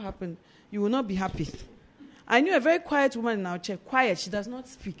husband what happened, you will not be happy. I knew a very quiet woman in our church. Quiet, she does not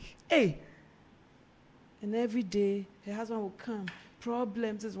speak. Hey! And every day, her husband will come.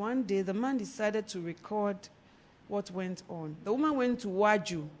 Problems. One day, the man decided to record what went on. The woman went to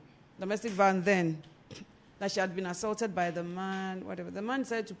Waju, domestic violence then, that she had been assaulted by the man, whatever. The man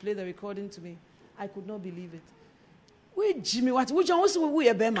decided to play the recording to me. I could not believe it. Wait, Jimmy, what? Which one? What's the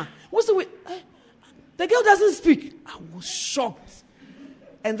way, Bema? What's the way? The girl doesn't speak. I was shocked.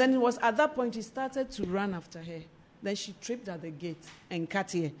 And then it was at that point he started to run after her. Then she tripped at the gate and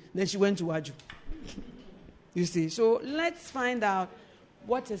cut her. Then she went to Waju. You see, so let's find out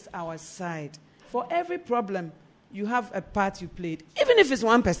what is our side. For every problem, you have a part you played, even if it's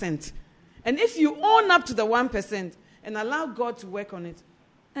 1%. And if you own up to the 1% and allow God to work on it,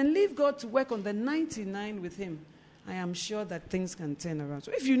 and leave God to work on the 99 with him, I am sure that things can turn around.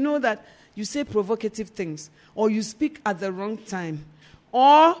 So if you know that you say provocative things, or you speak at the wrong time,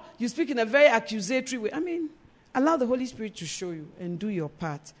 or you speak in a very accusatory way, allow the Holy Spirit to show you and do your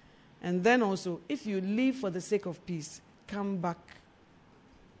part. And then also, if you leave for the sake of peace, come back.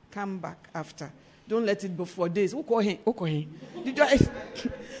 Come back after. Don't let it go for days. Do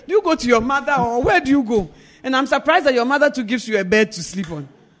you go to your mother, or where do you go? And I'm surprised that your mother too gives you a bed to sleep on.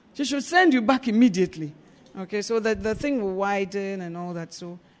 She should send you back immediately. Okay, so that the thing will widen and all that.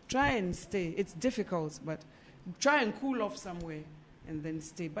 So try and stay. It's difficult, but try and cool off somewhere and then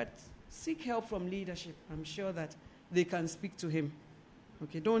stay. But seek help from leadership. I'm sure that they can speak to him.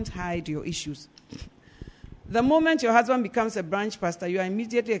 Okay, don't hide your issues. The moment your husband becomes a branch pastor, you are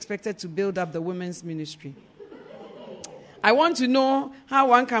immediately expected to build up the women's ministry. I want to know how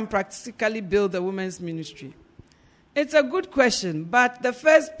one can practically build the women's ministry. It's a good question, but the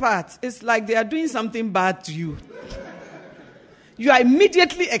first part is like they are doing something bad to you. You are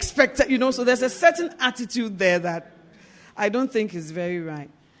immediately expected, so there's a certain attitude there that I don't think is very right.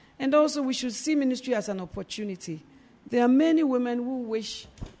 And also, we should see ministry as an opportunity. There are many women who wish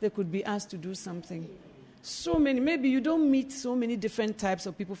they could be asked to do something. So many. Maybe you don't meet so many different types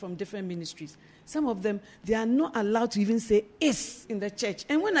of people from different ministries. Some of them, they are not allowed to even say "is" in the church.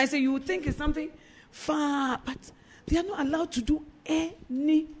 And when I say, you would think it's something far, but they are not allowed to do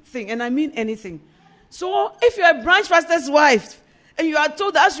anything. And I mean anything. So if you're a branch pastor's wife, and you are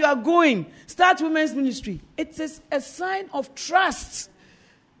told as you are going, start women's ministry, it is a sign of trust.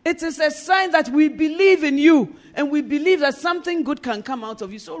 It is a sign that we believe in you, and we believe that something good can come out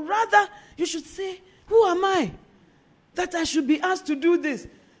of you. So rather, you should say, who am I that I should be asked to do this?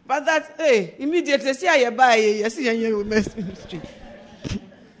 But that, immediately, women's ministry.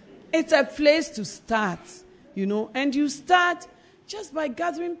 It's a place to start, and you start just by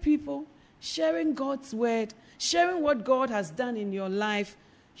gathering people, sharing God's word, sharing what God has done in your life,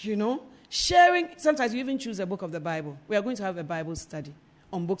 sharing. Sometimes you even choose a book of the Bible. We are going to have a Bible study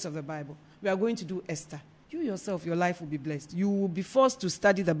on books of the Bible. We are going to do Esther. You yourself, your life will be blessed. You will be forced to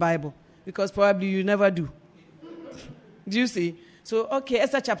study the Bible because probably you never do. Do you see? So,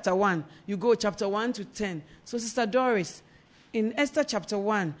 Esther chapter 1. You go chapter 1 to 10. So, Sister Doris, in Esther chapter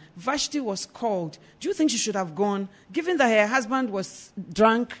 1, Vashti was called. Do you think she should have gone? Given that her husband was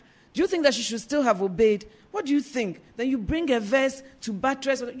drunk, do you think that she should still have obeyed? What do you think? Then you bring a verse to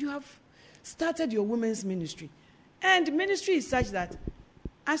buttress. You have started your women's ministry. And ministry is such that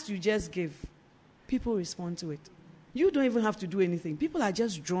as you just give, people respond to it. You don't even have to do anything. People are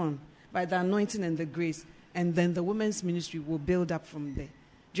just drawn by the anointing and the grace. And then the women's ministry will build up from there.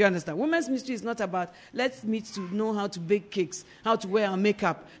 Do you understand? Women's ministry is not about, let's meet to know how to bake cakes, how to wear our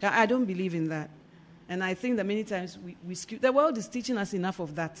makeup. I don't believe in that. And I think that many times we skip. The world is teaching us enough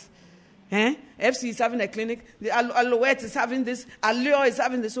of that. FC is having a clinic. The Alouette is having this. Allure is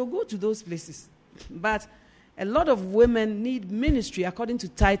having this. So go to those places. But a lot of women need ministry according to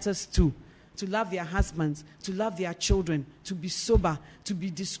Titus 2. To love their husbands, to love their children, to be sober, to be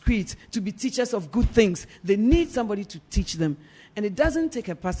discreet, to be teachers of good things. They need somebody to teach them. And it doesn't take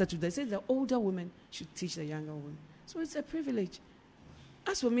a pastor to. They say the older women should teach the younger women. So it's a privilege.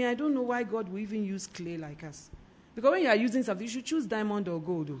 As for me, I don't know why God will even use clay like us. Because when you are using something, you should choose diamond or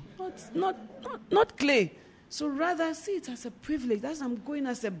gold. Not clay. So rather see it as a privilege. That's I'm going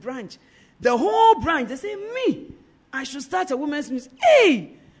as a branch. The whole branch, they say, me, I should start a women's ministry.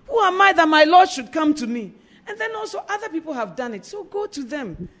 Hey! Who am I that my Lord should come to me? And then also other people have done it. So go to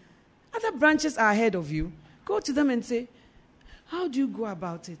them. Other branches are ahead of you. Go to them and say, how do you go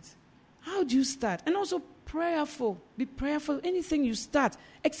about it? How do you start? And also prayerful. Be prayerful. Anything you start,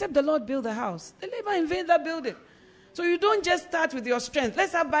 except the Lord build a house. The labor in vain that build it. So you don't just start with your strength.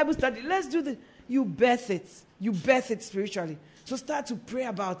 Let's have Bible study. Let's do this. You birth it. You birth it spiritually. So start to pray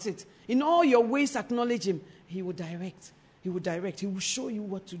about it. In all your ways, acknowledge Him. He will direct. He will direct. He will show you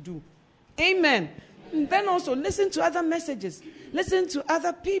what to do. Amen. And then also listen to other messages. Listen to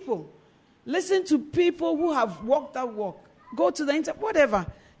other people. Listen to people who have walked that walk. Go to the internet, whatever.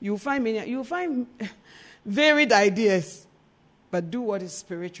 You'll find varied ideas. But do what is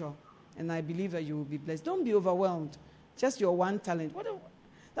spiritual. And I believe that you will be blessed. Don't be overwhelmed. Just your one talent.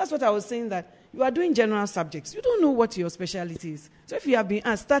 That's what I was saying, that you are doing general subjects. You don't know what your specialty is. So if you have been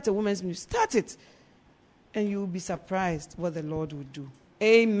asked, start a women's ministry, start it. And you will be surprised what the Lord will do.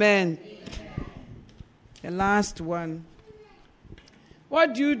 Amen. The last one.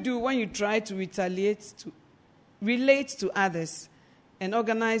 What do you do when you try to relate to others and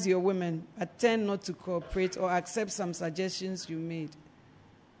organize your women, but tend not to cooperate or accept some suggestions you made?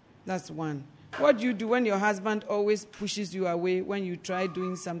 That's one. What do you do when your husband always pushes you away when you try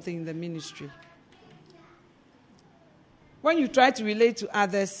doing something in the ministry? When you try to relate to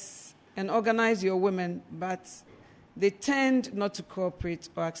others and organize your women, but they tend not to cooperate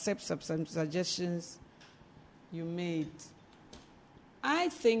or accept some suggestions you made. I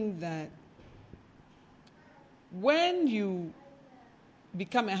think that when you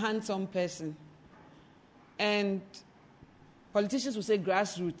become a hands-on person, and politicians will say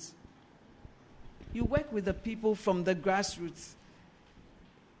grassroots, you work with the people from the grassroots.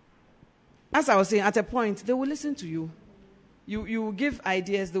 As I was saying, at a point, they will listen to you. You will give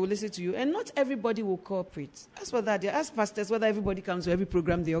ideas, they will listen to you. And not everybody will cooperate. That's what that is. Ask pastors whether everybody comes to every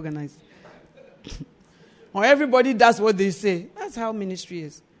program they organize. Or everybody does what they say. That's how ministry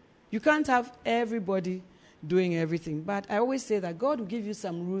is. You can't have everybody. doing everything. But I always say that God will give you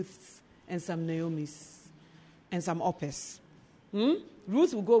some Ruths and some Naomis and some Oppers.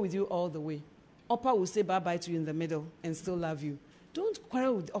 Ruth will go with you all the way. Oprah will say bye-bye to you in the middle and still love you. Don't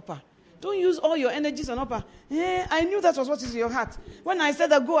quarrel with Oprah. Don't use all your energies on Oprah. I knew that was what is in your heart. When I said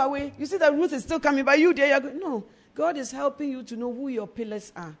that go away, you see that Ruth is still coming, but you, you're going. No, God is helping you to know who your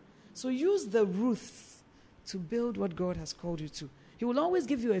pillars are. So use the Ruths to build what God has called you to. He will always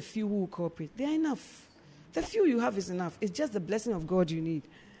give you a few who will cooperate. They are enough. The few you have is enough. It's just the blessing of God you need.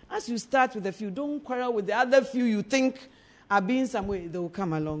 As you start with the few, don't quarrel with the other few you think are being some way. They will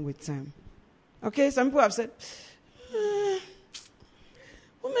come along with time. Okay, some people have said,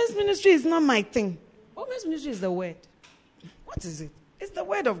 women's ministry is not my thing. Women's ministry is the word. What is it? It's the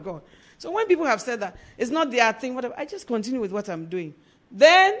word of God. So when people have said that, it's not their thing, whatever, I just continue with what I'm doing.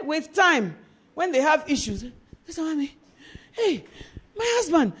 Then, with time, when they have issues, they say, Mommy, hey, my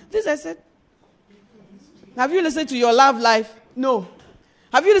husband, this I said. Have you listened to your love life? No.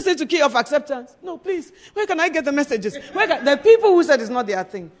 Have you listened to Key of Acceptance? No, please. Where can I get the messages? The people who said it's not their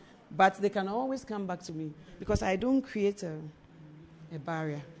thing. But they can always come back to me because I don't create a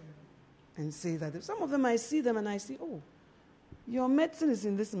barrier and say that. Some of them, I see them and I see, oh, your medicine is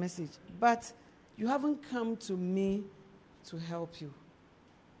in this message, but you haven't come to me to help you.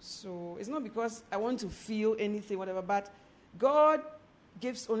 So it's not because I want to feel anything, whatever, but God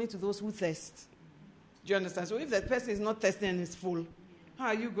gives only to those who thirst. Do you understand? So if that person is not thirsty and is full, how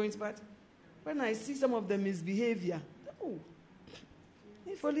are you going to? But when I see some of the misbehavior, oh,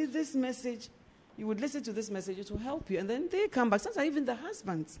 if only this message, you would listen to this message, it will help you. And then they come back. Sometimes even the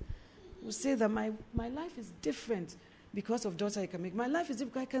husbands will say that my life is different because of daughter I can make. My life is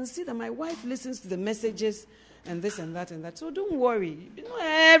different. I can see that my wife listens to the messages and this and that and that. So don't worry. You know,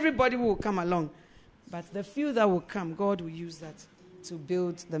 everybody will come along. But the few that will come, God will use that to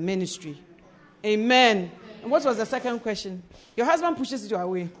build the ministry. Amen. And what was the second question? Your husband pushes you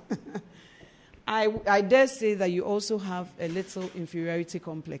away. I dare say that you also have a little inferiority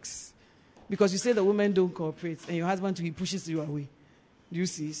complex. Because you say the women don't cooperate and your husband he pushes you away. Do you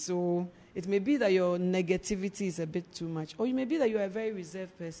see? So it may be that your negativity is a bit too much. Or it may be that you are a very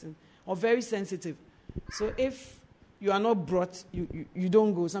reserved person or very sensitive. So if you are not brought, you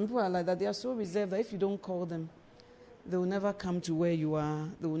don't go. Some people are like that. They are so reserved that if you don't call them, they will never come to where you are.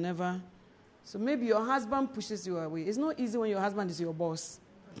 They will never. So maybe your husband pushes you away. It's not easy when your husband is your boss.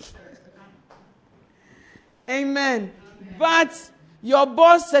 Amen. But your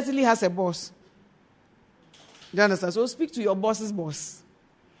boss certainly has a boss. Do you understand? So speak to your boss's boss.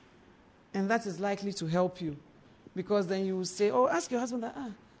 And that is likely to help you. Because then you will say, oh, ask your husband that,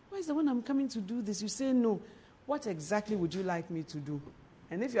 why is the one I'm coming to do this? You say no. What exactly would you like me to do?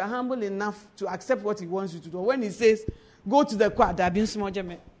 And if you're humble enough to accept what he wants you to do, when he says, go to the quad,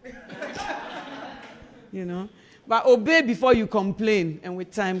 you know. But obey before you complain. And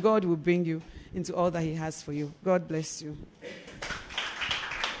with time, God will bring you into all that he has for you. God bless you.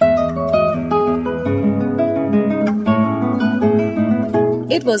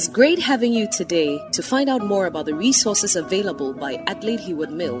 It was great having you today. To find out more about the resources available by Adelaide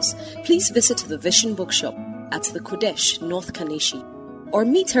Heward Mills, please visit the Vision Bookshop at the Kodesh, North Kaneshie, or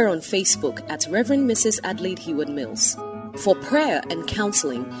meet her on Facebook at Reverend Mrs. Adelaide Heward Mills. For prayer and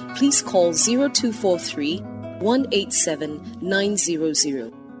counseling, please call 0243 187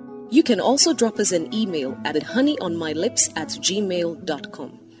 900. You can also drop us an email at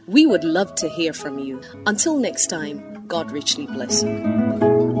honeyonmylips@gmail.com. We would love to hear from you. Until next time, God richly bless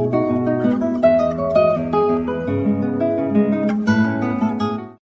you.